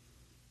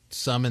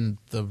summon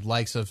the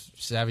likes of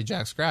Savvy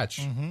Jack Scratch.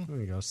 Here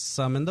we go.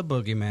 Summon the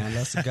boogeyman.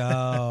 Let's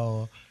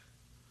go.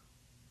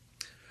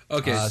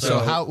 Okay,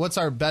 So what's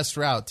our best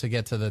route to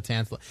get to the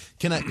Tantalin?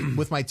 Can I,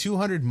 with my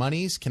 200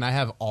 monies, can I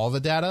have all the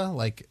data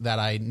like that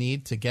I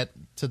need to get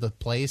to the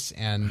place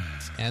and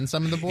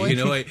summon the boy? you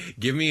know what?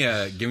 Give me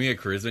a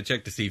charisma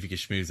check to see if you can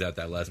schmooze out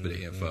that last bit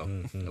of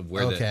info of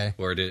where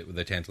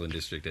the Tantalin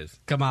district is.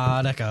 Come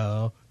on,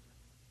 Echo.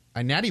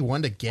 I natty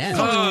one again.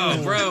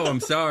 Oh, bro,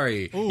 I'm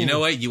sorry. You know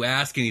what? You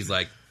ask, and he's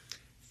like,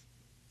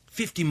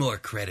 50 more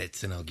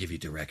credits, and I'll give you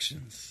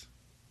directions.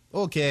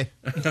 Okay.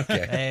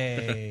 Okay.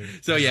 Hey.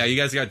 So, yeah, you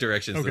guys got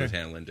directions to Okay. the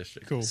Tantalin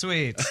district. Cool.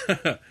 Sweet.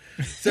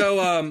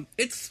 So,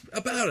 it's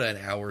about an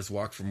hour's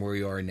walk from where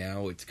you are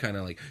now. It's kind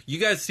of like, you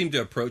guys seem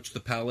to approach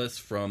the palace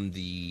from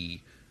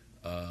the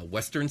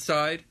western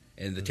side,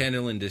 and the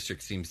Tantalin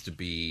district seems to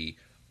be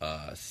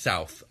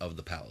south of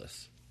the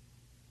palace.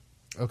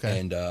 Okay.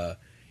 And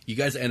you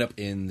guys end up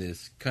in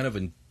this kind of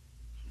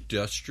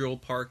industrial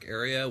park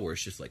area where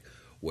it's just like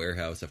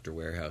warehouse after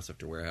warehouse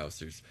after warehouse.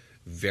 There's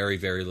very,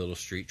 very little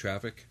street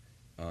traffic,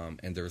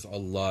 and there's a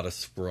lot of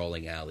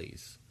sprawling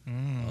alleys.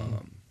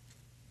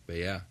 But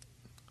yeah.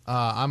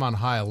 I'm on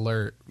high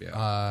alert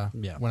Yeah.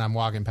 Yeah. when I'm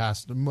walking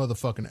past the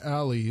motherfucking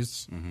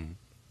alleys.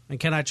 And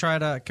can we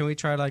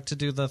try to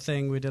do the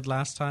thing we did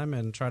last time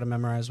and try to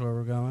memorize where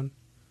we're going?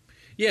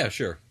 Yeah,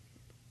 sure.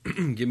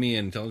 Give me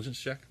an intelligence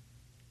check.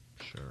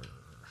 Sure.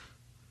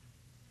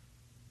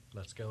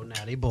 Let's go,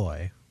 natty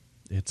boy.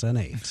 It's an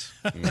 8.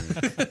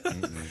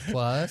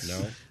 Plus,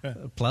 No?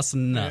 Plus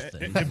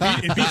nothing.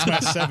 It beats my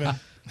 7.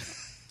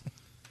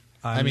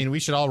 I mean, we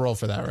should all roll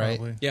for that, right?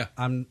 Probably. Yeah.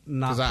 I'm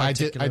not Because I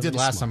did particularly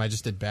last smart. time. I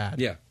just did bad.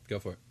 Yeah, go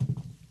for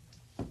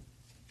it.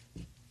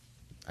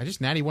 I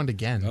just natty one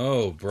again.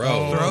 Oh, bro.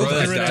 Oh, Throw throw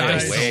that the dice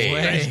dice away.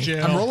 away. Nice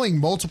jail. I'm rolling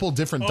multiple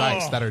different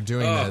dice that are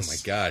doing Oh, this. my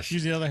gosh.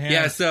 Use the other hand.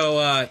 Yeah,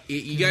 so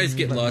you guys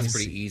get Let me lost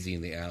see. pretty easy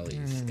in the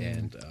alleys.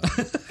 And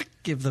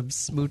Give them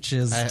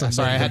smooches. I'm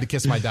sorry, I had to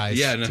kiss my dice.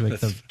 yeah, no, to make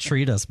them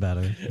treat us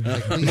better.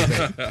 Like,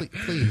 please,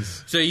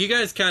 please. So you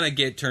guys kind of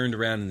get turned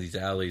around in these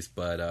alleys,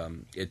 but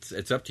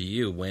it's up to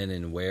you when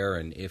and where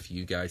and if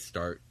you guys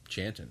start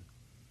chanting.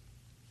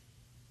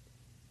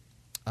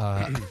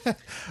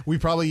 We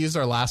probably used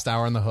our last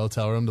hour in the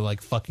hotel room to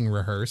like fucking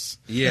rehearse.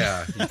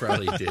 Yeah, you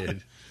probably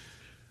did.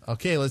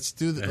 Okay, let's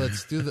do the.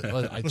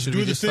 Should do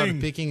we the just start thing.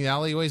 picking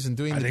alleyways and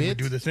doing I the think we bit?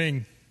 do the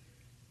thing.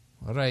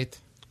 All right.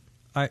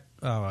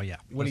 Yeah.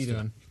 What are you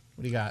doing?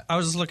 What do you got? I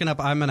was just looking up.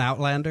 I'm an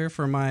Outlander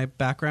for my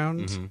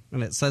background,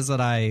 and it says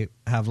that I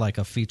have like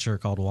a feature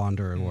called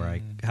Wanderer, where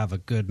I have a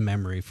good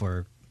memory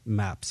for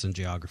maps and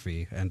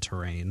geography and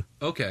terrain.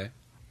 Okay.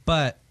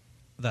 But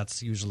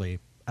that's usually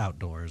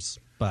outdoors.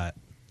 But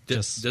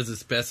just Does it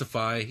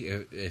specify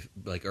if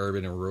like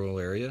urban and rural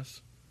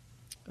areas?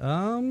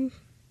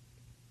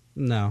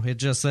 No, it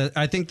just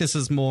I think this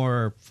is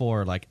more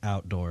for like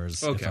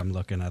outdoors. Okay. If I'm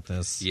looking at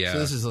this, Yeah. So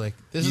this is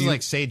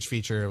like Sage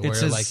feature where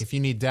says- like if you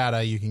need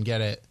data, you can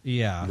get it.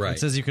 yeah. Right. It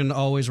says you can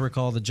always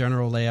recall the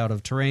general layout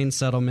of terrain,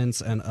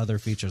 settlements, and other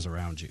features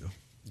around you.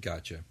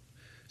 Gotcha.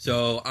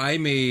 So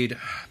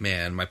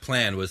my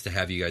plan was to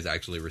have you guys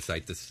actually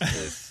recite this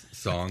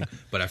song,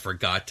 but I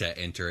forgot to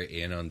enter it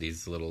in on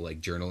these little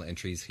like journal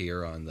entries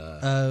here on the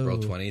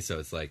Roll20. So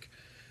it's like,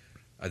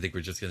 I think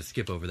we're just going to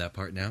skip over that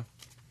part now.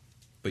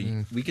 But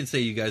we can say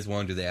you guys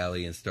wander the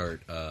alley and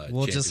start. We'll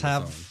chanting just the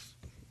have songs.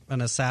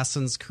 an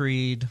Assassin's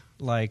Creed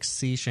like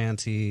sea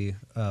shanty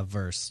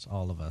verse.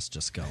 All of us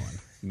just going.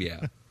 Yeah.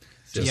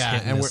 Just yeah,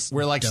 hitting and this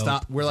we're like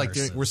dope we're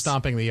verses.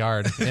 stomping the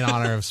yard in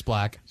honor of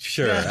Splack.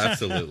 Sure,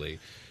 absolutely.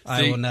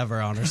 I will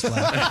never honor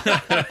Slack.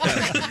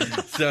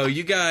 So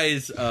you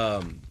guys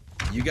are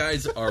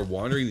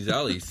wandering these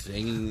alleys,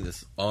 singing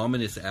this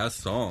ominous ass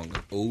song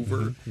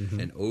over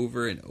and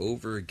over and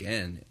over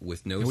again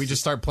with no. And we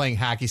just start playing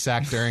hacky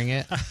sack during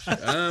it,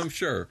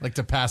 sure. like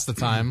to pass the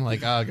time.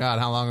 Like, oh god,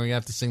 how long are we gonna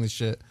have to sing this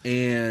shit?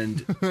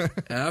 And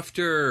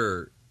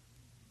after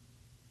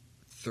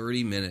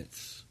 30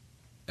 minutes,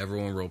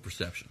 everyone roll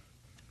perception.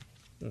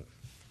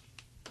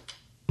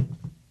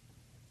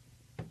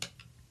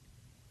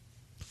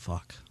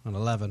 Fuck. On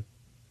 11.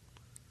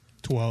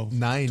 12.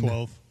 9.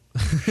 12.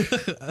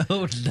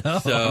 Oh no.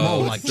 So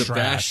like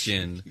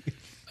Sebastian,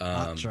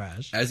 Hot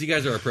trash. as you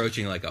guys are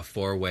approaching like a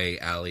four-way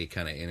alley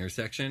kind of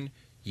intersection,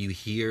 you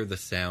hear the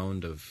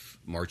sound of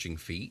marching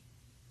feet.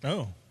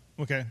 Oh,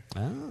 okay. Oh.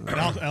 And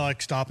I'll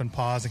like stop and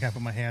pause and kind of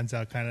put my hands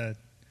out, kind of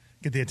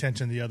get the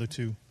attention of the other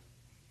two.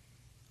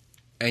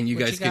 And you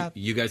What guys you can got?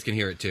 you guys can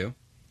hear it too.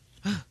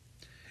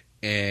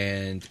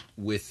 And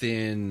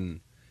within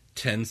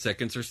 10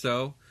 seconds or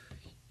so,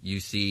 you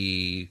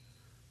see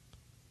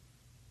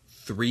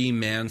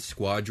 3-man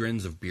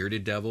squadrons of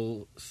bearded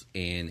devils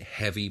in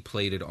heavy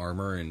plated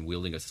armor and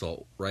wielding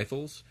assault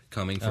rifles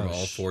coming from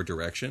all 4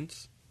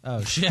 directions.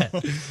 Oh shit.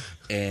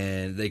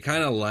 And they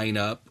kind of line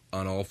up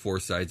on all 4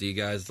 sides of you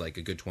guys, like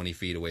a good 20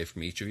 feet away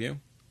from each of you.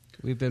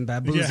 We've been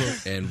bamboozled.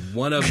 Yeah. And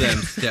one of them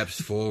steps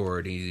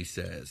forward and he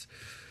says,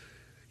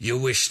 "You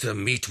wish to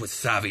meet with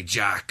Savvy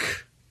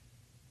Jack?"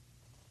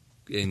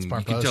 And you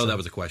can Barbosa. tell that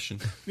was a question.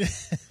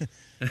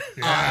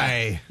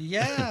 I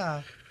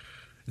Yeah.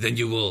 "Then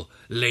you will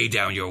lay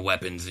down your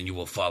weapons and you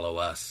will follow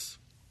us."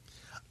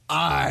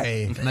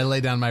 and I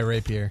lay down my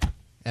rapier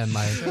and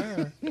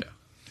my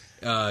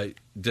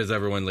Does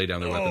everyone lay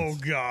down their Oh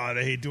weapons? God,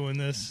 I hate doing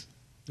this.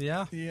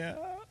 Yeah. Yeah.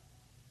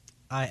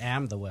 I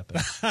am the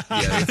weapon. Yeah,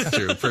 that's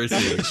true.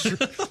 Percy.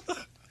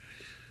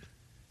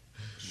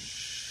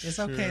 It's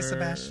okay,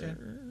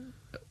 Sebastian.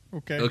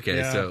 Okay. Okay,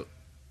 yeah. so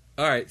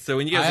all right. So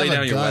when you I guys lay have a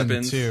down your gun,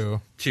 weapons,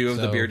 too, 2 of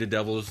the so- bearded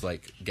devils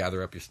like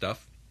gather up your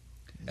stuff,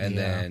 and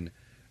Yeah.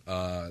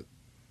 then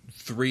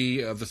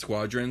 3 of the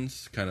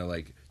squadrons, kind of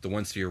like the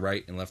ones to your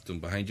right and left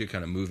and behind you,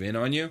 kind of move in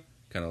on you,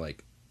 kind of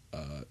like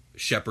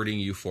shepherding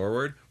you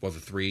forward, while the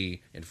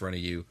 3 in front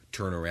of you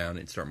turn around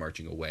and start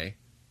marching away.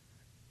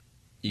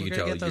 You We're can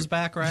gonna tell get those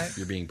back, right?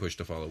 you're being pushed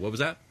to follow. What was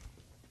that?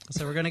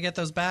 So we're gonna get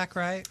those back,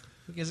 right?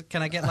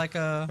 Can I get like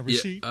a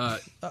Receipt.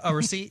 a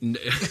receipt?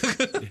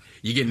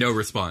 You get no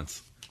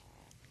response.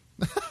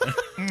 All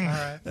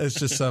right. it's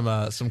just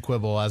some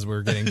quibble as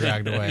we're getting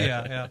dragged away.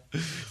 Yeah.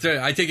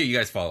 So I take it you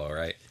guys follow,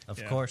 right? Of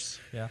Yeah. course.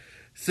 Yeah.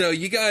 So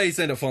you guys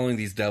end up following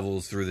these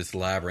devils through this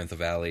labyrinth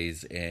of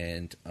alleys,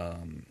 and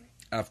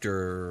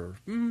after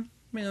a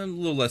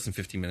little less than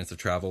 15 minutes of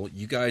travel,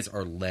 you guys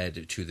are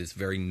led to this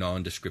very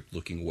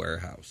nondescript-looking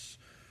warehouse.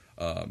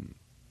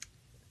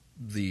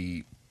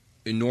 The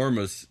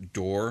enormous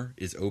door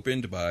is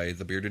opened by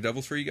the bearded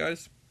devils for you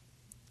guys.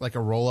 Like a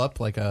roll up,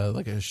 like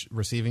a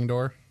receiving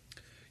door.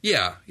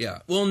 Yeah.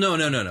 Well,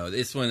 no.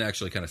 This one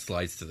actually kind of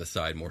slides to the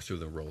side more so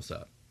than rolls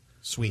up.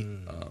 Sweet.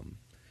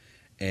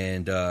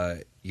 And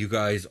you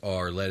guys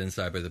are led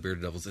inside by the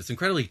bearded devils. It's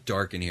incredibly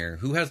dark in here.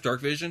 Who has dark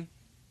vision?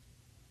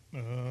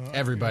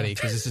 Everybody,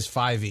 because this is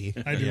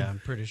 5e. I do. Yeah, I'm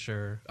pretty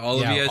sure. All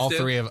of you guys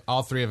do?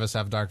 all three of us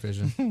have dark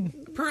vision.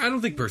 I don't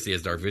think Percy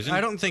has dark vision.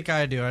 I don't think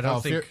I do. I don't Oh,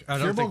 think. I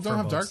don't Fearbolg think don't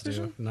have dark Furbolgs do.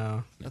 vision?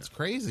 No, That's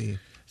crazy.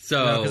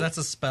 So because that's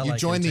a spell. You I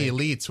join can the take.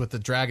 elites with the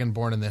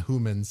Dragonborn and the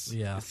humans.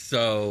 Yeah.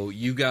 So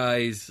you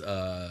guys,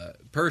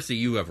 Percy,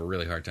 you have a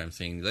really hard time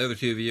seeing the other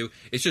 2 of you.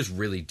 It's just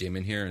really dim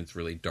in here, and it's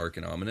really dark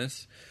and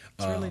ominous.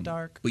 It's really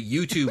dark. But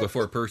you 2,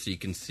 before Percy,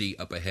 can see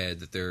up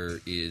ahead that there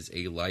is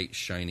a light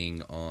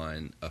shining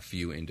on a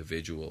few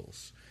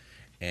individuals.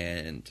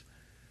 And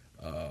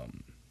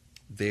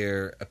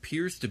there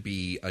appears to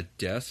be a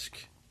desk,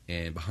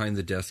 and behind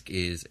the desk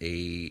is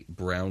a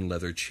brown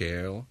leather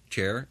chair,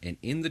 and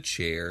in the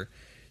chair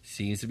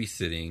seems to be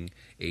sitting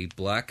a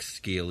black,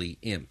 scaly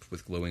imp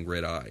with glowing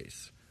red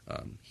eyes.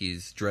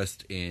 He's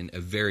dressed in a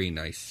very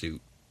nice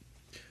suit.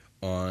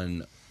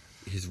 On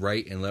his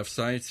right and left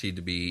side seem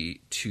to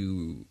be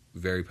 2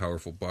 very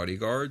powerful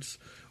bodyguards.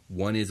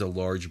 One is a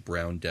large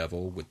brown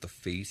devil with the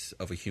face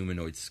of a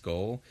humanoid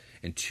skull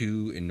and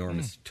 2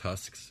 enormous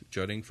tusks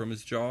jutting from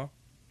his jaw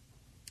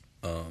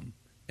and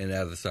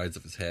out of the sides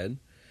of his head.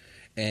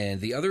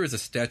 And the other is a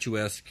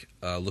statuesque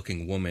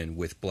looking woman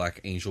with black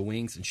angel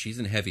wings, and she's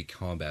in heavy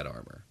combat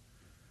armor.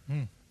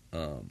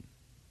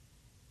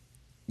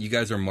 You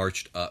guys are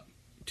marched up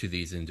to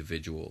these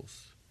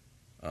individuals.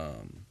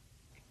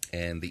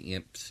 And the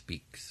imp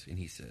speaks, and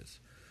he says,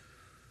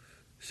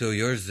 "So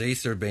you're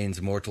Zacerbane's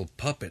mortal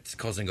puppets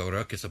causing a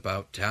ruckus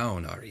about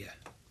town, are you?"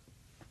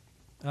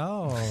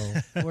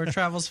 Oh, word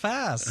travels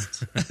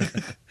fast.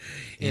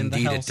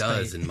 Indeed it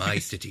does. In my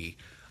city,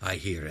 I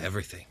hear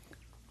everything.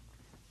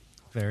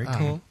 Very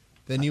cool.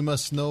 Then you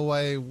must know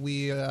why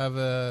we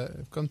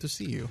have come to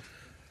see you.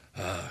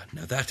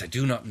 Now that I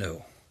do not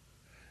know.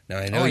 Now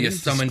I know I you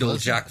didn't summoned old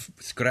disclose Jack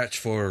Scratch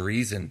for a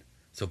reason,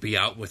 so be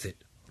out with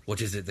it.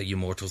 What is it that you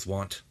mortals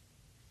want?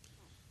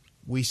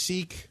 We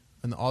seek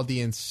an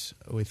audience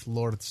with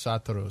Lord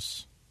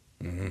Satoros.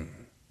 And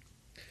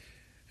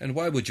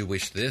why would you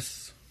wish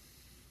this?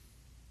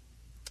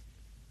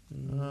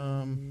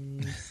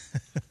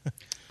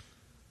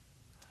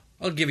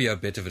 I'll give you a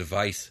bit of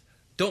advice.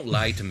 Don't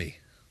lie to me.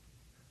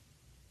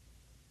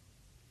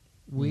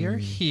 We're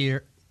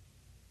here.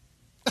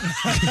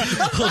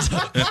 Hold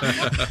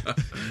on.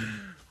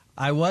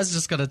 I was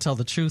just going to tell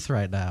the truth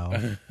right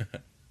now.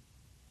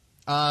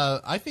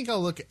 I think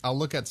I'll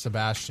look at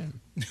Sebastian.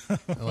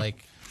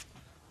 like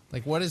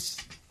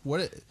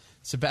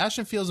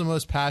Sebastian feels the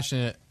most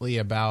passionately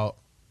about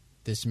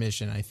this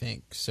mission, I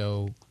think.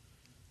 So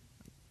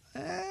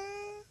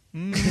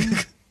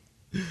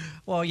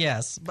Well,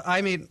 yes. But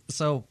I mean,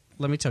 so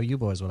let me tell you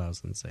boys what I was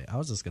going to say. I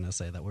was just going to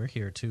say that we're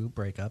here to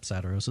break up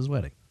Satoros'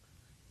 wedding.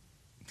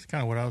 It's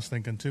kind of what I was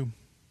thinking too.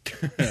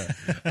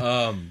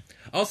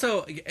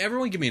 Also,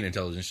 everyone give me an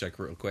intelligence check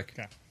real quick.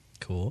 Okay.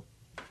 Cool.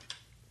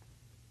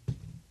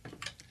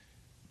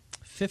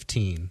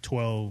 15.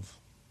 12.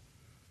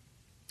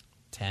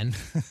 10.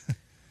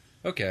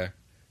 Okay.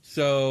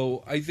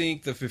 So I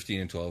think the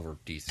 15 and 12 are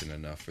decent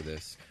enough for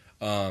this.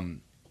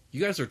 You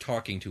guys are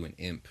talking to an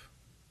imp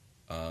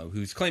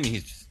who's claiming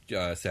he's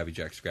Savvy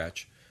Jack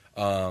Scratch.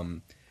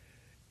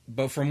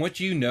 But from what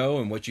you know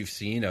and what you've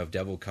seen of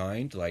Devil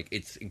Kind, like,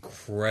 it's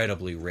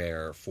incredibly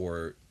rare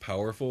for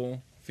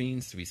powerful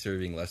fiends to be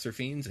serving lesser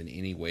fiends in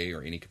any way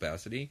or any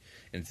capacity.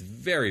 And it's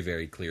very,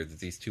 very clear that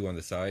these two on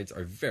the sides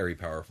are very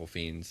powerful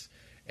fiends.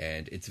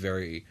 And it's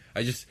very...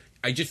 I just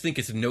think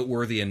it's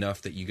noteworthy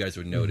enough that you guys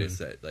would notice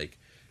that, like,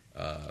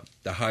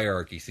 the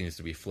hierarchy seems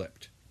to be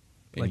flipped.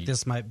 And Like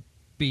this might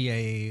be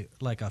a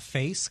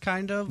face,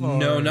 kind of? Or?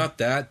 No, not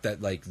that.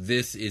 That, like,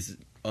 this is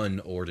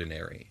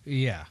unordinary.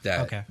 Yeah.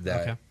 That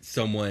Okay.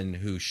 someone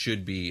who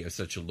should be of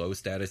such a low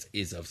status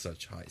is of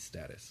such high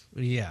status.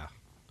 Yeah.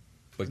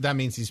 That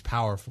means he's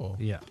powerful.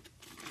 Yeah.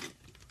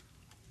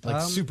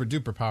 Like super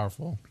duper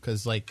powerful.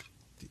 Because like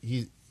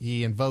he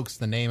invokes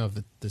the name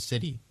of the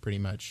city pretty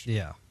much.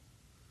 Yeah.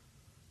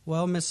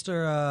 Well,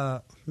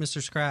 Mr.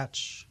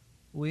 Scratch,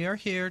 we are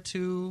here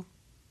to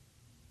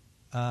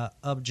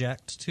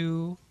object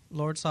to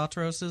Lord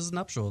Satoros'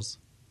 nuptials.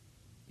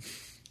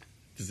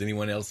 Does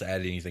anyone else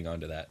add anything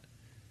onto that?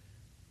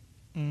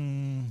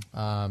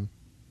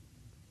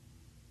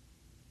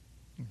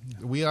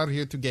 We are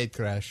here to gate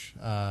crash.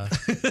 That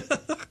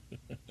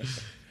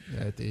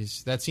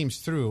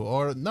seems true,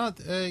 or not?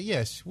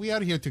 Yes, we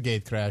are here to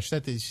gate crash.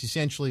 That is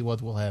essentially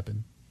what will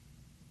happen.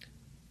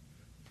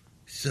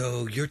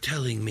 So you're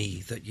telling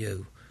me that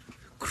you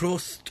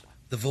crossed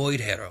the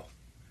Void Harrow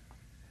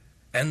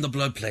and the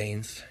Blood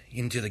Plains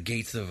into the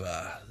gates of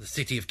the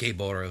city of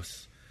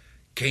Keboros,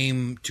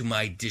 came to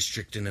my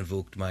district and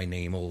invoked my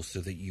name all so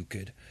that you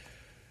could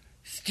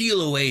steal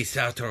away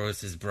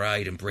Satoros'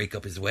 bride and break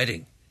up his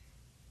wedding.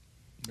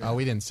 Oh,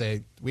 we didn't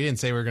say we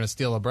were going to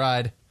steal a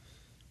bride,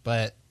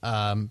 but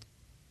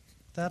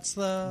That's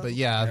the... but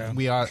yeah.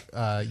 We are.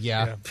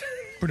 Yeah.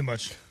 Pretty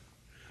much.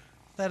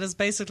 That is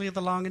basically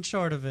the long and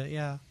short of it,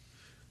 yeah.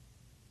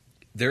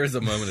 There is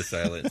a moment of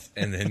silence,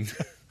 and then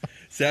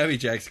Savvy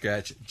Jack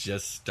Scratch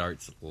just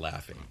starts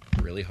laughing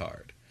really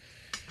hard.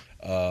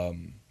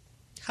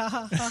 He's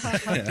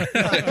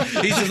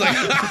just like,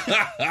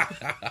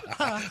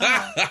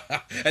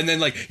 and then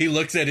like he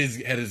looks at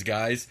his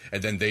guys,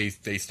 and then they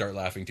start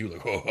laughing too,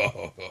 like,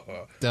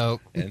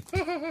 Dope.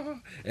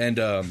 and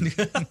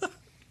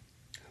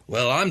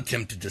well, I'm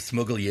tempted to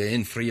smuggle you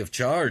in free of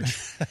charge.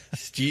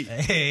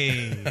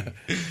 Hey.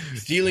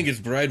 Stealing his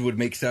bride would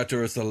make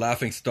Satoros a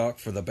laughing stock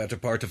for the better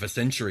part of a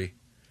century.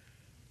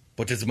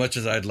 But as much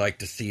as I'd like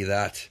to see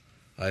that,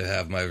 I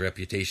have my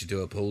reputation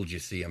to uphold, you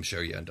see. I'm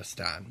sure you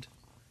understand.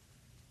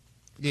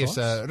 Yes,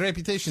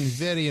 reputation is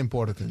very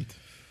important,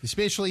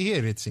 especially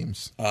here, it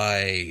seems.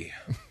 I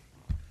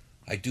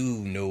do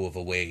know of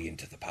a way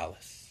into the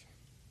palace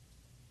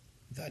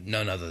that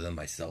none other than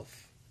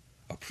myself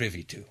are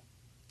privy to.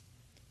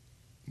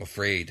 I'm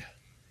afraid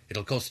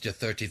it'll cost you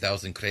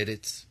 30,000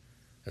 credits.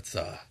 That's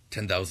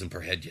 10,000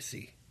 per head, you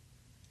see.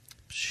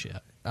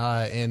 Shit.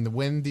 And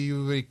when do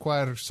you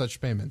require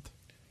such payment?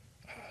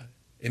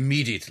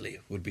 Immediately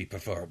would be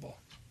preferable.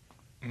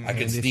 I can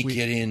And if sneak we-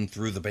 you in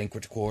through the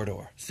banquet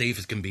corridor, safe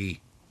as can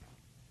be.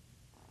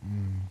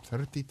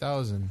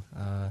 30,000.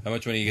 How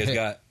much money you guys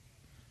got?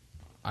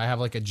 I have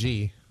like a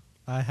G.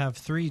 I have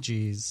 3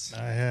 Gs.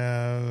 I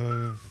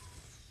have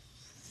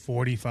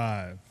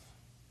 4,500.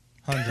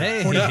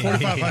 Hey.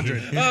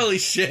 4,500. Holy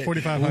shit!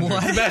 4,500.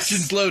 What?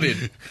 Sebastian's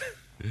loaded.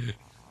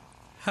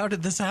 How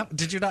did this happen?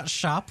 Did you not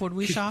shop when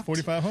we shopped?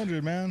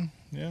 4,500, man.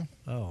 Yeah.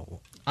 Oh.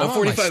 I'm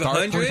on my start-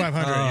 4,500?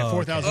 4,500. Yeah, Oh,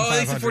 4,500. Oh,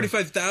 they said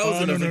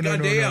 45,000. I was like,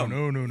 goddamn.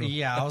 No.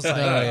 Yeah, I was like,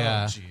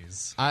 yeah.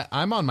 jeez.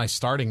 I'm on my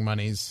starting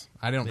monies.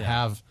 I don't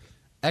have.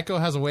 Echo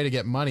has a way to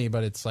get money,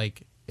 but it's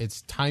like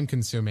it's time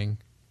consuming,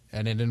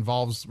 and it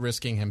involves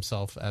risking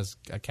himself as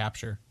a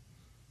capture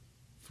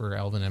for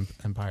Elven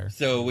Empire.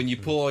 So when you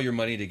pull all your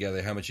money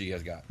together, how much you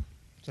guys got?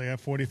 So I got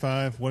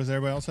 45. What does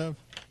everybody else have?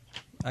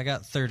 I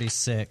got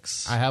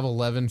 36. I have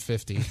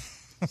 1150.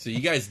 So you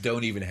guys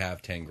don't even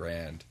have 10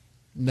 grand.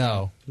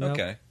 No. Nope.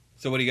 Okay.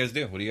 So what do you guys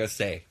do? What do you guys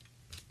say?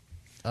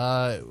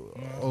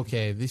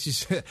 Okay. This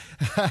is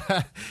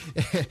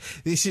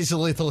this is a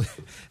little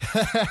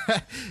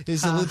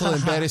it's a little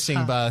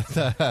embarrassing,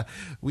 but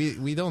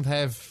we don't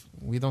have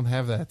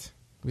that.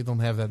 We don't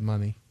have that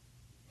money.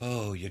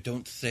 Oh, you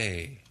don't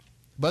say.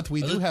 But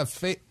we do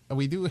have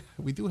we do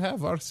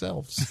have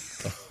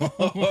ourselves.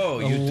 Oh,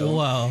 you don't.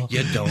 Whoa.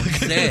 You don't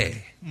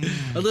say.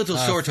 A little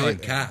short on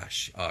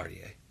cash, are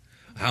you?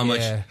 How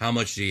much? Yeah. How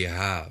much do you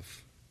have?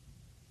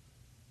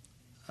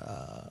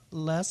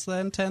 Less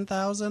than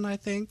 10,000, I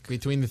think.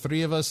 Between the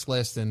three of us,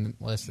 less than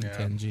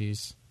 10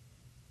 Gs.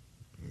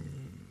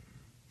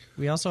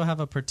 We also have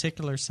a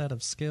particular set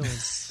of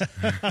skills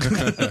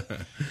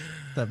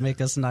that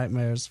make us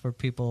nightmares for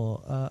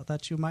people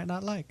that you might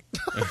not like.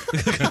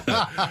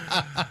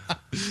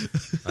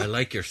 I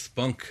like your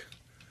spunk.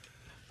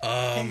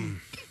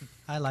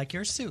 I like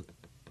your suit.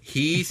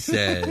 He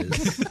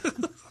says,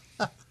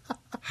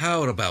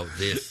 "How about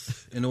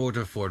this? In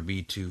order for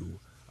me to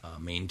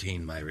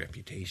maintain my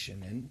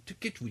reputation and to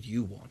get what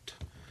you want,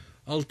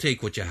 I'll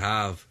take what you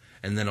have,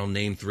 and then I'll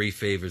name 3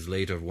 favors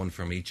later, one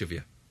from each of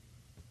you."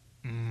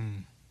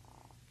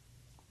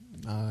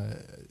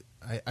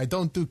 I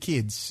don't do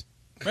kids.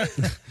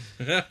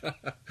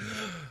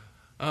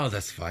 Oh,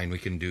 that's fine. We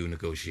can do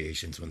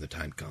negotiations when the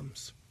time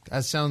comes.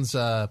 That sounds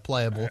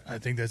playable. I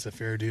think that's a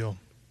fair deal.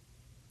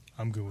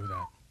 I'm good with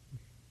that.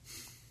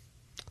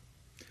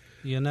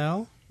 You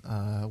know?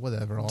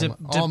 Whatever. Dip-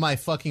 All my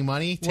fucking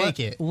money, take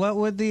it. What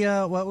would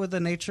the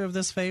nature of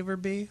this favor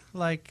be?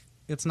 Like,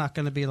 it's not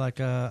going to be like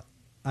a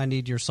I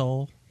need your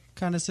soul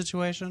kind of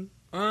situation?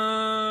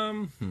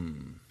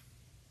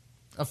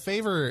 A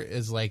favor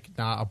is like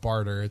not a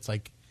barter. It's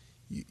like,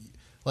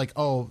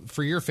 oh,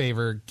 for your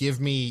favor, give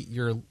me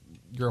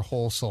your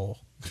whole soul.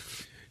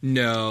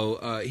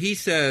 No, he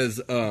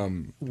says,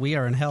 We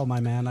are in hell, my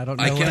man. I don't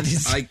know I what can't.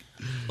 he's... I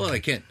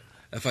can't.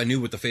 If I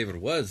knew what the favor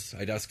was,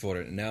 I'd ask for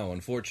it now.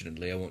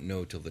 Unfortunately, I won't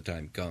know till the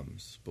time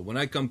comes. But when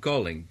I come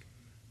calling,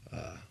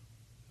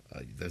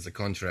 there's a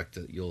contract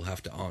that you'll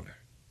have to honor.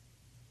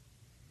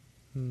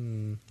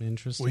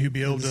 Interesting. Will you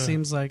be able It to?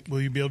 seems like...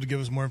 Will you be able to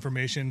give us more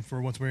information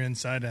for once we're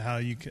inside of how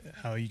you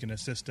can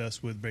assist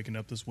us with breaking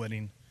up this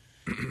wedding?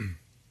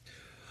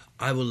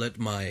 I will let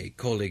my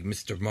colleague,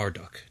 Mr.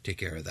 Marduk, take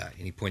care of that.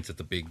 And he points at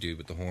the big dude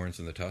with the horns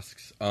and the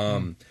tusks.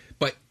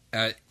 But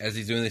as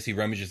he's doing this, he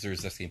rummages through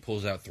his desk and he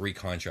pulls out 3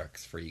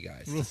 contracts for you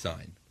guys to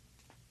sign.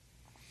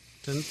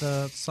 Didn't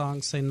the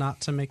song say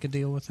not to make a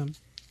deal with him?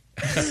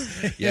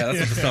 Yeah, that's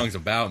what the song's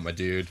about, my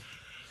dude.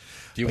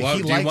 Do you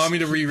But want want me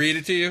to reread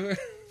it to you?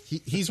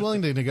 He's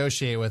willing to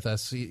negotiate with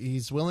us.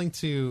 He's willing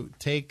to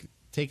take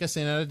us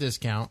in at a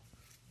discount,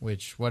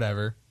 which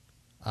whatever,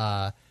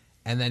 and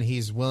then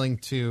he's willing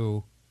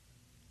to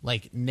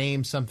like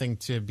name something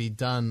to be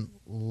done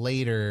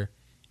later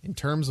in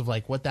terms of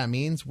like what that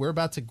means. We're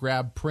about to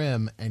grab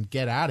Prim and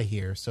get out of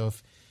here. So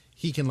if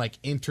he can like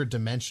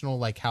interdimensional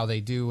like how they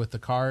do with the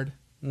card,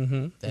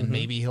 then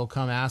maybe he'll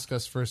come ask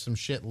us for some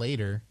shit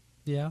later.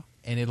 Yeah.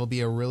 And it'll be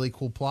a really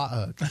cool plot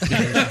hook. Just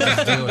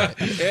do it.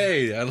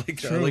 Hey, I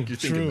like your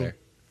thinking there.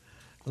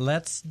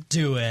 Let's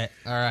do it.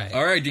 All right.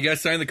 All right, do you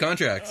guys sign the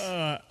contracts?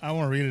 I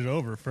want to read it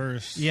over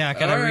first. Yeah,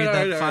 can I read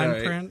that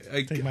fine print?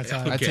 Take my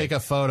time. I take a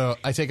photo.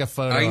 I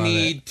of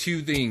need it.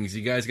 2 things.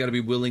 You guys got to be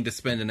willing to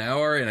spend an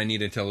hour, and I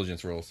need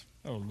intelligence rolls.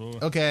 Oh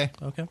Lord. Okay,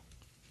 Okay.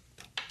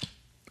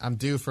 I'm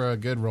due for a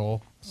good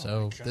roll,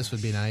 so this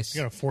would be nice. I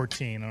got a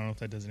 14. I don't know if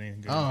that does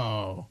anything good.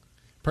 Oh,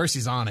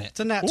 Percy's on it. It's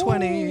a nat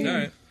 20. All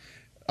right.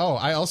 Oh,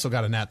 I also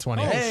got a nat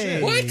 20.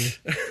 Hey. What?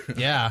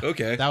 Yeah.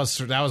 Okay. That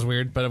was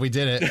weird, but we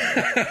did it.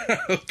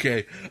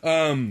 Okay.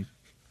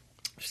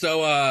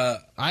 So,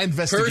 I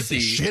investigated Percy.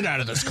 the shit out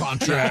of this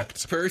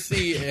contract.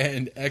 Percy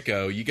and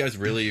Echo, you guys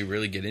really,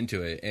 really get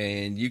into it,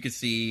 and you can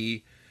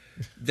see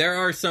there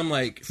are some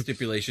like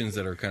stipulations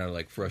that are kind of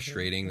like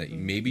frustrating that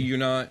maybe you're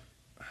not.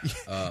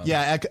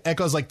 Yeah,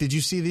 Echo's like, did you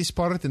see this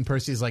part? And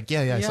Percy's like,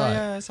 yeah, I saw it.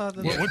 I saw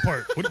the... What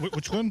part?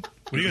 Which one?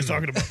 What are you guys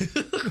talking about?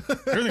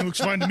 Everything looks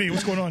fine to me.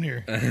 What's going on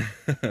here?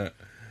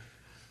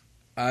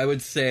 I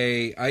would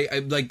say I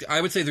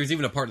would say there's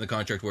even a part in the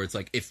contract where it's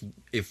like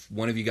if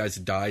one of you guys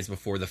dies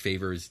before the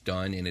favor is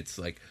done and it's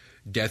like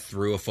death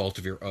through a fault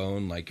of your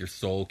own, like your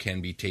soul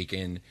can be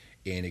taken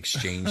in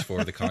exchange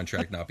for the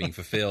contract not being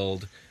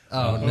fulfilled.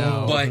 Oh,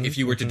 no. But if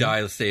you were to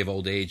die, let's say of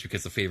old age,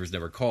 because the favor's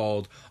never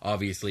called,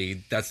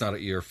 obviously that's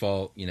not your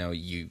fault. You know,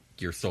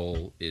 your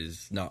soul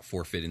is not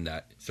forfeit in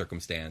that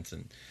circumstance,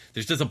 and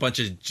there's just a bunch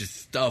of just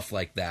stuff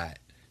like that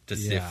to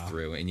sift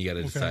through, and you got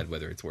to decide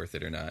whether it's worth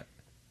it or not.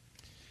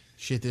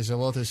 Shit, there's a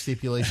lot of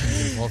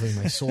stipulations involving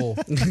my soul.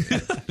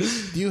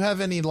 Do you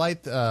have any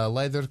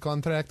lighter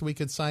contract we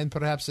could sign,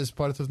 perhaps as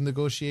part of the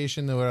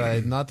negotiation, where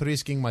I'm not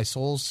risking my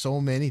soul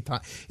so many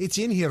times? It's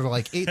in here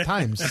like 8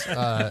 times,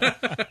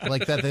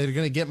 like that they're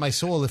going to get my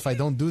soul if I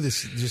don't do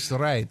this just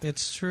right.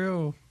 It's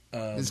true.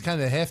 It's kind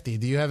of hefty.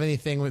 Do you have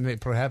anything with me,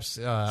 perhaps?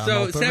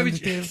 So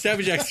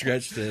Savage X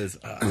Scratch says,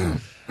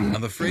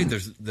 I'm afraid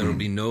there'll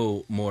be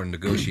no more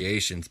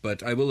negotiations,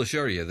 but I will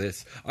assure you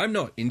this. I'm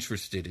not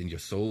interested in your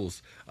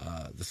souls.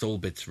 The soul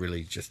bit's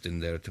really just in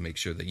there to make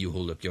sure that you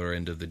hold up your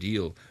end of the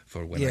deal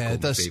for when I call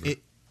it does. favor.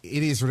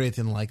 It is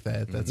written like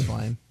that. That's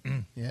fine.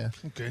 Yeah.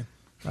 Okay.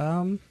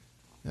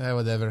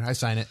 Whatever. I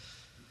sign it.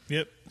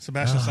 Yep.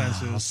 Sebastian signs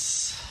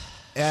his.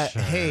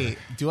 Sure. Hey,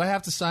 do I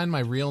have to sign my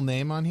real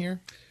name on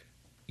here?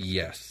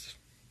 Yes.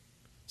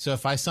 So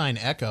if I sign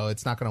Echo,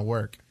 it's not going to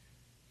work.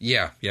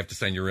 Yeah, you have to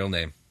sign your real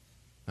name.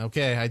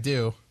 Okay, I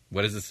do.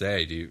 What does it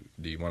say? Do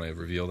you want to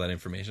reveal that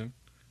information?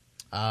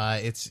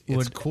 It's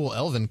cool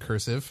Elven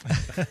cursive.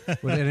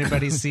 Would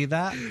anybody see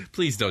that?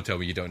 Please don't tell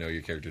me you don't know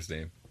your character's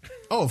name.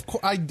 Oh, of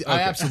course. I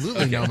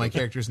absolutely know my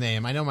character's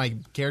name. I know my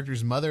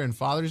character's mother and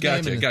father's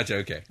name. Gotcha.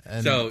 Okay.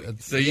 And,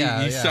 So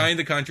you signed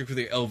the contract with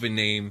your Elven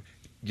name.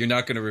 You're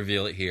not going to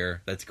reveal it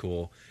here. That's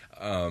cool.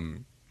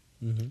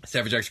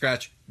 Savage X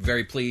Scratch,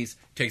 very pleased,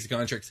 takes the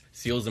contracts,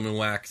 seals them in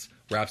wax,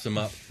 wraps them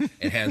up,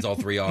 and hands all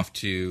 3 off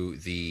to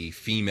the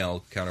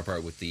female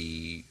counterpart with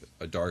the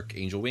dark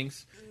angel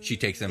wings. She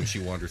takes them, she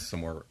wanders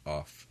somewhere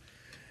off.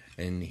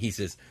 And he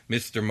says,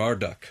 Mr.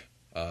 Marduk,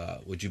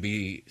 would you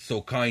be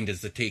so kind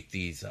as to take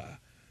these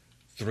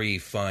 3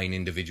 fine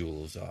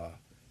individuals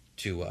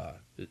to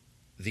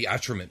the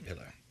Atrament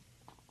Pillar?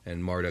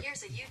 And Marduk,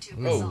 here's a YouTube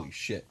result. holy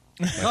shit.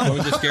 My phone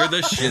just scared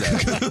the shit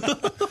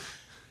out of me.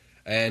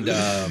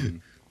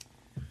 And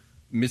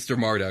Mr.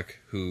 Marduk,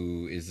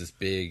 who is this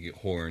big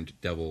horned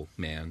devil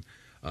man,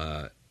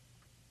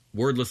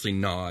 wordlessly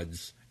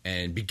nods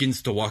and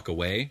begins to walk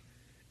away.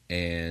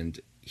 And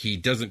he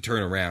doesn't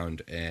turn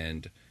around.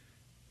 And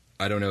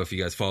I don't know if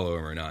you guys follow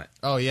him or not.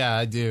 Oh, yeah,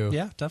 I do.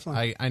 Yeah,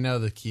 definitely. I know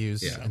the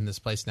cues in this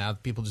place now.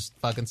 People just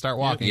fucking start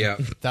walking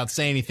without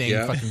saying anything.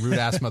 Yeah. Fucking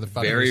rude-ass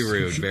motherfuckers. Very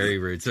rude, very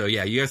rude. So,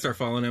 yeah, you guys start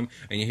following him,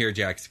 and you hear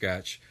Jack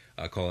Scratch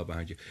call up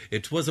behind you.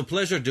 It was a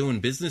pleasure doing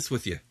business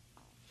with you.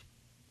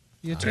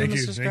 You too, Thank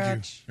you, Mr.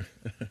 thank Scratch.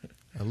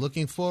 I'm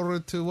looking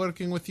forward to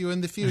working with you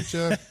in the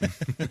future.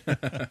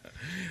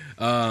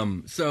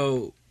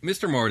 So,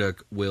 Mr.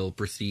 Marduk will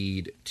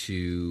proceed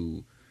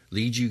to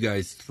lead you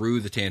guys through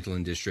the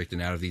Tantalon district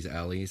and out of these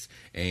alleys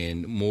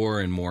and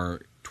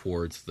more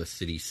towards the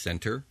city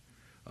center.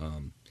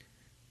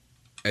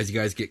 As you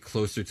guys get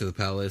closer to the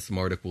palace,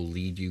 Marduk will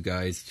lead you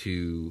guys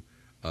to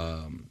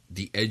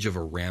the edge of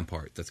a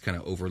rampart that's kind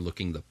of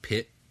overlooking the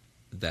pit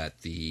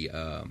that the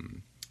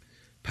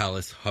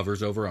palace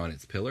hovers over on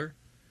its pillar.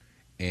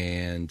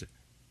 And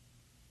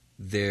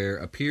there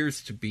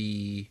appears to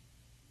be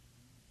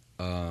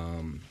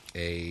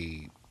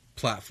a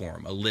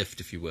platform, a lift,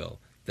 if you will,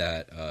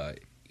 that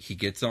he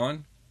gets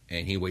on,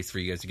 and he waits for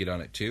you guys to get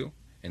on it too,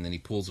 and then he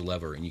pulls a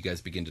lever, and you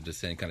guys begin to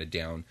descend kind of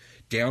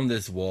down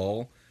this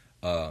wall,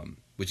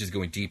 which is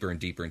going deeper and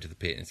deeper into the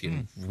pit, and it's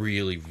getting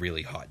really,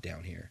 really hot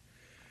down here.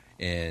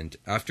 And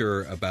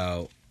after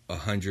about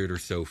 100 or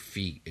so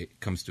feet, it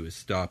comes to a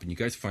stop, and you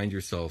guys find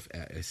yourself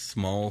at a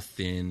small,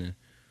 thin,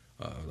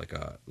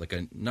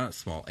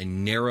 a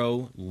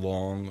narrow,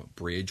 long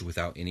bridge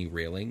without any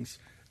railings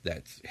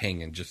that's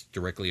hanging just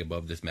directly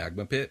above this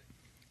magma pit.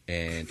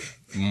 And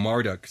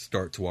Marduk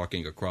starts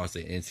walking across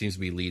it, and it seems to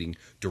be leading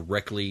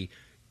directly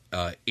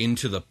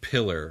into the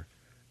pillar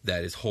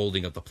that is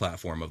holding up the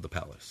platform of the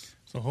palace.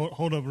 So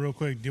hold up real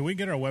quick. Did we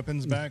get our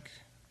weapons back?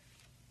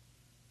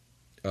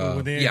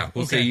 Yeah,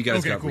 we'll say you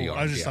guys got rearmed.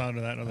 I just thought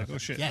of that. I was like, oh,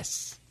 shit.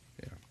 Yes.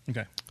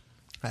 Okay.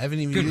 I haven't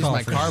even Good used call,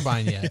 my Fred.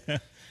 carbine yet.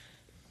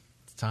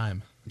 It's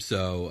time.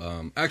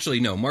 So, actually,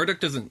 no, Marduk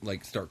doesn't,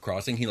 start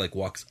crossing. He,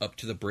 walks up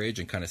to the bridge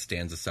and kind of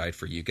stands aside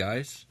for you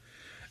guys.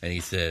 And he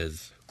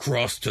says,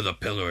 "Cross to the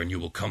pillar and you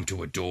will come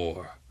to a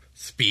door.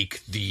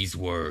 Speak these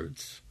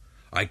words.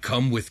 I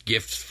come with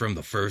gifts from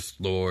the First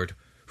Lord,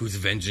 whose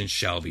vengeance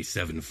shall be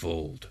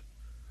sevenfold.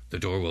 The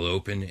door will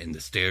open and the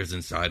stairs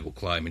inside will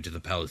climb into the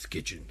palace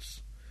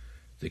kitchens.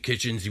 The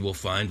kitchens you will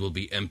find will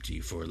be empty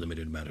for a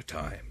limited amount of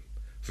time.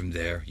 From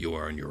there, you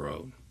are on your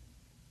own."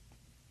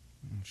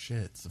 Oh,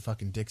 shit, it's the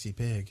fucking Dixie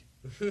Pig.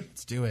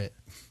 Let's do it.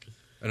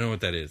 I don't know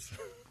what that is.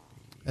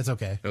 That's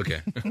okay.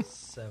 Okay.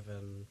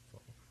 Sevenfold.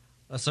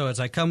 So it's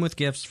I come with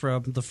gifts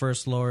from the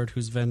First Lord,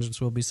 whose vengeance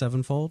will be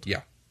sevenfold?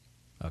 Yeah.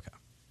 Okay.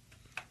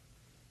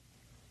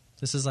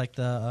 This is like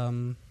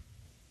the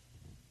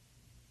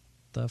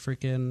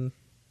freaking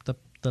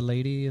the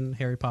lady in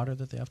Harry Potter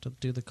that they have to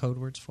do the code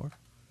words for.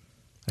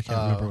 I can't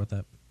remember what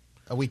that.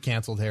 We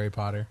canceled Harry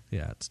Potter.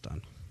 Yeah, it's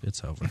done.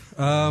 It's over.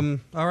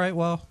 All right,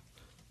 well,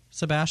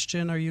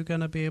 Sebastian, are you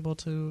going to be able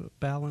to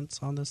balance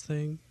on this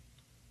thing?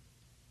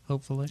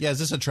 Hopefully. Yeah, is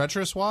this a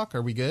treacherous walk?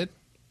 Are we good?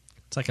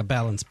 It's like a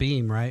balance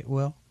beam, right,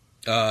 Will?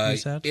 You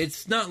said?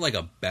 It's not like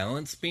a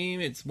balance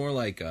beam. It's more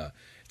like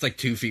it's like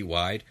 2 feet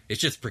wide. It's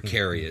just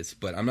precarious,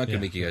 but I'm not going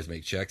to make you guys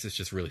make checks. It's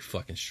just really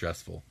fucking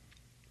stressful.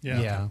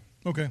 Yeah.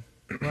 Okay.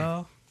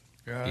 Well,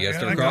 You guys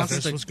start I got crossing?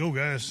 this. Let's go,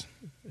 guys.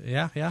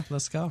 yeah,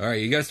 let's go. All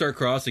right, you guys start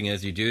crossing.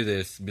 As you do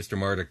this, Mr.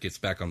 Marduk gets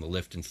back on the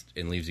lift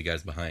and leaves you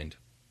guys behind.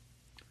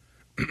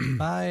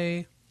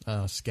 Bye.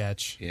 Oh,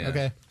 sketch. Yeah.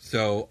 Okay.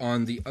 So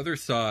on the other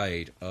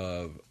side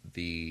of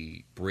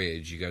the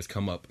bridge, you guys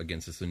come up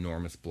against this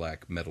enormous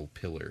black metal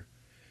pillar.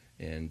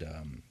 And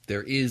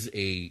there is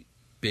a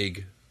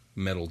big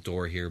metal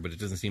door here, but it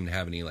doesn't seem to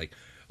have any like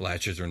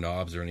latches or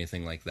knobs or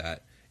anything like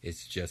that.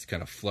 It's just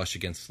kind of flush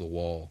against the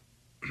wall.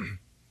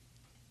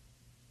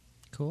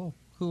 Cool.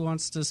 Who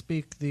wants to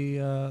speak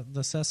the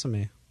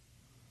sesame?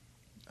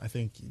 I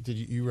think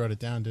you wrote it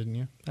down, didn't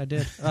you? I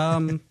did.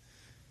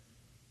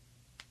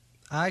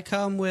 I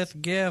come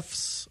with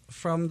gifts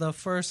from the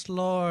First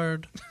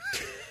Lord,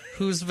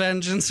 whose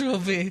vengeance will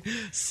be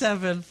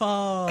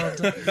sevenfold.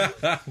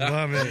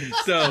 Love it.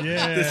 So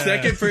Yeah. the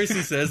second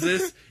person says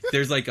this,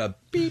 there's like a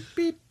beep,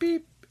 beep,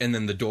 beep, and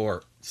then the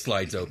door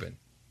slides open.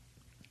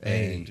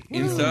 And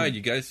inside,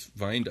 you guys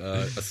find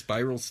a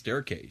spiral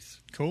staircase.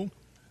 Cool.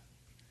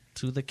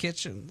 To the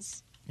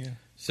kitchens. Yeah.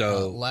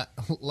 So,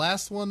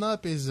 Last one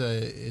up is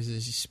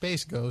a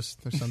space ghost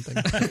or something.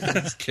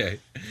 okay.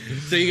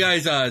 So you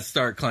guys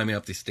start climbing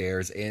up the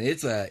stairs, and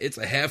it's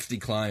a hefty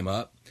climb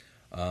up.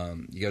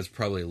 You guys are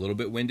probably a little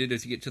bit winded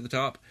as you get to the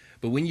top.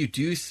 But when you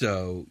do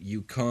so,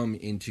 you come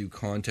into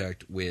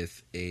contact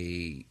with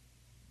a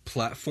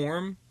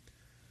platform,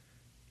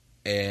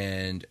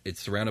 and it's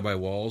surrounded by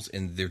walls,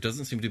 and there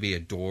doesn't seem to be a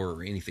door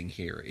or anything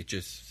here.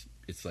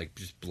 It's like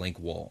just blank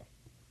wall.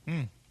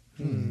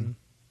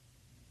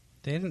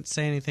 They didn't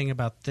say anything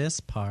about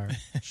this part.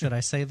 Should I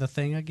say the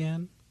thing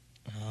again?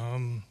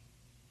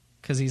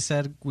 Because he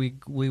said we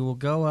will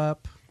go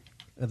up,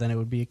 and then it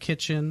would be a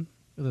kitchen,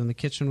 and then the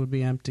kitchen would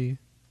be empty.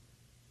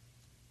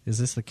 Is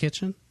this the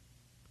kitchen?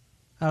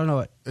 I don't know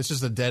what. It's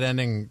just a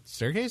dead-ending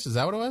staircase? Is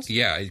that what it was?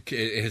 Yeah,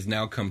 it has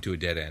now come to a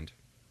dead end.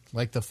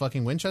 Like the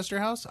fucking Winchester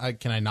house?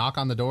 Can I knock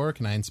on the door?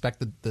 Can I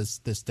inspect this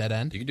dead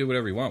end? You can do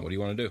whatever you want. What do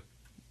you want to do?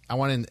 I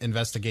want to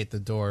investigate the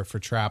door for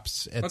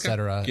traps,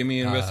 etc. Give me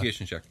an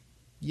investigation check.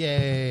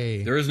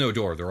 Yay. There is no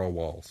door. They're all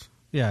walls.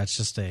 Yeah, it's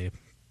just a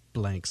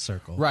blank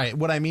circle. Right.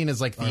 What I mean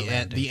is like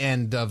the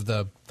end of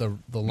the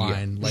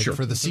line. Yeah, like sure.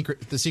 for the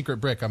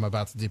secret brick I'm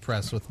about to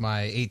depress with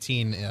my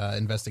 18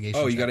 investigation.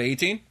 Oh, you check. got an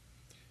 18?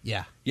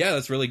 Yeah. Yeah,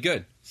 that's really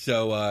good.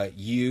 So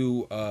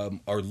you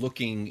are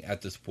looking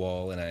at this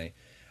wall, and I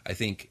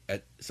think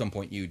at some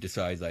point you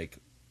decide like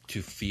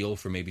to feel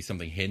for maybe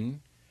something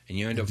hidden, and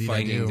you end up Indeed, I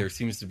finding do. there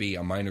seems to be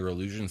a minor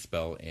illusion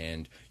spell,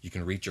 and you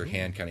can reach your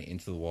hand kind of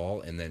into the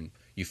wall, and then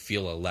you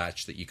feel a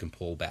latch that you can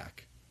pull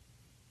back.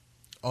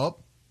 And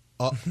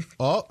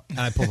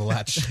I pull the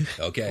latch.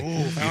 Okay,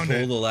 Ooh, you found pull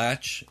it. the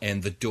latch,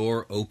 and the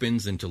door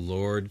opens into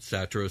Lord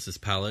Satros'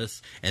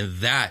 palace, and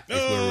that is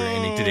where we're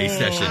ending today's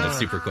session of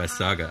Super Quest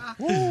Saga.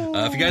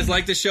 If you guys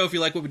like this show, if you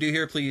like what we do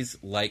here, please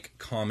like,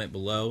 comment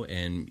below,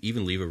 and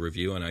even leave a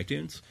review on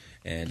iTunes.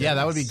 And Yeah,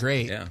 that would be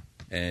great. Yeah,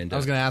 and I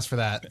was going to ask for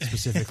that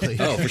specifically.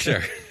 oh, for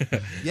sure.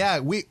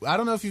 Yeah, I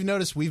don't know if you've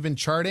noticed, we've been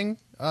charting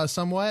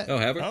somewhat Oh,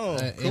 have we? Oh,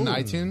 in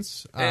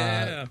iTunes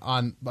Yeah.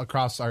 on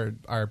across our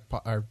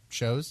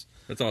shows.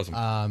 That's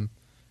awesome.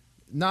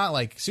 Not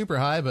like super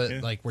high, but Yeah,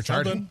 like we're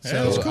something. charting.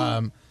 Yeah, that's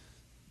cool.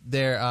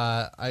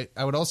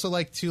 I would also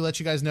like to let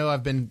you guys know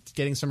I've been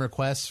getting some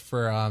requests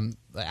for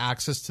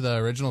access to the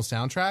original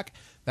soundtrack.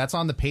 That's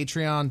on the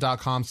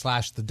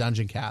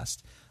patreon.com/thedungeoncast.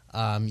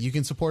 You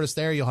can support us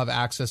there. You'll have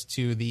access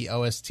to the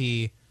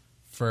OST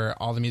for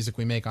all the music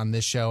we make on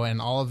this show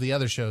and all of the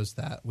other shows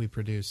that we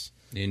produce.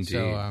 Indeed.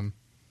 So,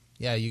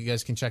 yeah, you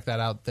guys can check that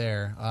out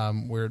there.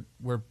 We're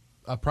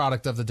a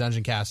product of the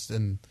Dungeon Cast,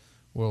 and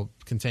we'll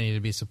continue to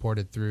be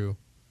supported through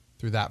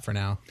that for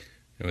now.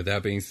 And with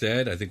that being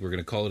said, I think we're going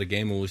to call it a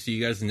game, and we'll see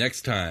you guys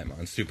next time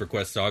on Super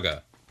Quest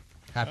Saga.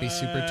 Happy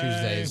Super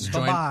Tuesdays.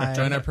 Bye-bye.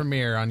 Join our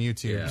premiere on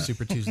YouTube, Yeah.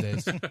 Super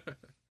Tuesdays.